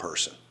the wrong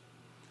person.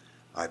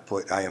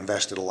 I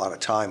invested a lot of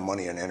time,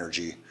 money, and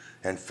energy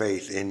and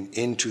faith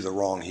into the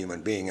wrong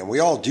human being. And we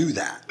all do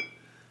that.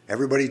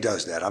 Everybody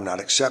does that. I'm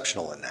not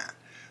exceptional in that.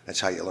 That's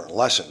how you learn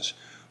lessons.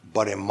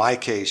 But in my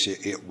case,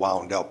 it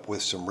wound up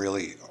with some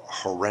really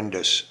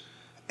horrendous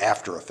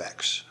after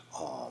effects.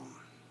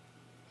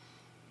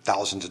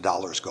 Thousands of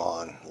dollars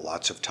gone,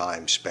 lots of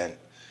time spent.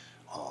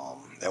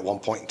 At one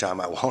point in time,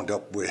 I wound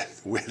up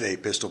with a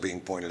pistol being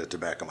pointed at the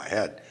back of my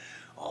head.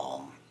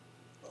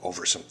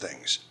 Over some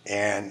things.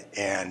 And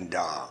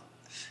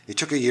it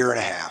took 1.5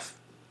 years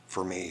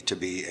for me to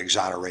be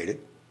exonerated,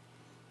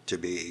 to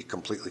be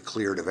completely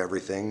cleared of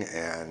everything,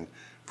 and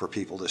for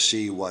people to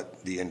see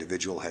what the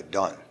individual had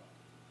done.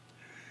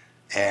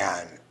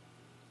 And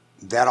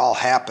that all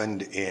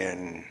happened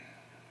in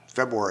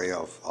February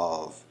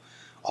of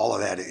all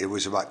of that, it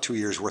was about 2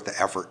 years worth of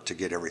effort to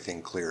get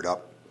everything cleared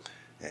up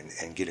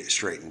and get it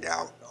straightened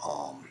out.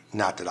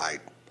 Not that I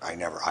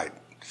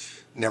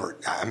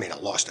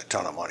lost a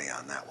ton of money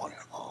on that one,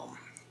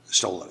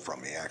 stolen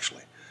from me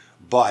actually,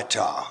 but,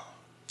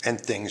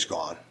 and things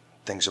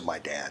of my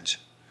dad's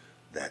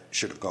that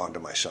should have gone to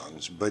my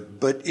sons, but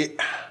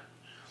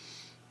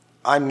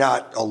I'm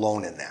not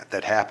alone in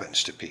that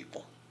happens to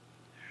people.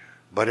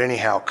 But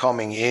anyhow,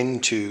 coming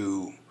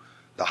into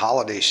the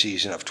holiday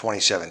season of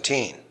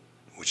 2017,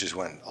 which is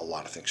when a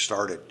lot of things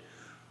started,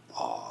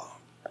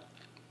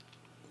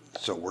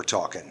 so we're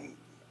talking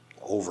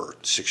over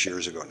 6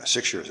 years ago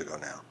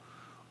now,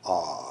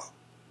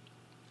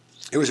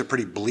 it was a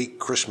pretty bleak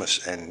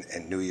Christmas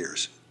and New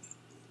Year's.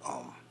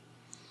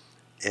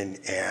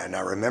 And I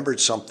remembered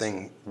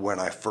something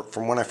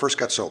from when I first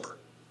got sober.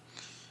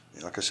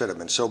 Like I said, I've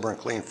been sober and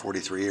clean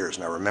 43 years,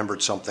 and I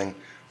remembered something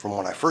from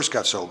when I first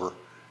got sober,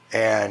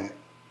 and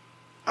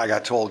I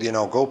got told,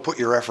 go put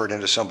your effort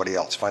into somebody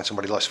else, find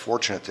somebody less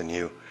fortunate than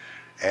you,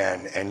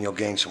 and you'll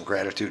gain some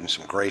gratitude and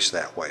some grace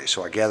that way.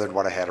 So I gathered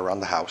what I had around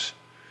the house,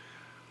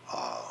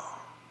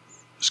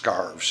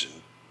 scarves,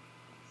 and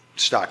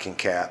stocking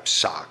caps,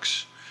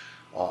 socks,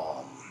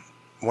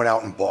 went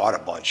out and bought a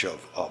bunch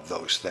of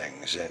those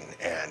things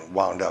and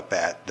wound up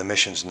at the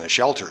missions and the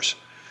shelters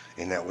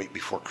in that week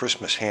before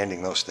Christmas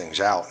handing those things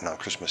out. And on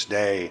Christmas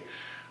Day,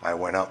 I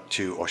went up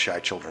to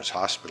Oshai Children's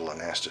Hospital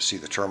and asked to see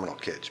the terminal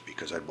kids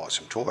because I'd bought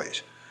some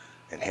toys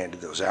and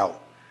handed those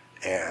out,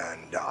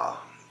 and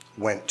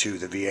went to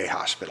the VA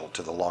hospital,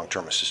 to the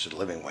long-term assisted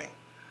living wing,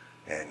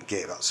 and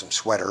gave out some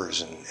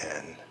sweaters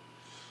and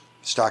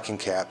stocking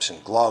caps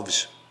and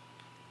gloves.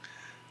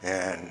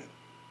 And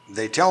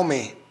they tell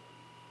me,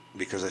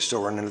 because I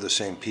still run into the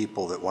same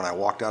people, that when I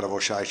walked out of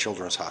Oshai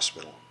Children's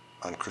Hospital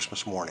on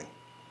Christmas morning,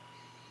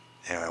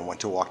 and I went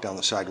to walk down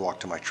the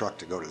sidewalk to my truck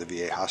to go to the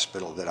VA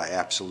hospital, that I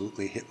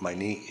absolutely hit my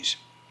knees.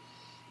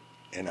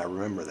 And I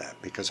remember that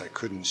because I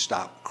couldn't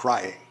stop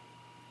crying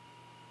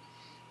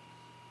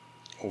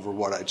over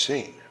what I'd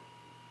seen.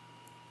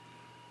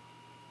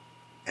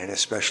 And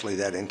especially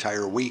that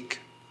entire week,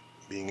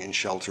 being in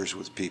shelters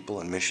with people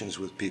and missions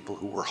with people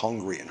who were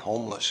hungry and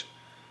homeless.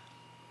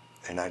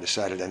 And I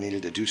decided I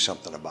needed to do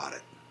something about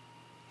it.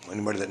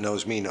 Anybody that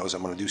knows me knows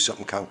I'm going to do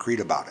something concrete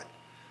about it.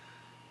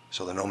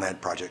 So the Nomad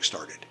Project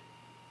started.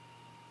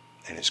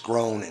 And it's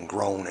grown and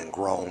grown and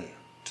grown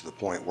to the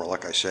point where,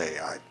 like I say,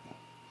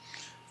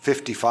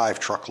 55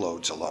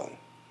 truckloads alone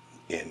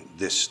in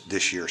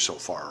this year so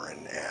far.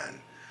 And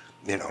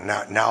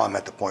now I'm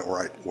at the point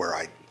where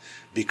I,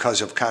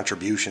 because of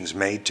contributions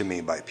made to me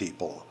by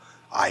people,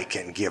 I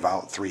can give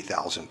out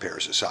 3,000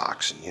 pairs of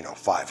socks and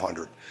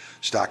 500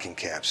 stocking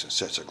caps and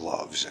sets of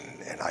gloves,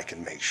 and I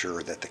can make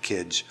sure that the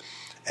kids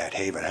at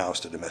Haven House,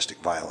 the domestic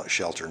violence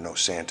shelter, know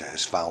Santa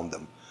has found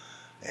them,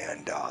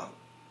 and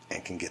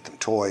can get them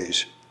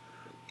toys.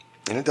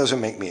 And it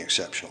doesn't make me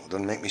exceptional. It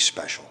doesn't make me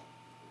special.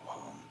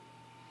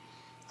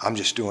 I'm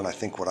just doing, I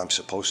think, what I'm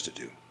supposed to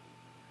do.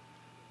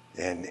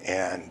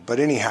 But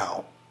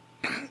anyhow,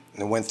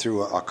 I went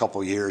through a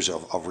couple years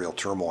of real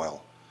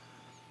turmoil,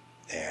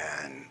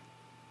 and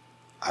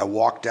I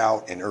walked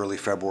out in early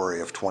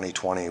February of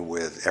 2020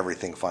 with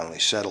everything finally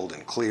settled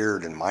and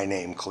cleared, and my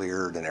name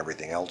cleared, and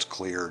everything else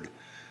cleared,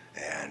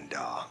 and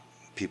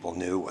people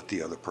knew what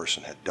the other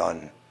person had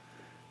done.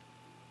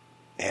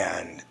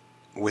 And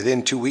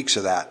within 2 weeks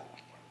of that,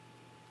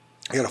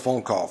 I got a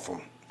phone call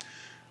from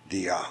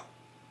the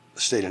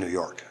state of New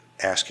York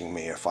asking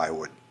me if I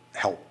would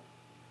help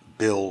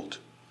build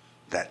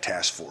that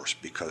task force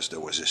because there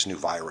was this new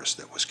virus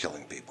that was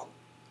killing people.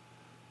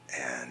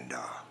 And if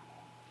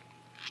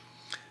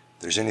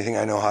there's anything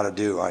I know how to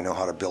do, I know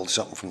how to build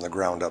something from the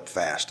ground up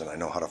fast, and I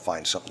know how to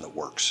find something that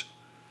works.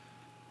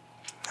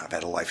 I've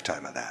had a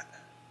lifetime of that.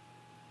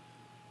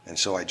 And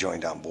so I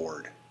joined on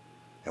board,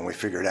 and we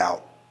figured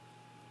out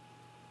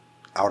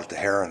at the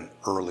Heron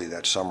early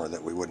that summer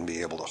that we wouldn't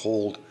be able to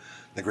hold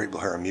the Great Blue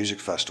Heron Music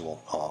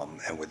Festival,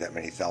 and with that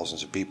many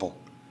thousands of people.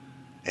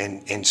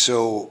 And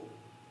so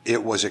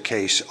it was a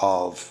case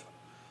of,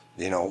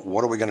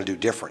 what are we going to do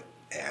different?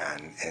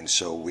 And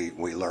so we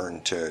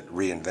learned to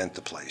reinvent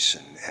the place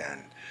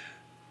and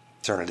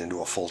turn it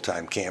into a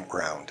full-time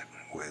campground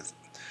with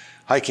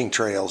hiking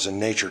trails and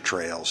nature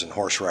trails and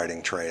horse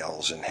riding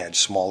trails, and had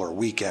smaller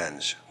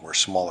weekends where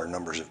smaller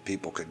numbers of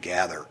people could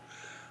gather.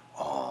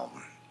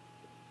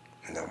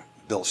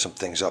 Built some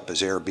things up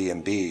as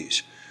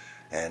Airbnbs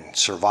and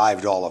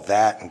survived all of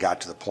that, and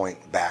got to the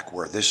point back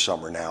where this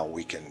summer now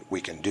we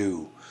can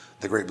do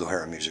the Great Blue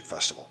Heron Music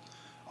Festival,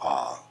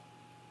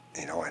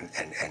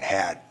 and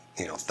had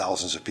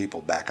thousands of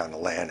people back on the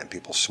land and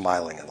people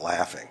smiling and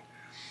laughing.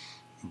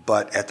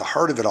 But at the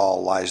heart of it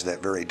all lies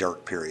that very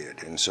dark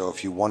period. And so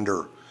if you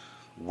wonder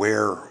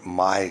where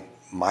my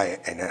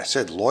and I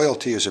said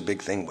loyalty is a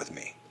big thing with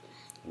me,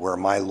 where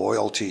my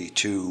loyalty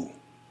to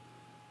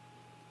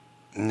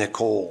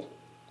Nicole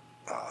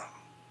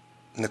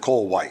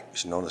White,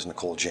 who's known as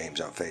Nicole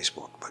James on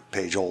Facebook, but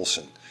Paige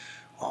Olson,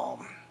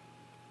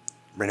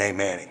 Renee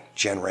Manning,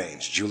 Jen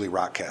Raines, Julie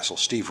Rockcastle,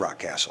 Steve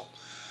Rockcastle,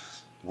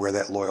 where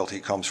that loyalty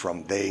comes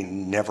from. They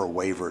never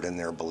wavered in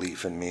their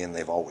belief in me, and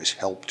they've always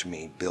helped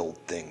me build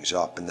things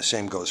up. And the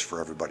same goes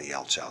for everybody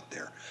else out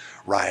there.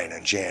 Ryan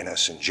and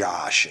Janice and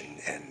Josh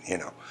and you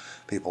know,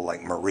 people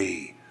like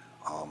Marie,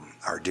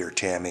 our dear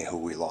Tammy, who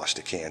we lost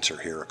to cancer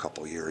here a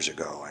couple years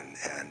ago,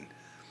 and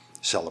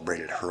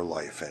celebrated her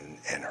life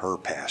and her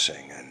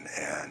passing,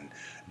 and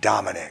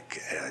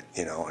Dominic,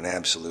 you know, an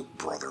absolute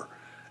brother,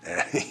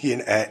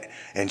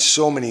 and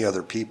so many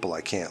other people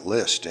I can't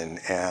list.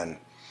 And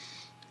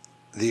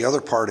the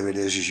other part of it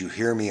is you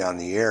hear me on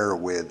the air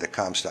with the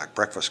Comstock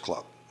Breakfast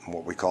Club,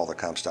 what we call the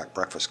Comstock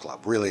Breakfast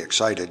Club. Really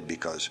excited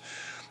because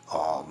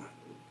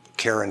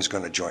Karen's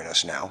going to join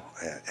us now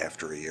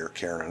after a year.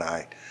 Karen and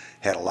I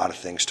had a lot of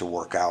things to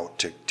work out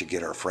to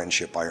get our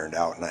friendship ironed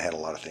out, and I had a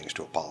lot of things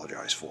to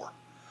apologize for.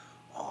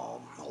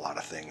 A lot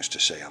of things to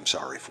say I'm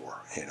sorry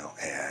for, you know,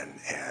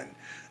 and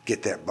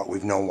get that. But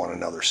we've known one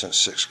another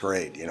since 6th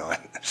grade, you know.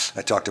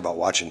 I talked about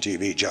watching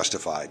TV,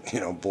 Justified,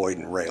 you know, Boyd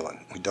and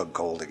Raylan. We dug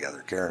coal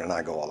together. Karen and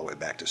I go all the way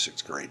back to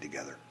 6th grade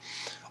together,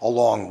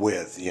 along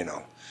with, you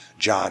know,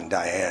 John,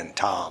 Diane,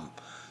 Tom,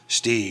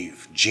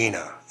 Steve,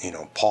 Gina, you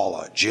know,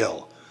 Paula,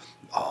 Jill.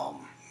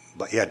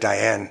 But yeah,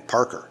 Diane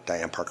Parker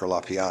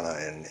LaPiana,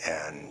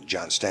 and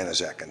John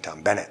Stanizek, and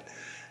Tom Bennett,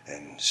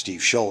 and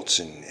Steve Schultz,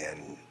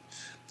 and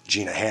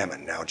Gina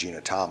Hammond, now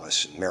Gina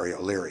Thomas, and Mary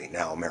O'Leary,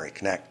 now Mary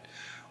Knecht,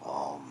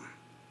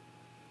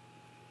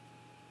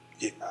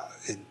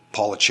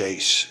 Paula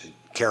Chase,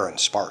 Karen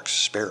Sparks,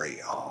 Sperry,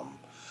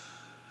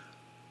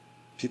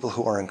 people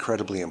who are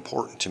incredibly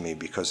important to me,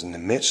 because in the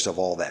midst of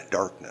all that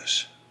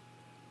darkness,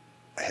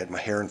 I had my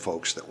Heron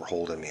folks that were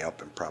holding me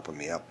up and propping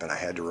me up, and I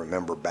had to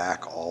remember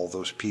back all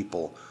those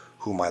people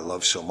whom I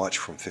loved so much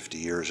from 50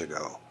 years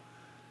ago,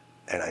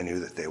 and I knew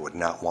that they would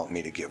not want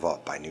me to give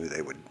up. I knew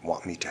they would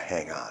want me to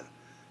hang on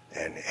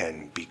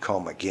and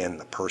become again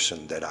the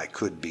person that I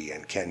could be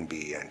and can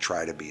be and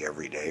try to be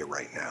every day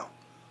right now.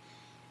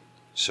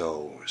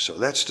 So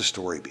that's the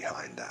story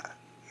behind that,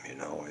 you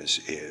know,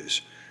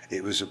 is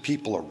it was the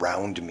people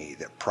around me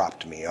that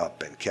propped me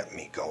up and kept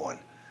me going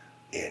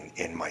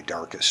in my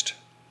darkest.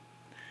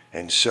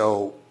 And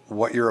so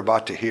what you're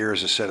about to hear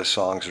is a set of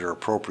songs that are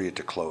appropriate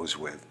to close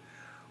with.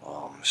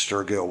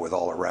 Sturgill with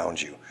All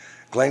Around You.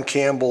 Glenn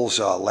Campbell's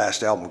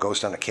last album,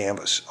 Ghost on a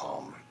Canvas,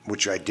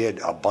 which I did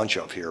a bunch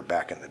of here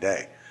back in the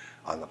day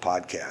on the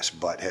podcast,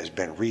 but has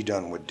been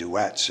redone with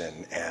duets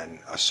and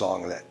a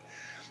song that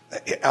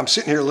I'm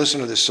sitting here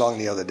listening to this song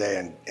the other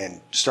day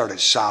and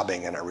started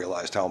sobbing, and I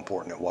realized how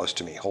important it was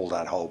to me. Hold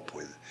On Hope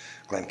with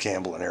Glenn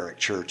Campbell and Eric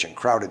Church, and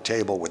Crowded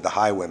Table with the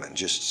Highwomen,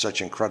 just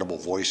such incredible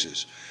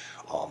voices.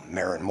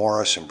 Maren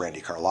Morris and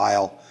Brandi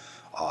Carlile,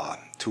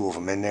 two of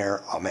them in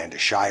there. Amanda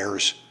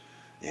Shires,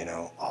 you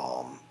know,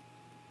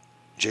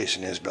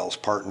 Jason Isbell's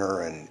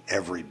partner, and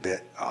every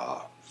bit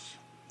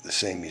the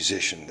same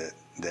musician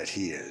that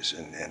he is.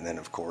 And then,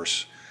 of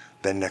course,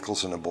 Ben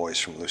Nichols and the boys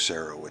from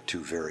Lucero with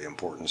two very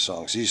important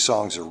songs. These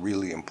songs are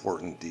really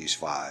important, these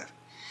 5.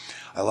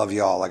 I love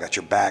you all. I got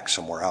your back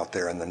somewhere out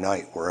there in the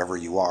night, wherever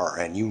you are,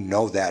 and you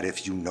know that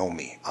if you know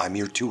me. I'm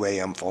your 2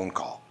 a.m. phone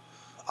call.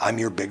 I'm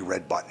your big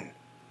red button.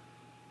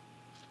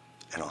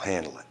 And I'll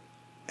handle it,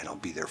 and I'll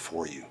be there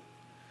for you,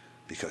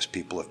 because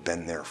people have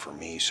been there for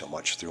me so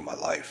much through my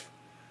life.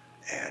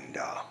 And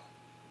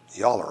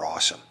y'all are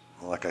awesome.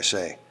 Like I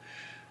say,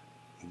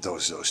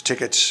 those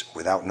tickets,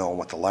 without knowing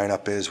what the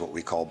lineup is, what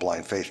we call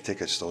blind faith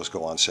tickets, those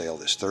go on sale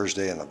this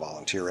Thursday, and the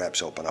volunteer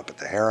apps open up at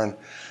the Heron.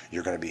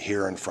 You're going to be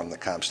hearing from the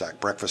Comstock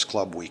Breakfast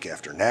Club week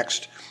after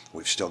next.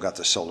 We've still got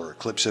the solar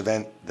eclipse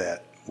event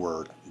that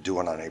we're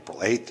doing on April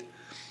 8th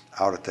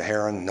out at the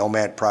Heron.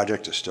 Nomad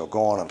Project is still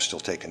going. I'm still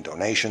taking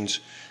donations,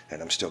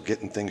 and I'm still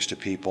getting things to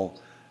people.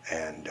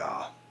 And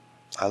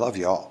I love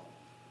you all.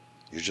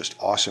 You're just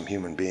awesome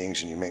human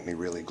beings, and you make me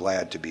really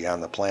glad to be on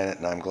the planet,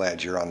 and I'm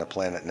glad you're on the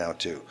planet now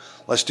too.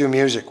 Let's do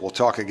music. We'll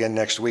talk again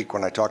next week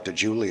when I talk to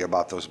Julie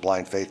about those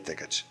blind faith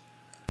tickets.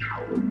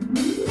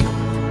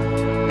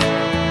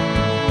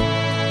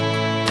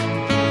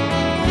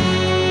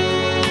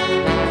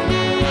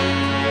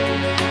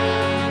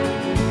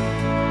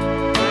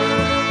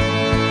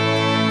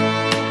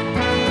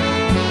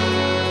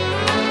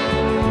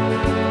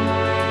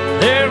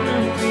 There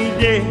will be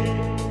days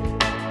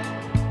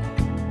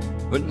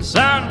when the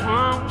sun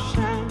won't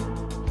shine,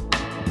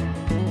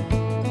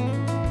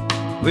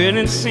 when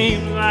it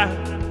seems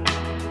like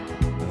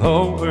the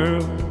whole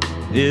world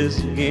is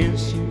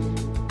against you.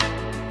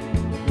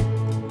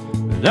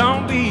 But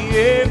don't be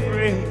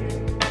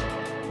afraid,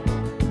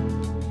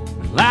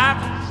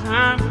 life is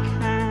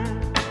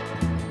unkind.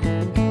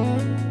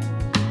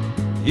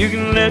 You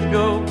can let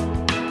go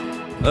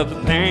of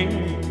the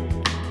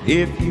pain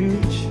if you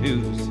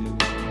choose to.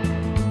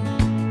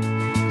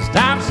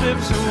 Time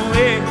slips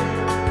away,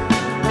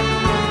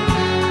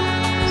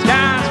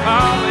 skies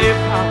fall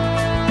apart,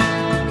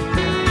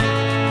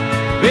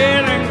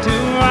 feeling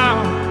too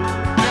long.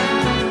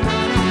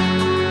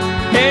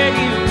 Hey,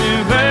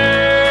 universal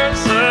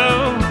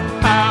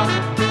power,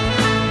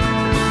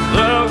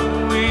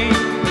 flowing,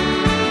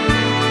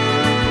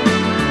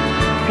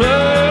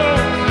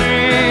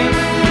 flowing.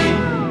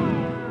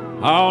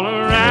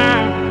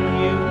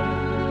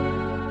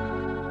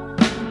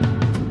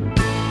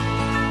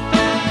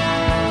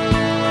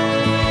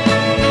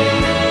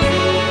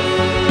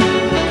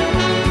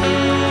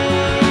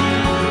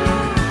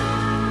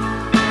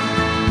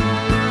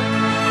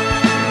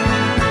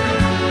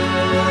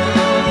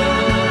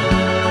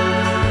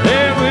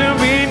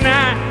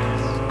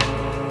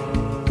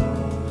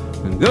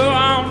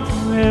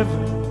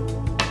 river,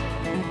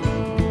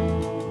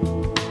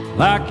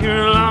 like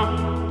you're long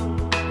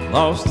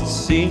lost at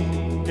sea,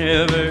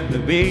 never to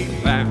be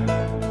found.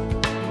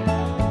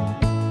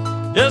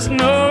 Just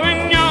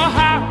knowing your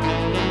heart,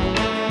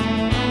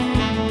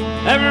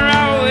 that we're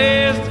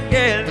always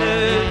together,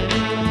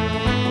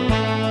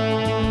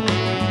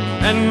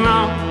 and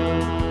long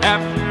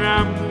after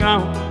I'm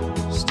gone,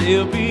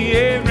 still be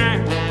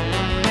around.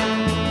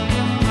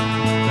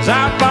 'Cause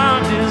our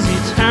bond is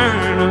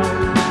eternal,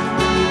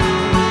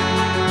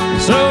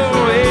 so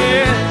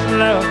is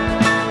love.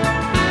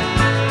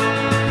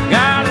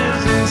 God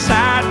is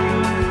inside you,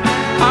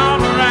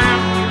 all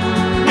around you,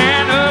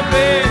 and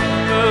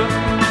above.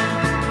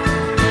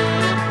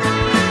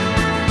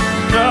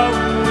 Show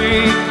me,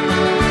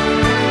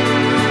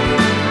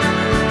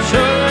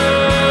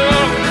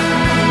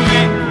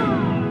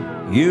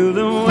 you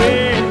the way.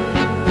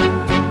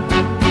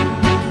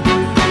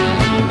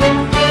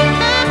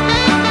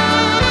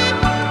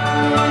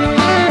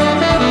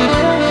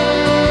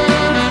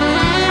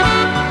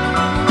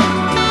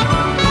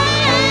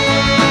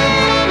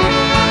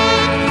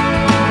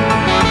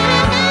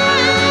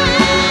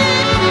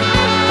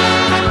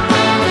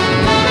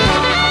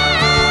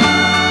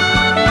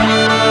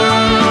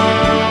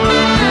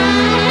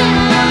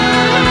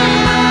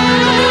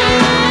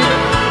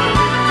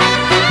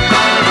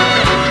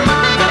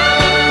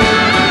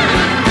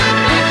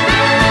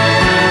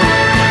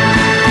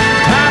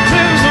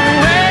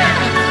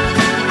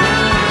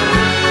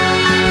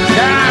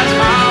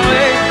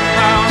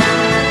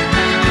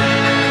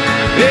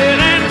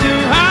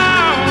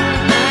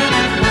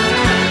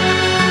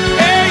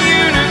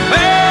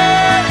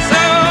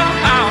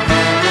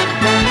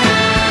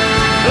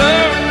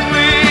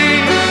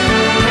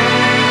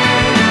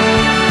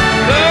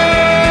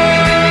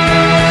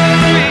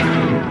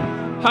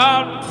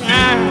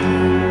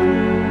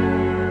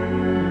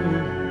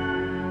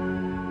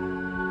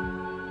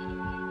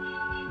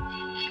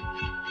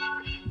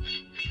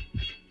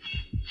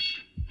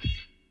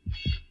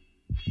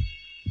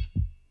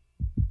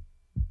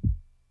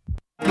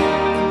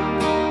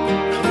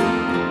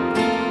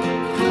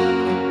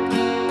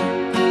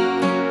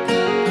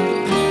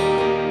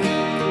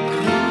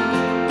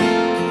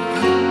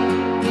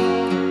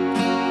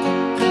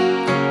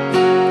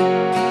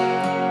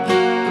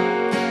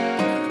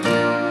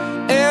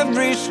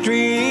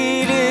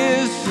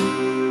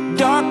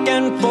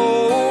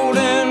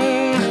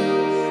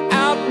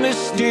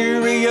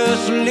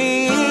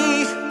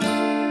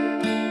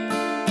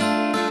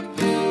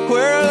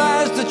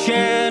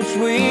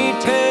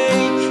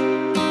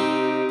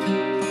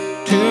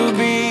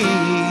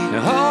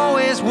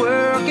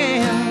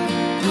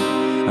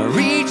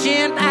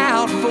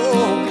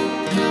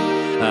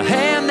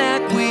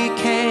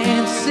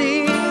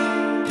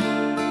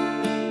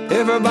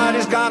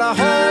 Everybody's got a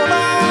hold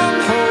on,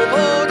 hold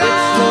on.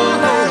 It's the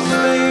last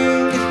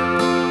thing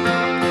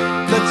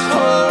that's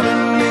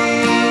holding me.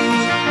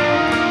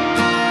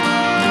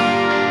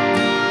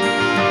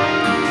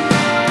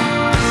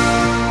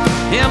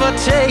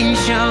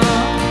 Invitation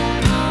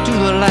to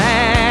the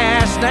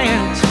last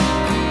dance.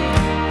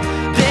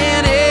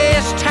 Then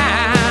it's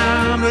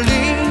time to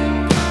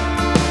leave.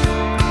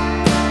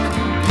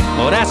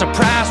 Oh, that's a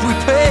price we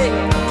pay,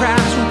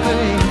 price we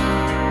pay.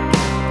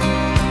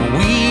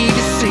 We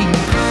deceive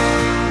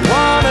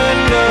one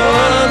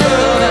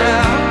another,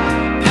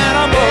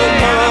 animal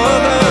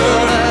mother.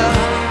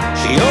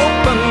 She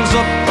opens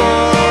up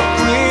for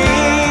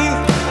free.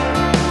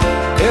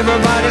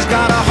 Everybody's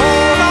got a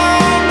hold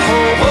on,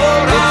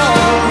 hold on.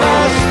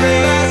 It's the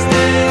last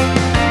thing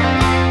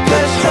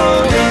that's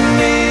holding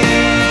me.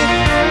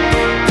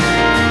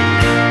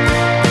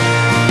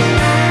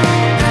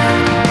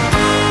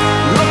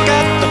 Look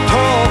at the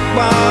talk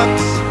box,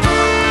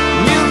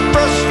 new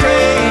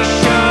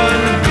frustration.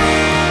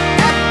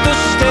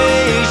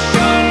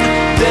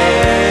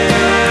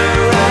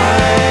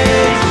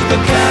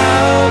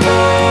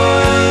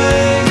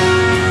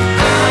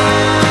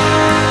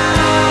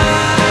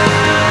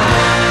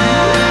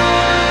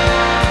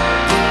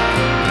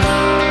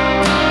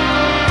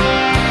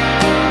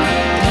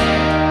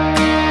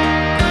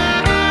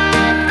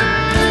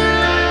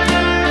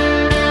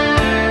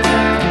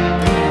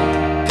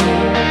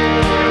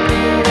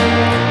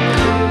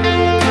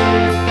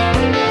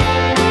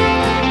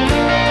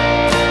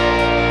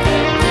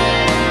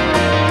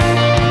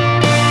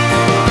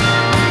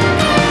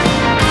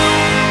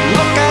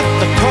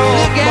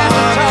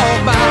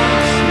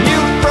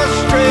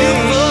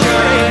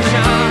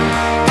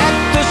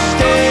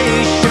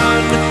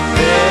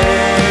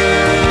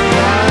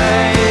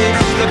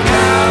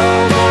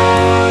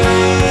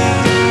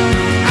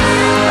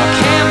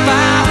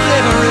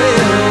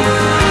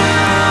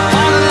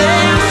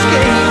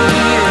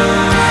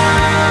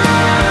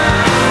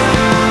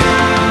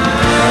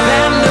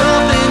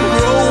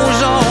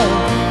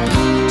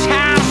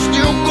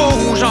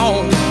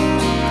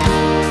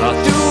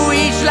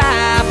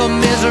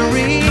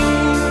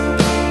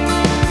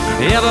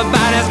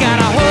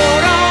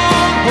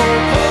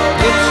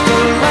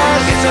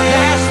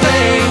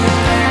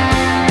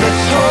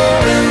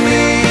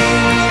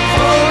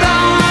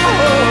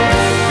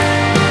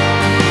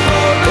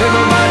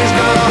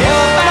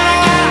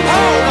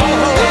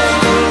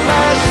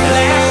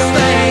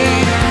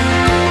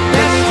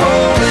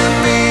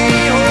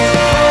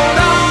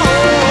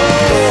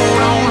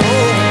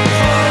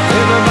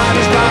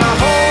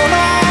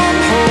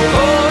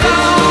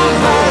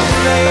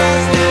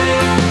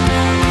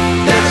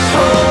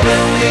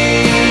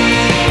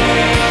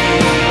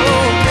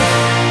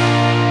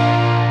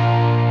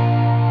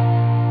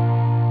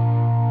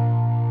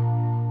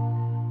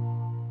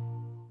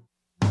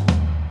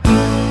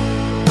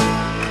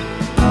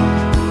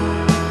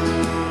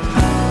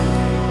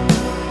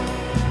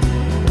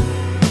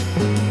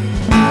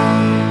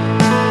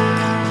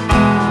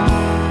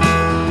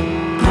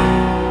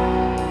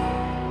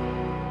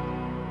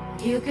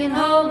 You can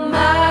hold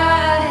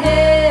my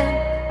hand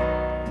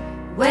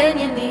when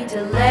you need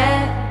to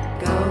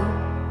let go.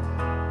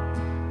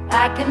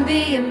 I can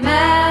be a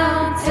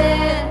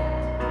mountain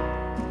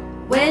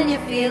when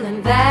you're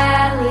feeling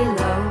valley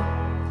low.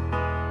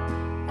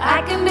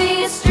 I can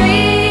be a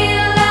street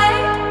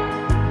light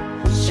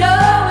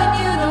showing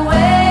you the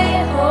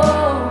way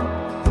home.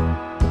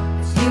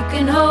 'Cause you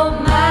can hold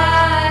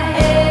my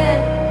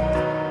hand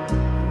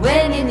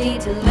when you need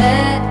to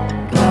let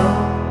go.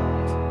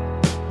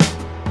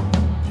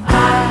 I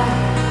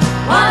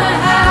want a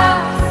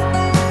house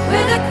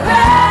with a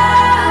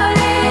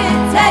crowded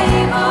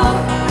table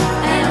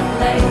and a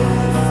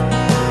place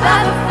by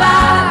the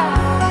fire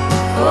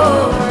for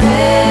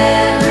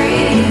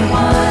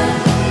everyone.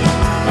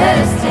 Let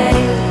us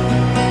take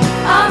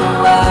on the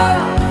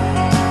world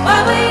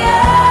while we're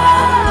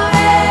young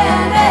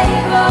and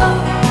able,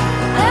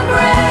 and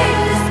bring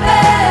this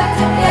back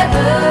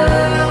together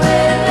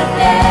when the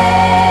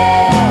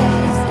day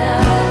is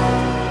done.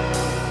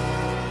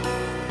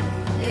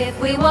 If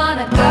we want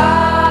a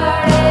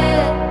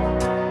garden,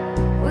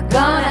 we're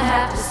gonna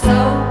have to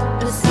sow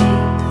the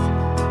seeds,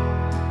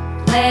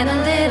 plant a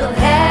little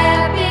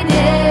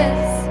happiness,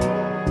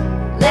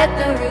 let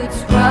the roots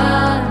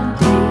run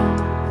deep.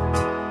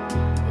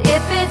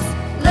 If it's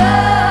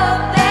love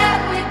that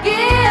we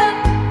give,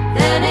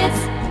 then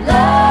it's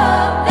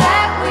love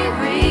that we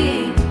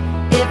reap.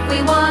 If we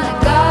want a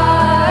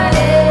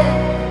garden,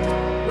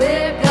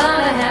 we're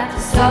gonna have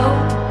to sow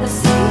the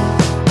seed.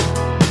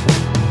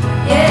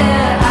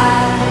 Yeah,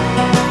 I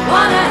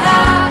want a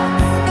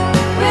house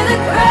with a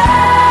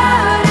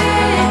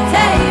crowded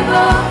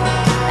table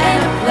and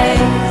a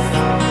place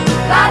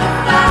by the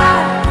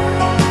fire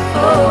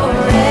for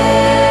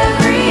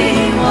everyone.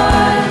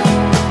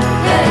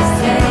 Let us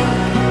take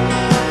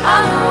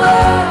on the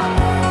world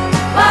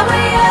while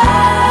we're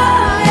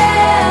young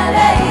and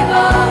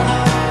able,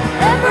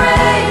 and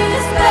bring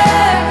us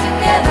back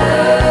together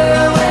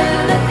when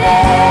the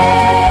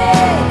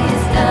day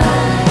is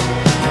done.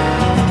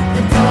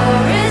 The door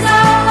is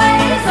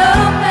always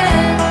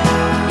open,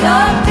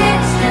 your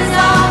picture's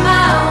on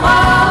my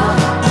wall.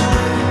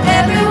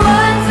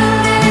 Everyone's a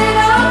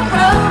little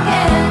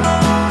broken,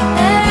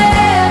 and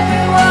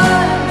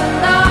everyone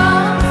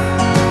belongs.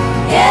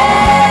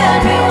 Yeah,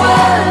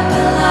 everyone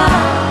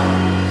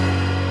belongs.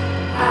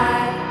 I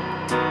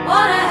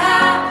want a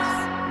house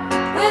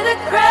with a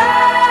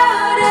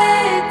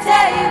crowded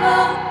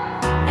table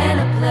and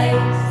a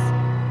place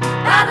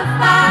by the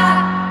fire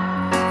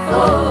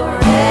for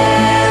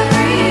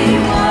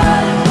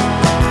everyone.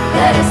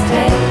 Let us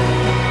take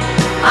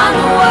on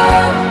the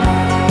world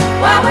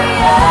while we're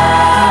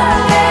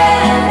young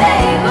and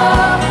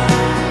able,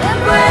 and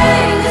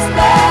bring us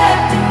back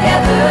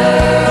together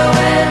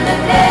when the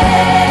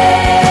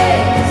day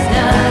is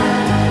done.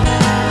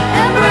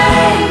 And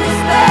bring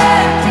us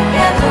back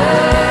together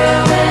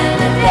when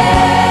the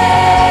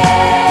day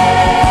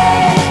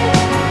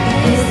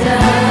is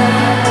done.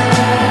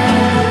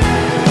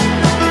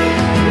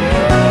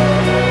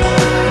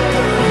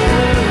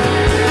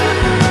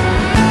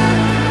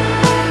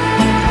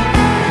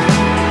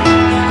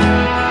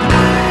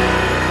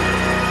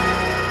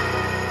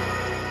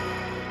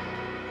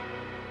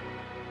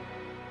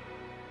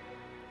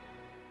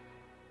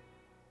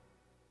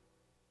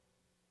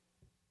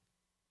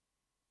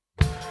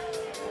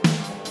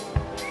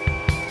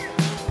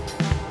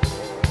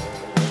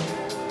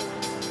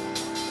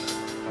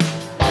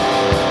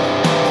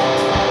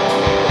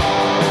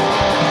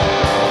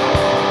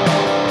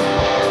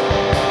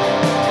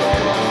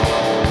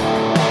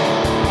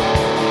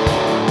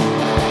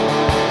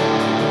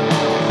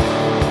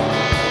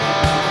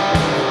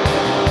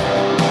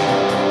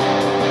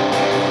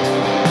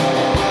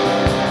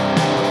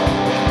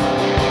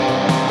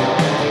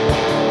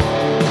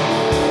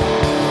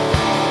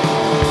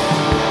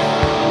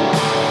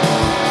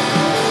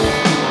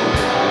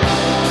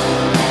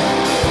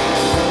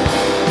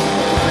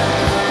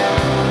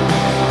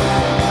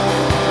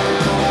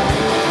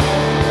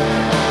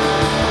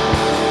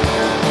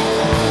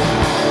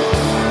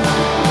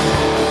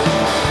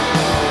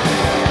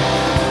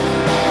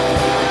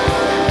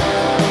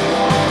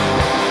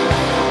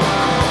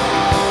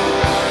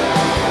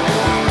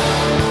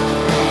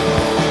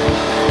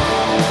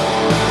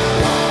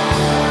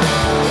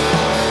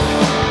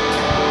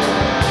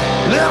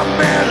 Little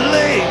Mary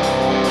Lee,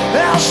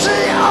 well, she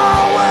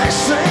always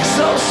sings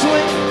so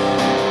sweet.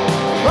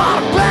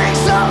 On the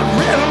banks of the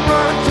river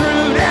running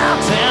through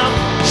downtown,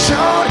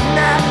 short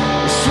night,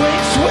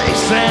 sweet, sweet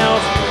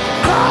sounds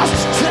across to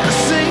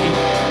Tennessee.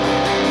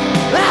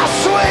 Now,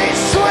 sweet,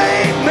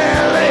 sweet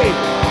Mary Lee,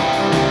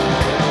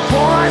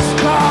 voice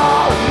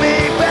calling me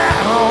back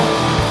home.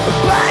 The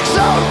banks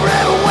of the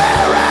river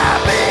where I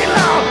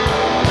belong.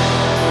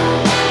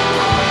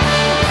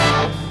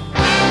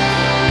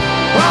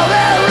 All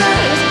there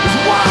is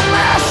one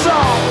last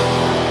song.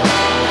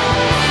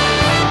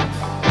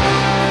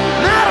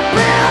 Not a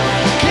band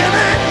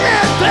giving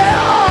it their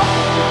all.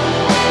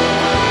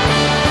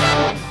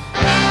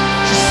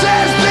 She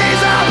says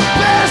these are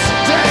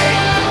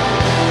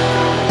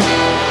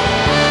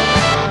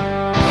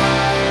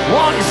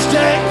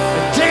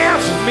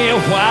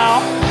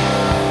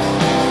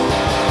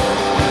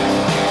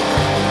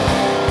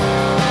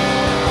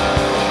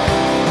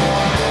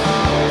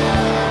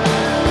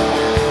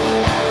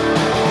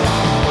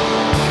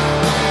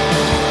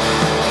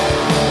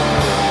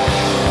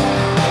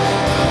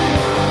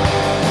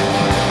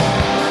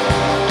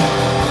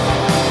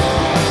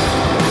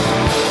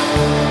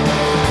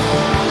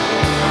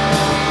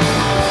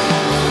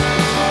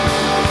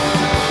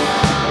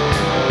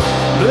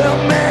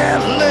little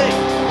medley.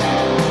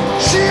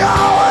 She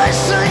always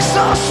sings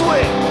so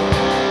sweet.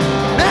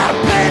 Now the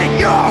pain in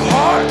your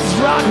heart is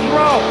rock and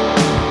roll.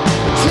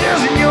 The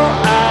tears in your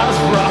eyes,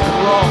 rock and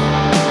roll.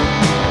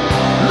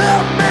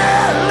 Little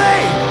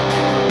medley,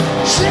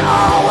 she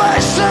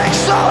always sings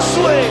so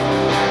sweet.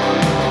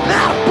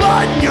 Now the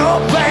blood in your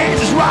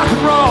veins is rock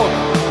and roll.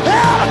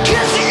 Now the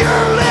kiss of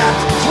your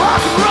lips is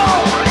rock and roll.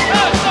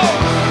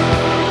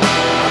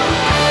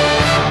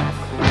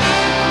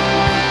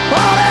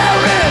 All there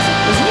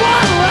is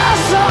one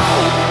last song.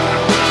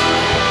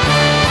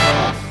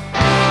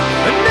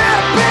 And that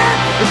band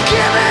is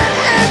giving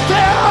it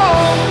their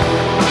all.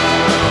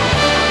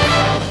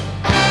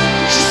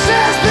 She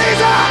says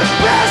these are the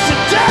best of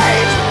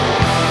days.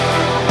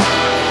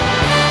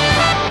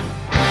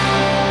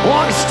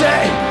 Want to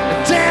stay and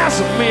dance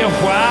with me a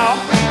while?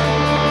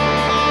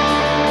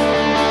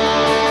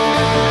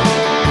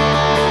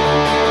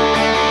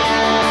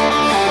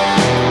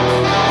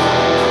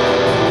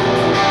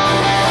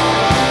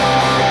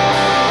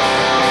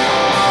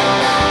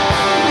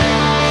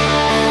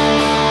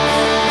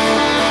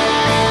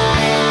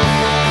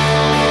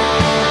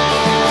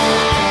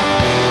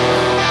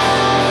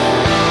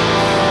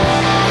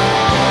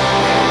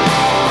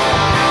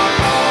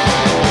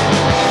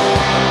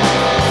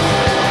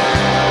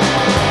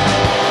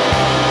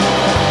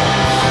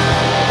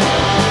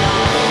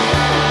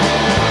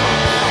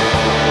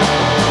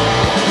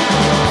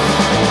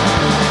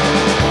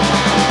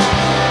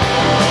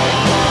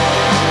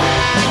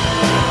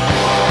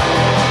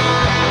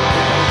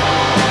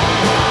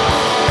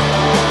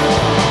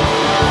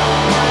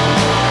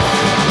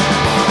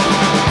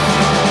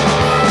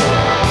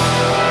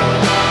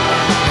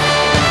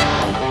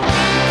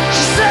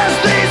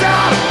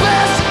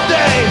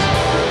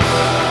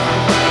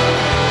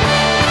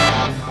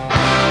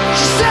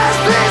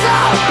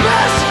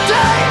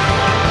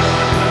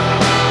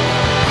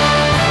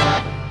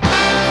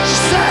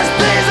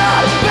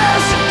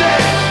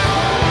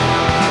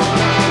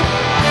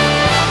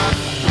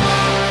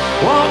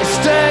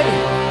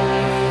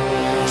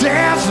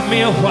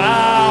 Me a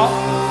while.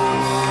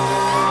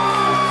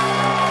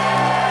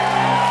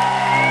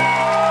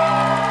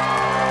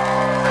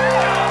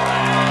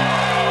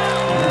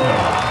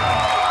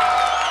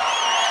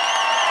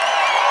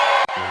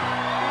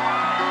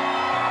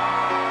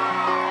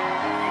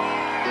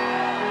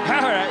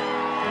 All right.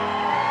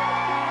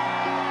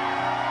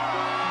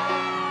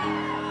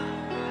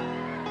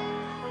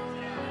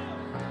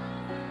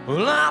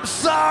 Well, I'm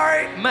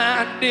sorry,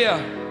 my dear,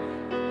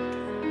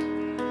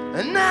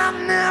 and I've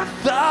never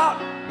thought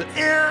the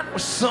end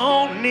was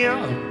so near.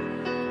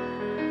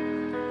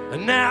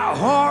 And now a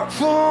heart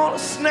full of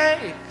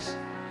snakes,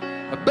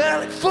 a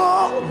belly full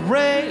of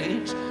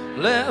rage,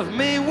 left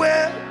me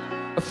with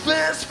a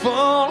fist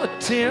full of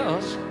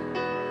tears.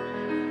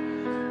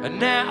 And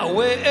now I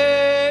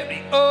wave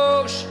the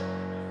ocean,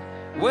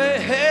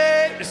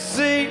 wave the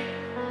sea,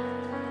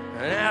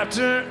 and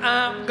after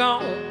I'm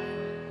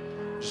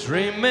gone, just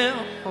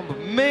remember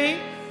me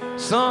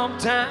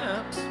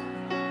sometimes.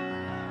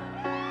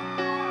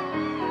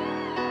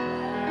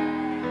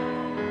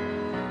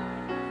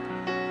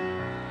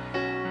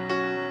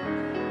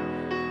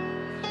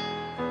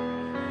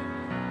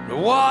 The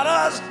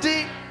water's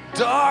deep,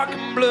 dark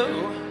and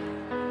blue,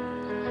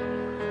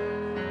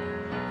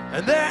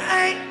 and there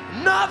ain't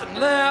nothing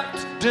left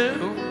to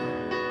do.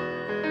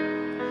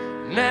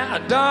 Now,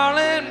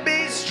 darling,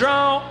 be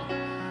strong.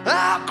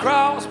 I'll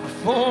cross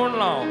before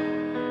long.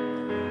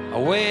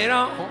 I'll wait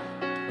on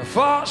the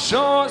far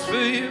shores for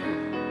you.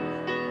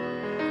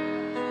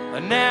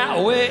 And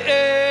now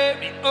wave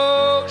the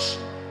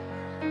ocean,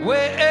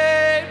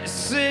 wave the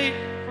sea.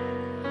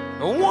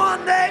 And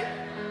one day,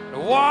 the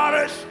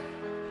waters,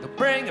 they'll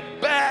bring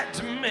it back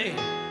to me.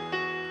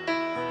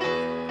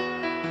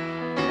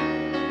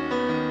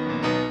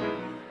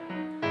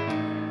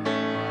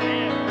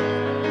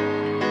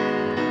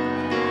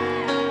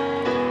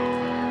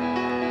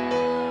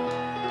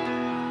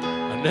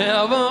 I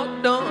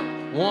never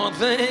done one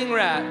thing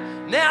right.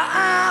 Now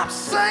I'm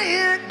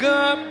saying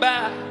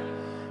goodbye.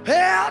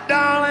 Hey,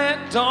 darling,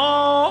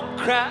 don't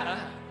cry.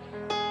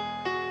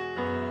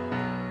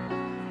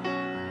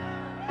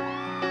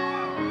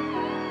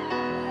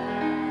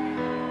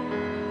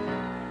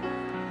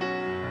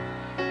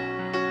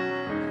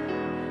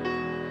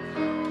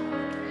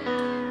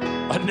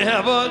 I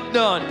never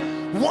done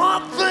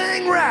one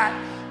thing right,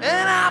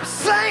 and I'm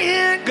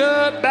saying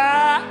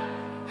goodbye.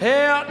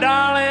 Hey,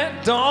 darling,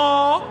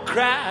 don't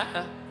cry.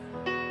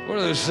 What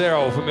are those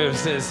Cheryl from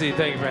Memphis, Tennessee?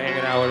 Thank you for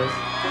hanging out with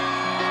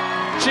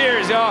us.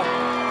 Cheers,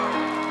 y'all.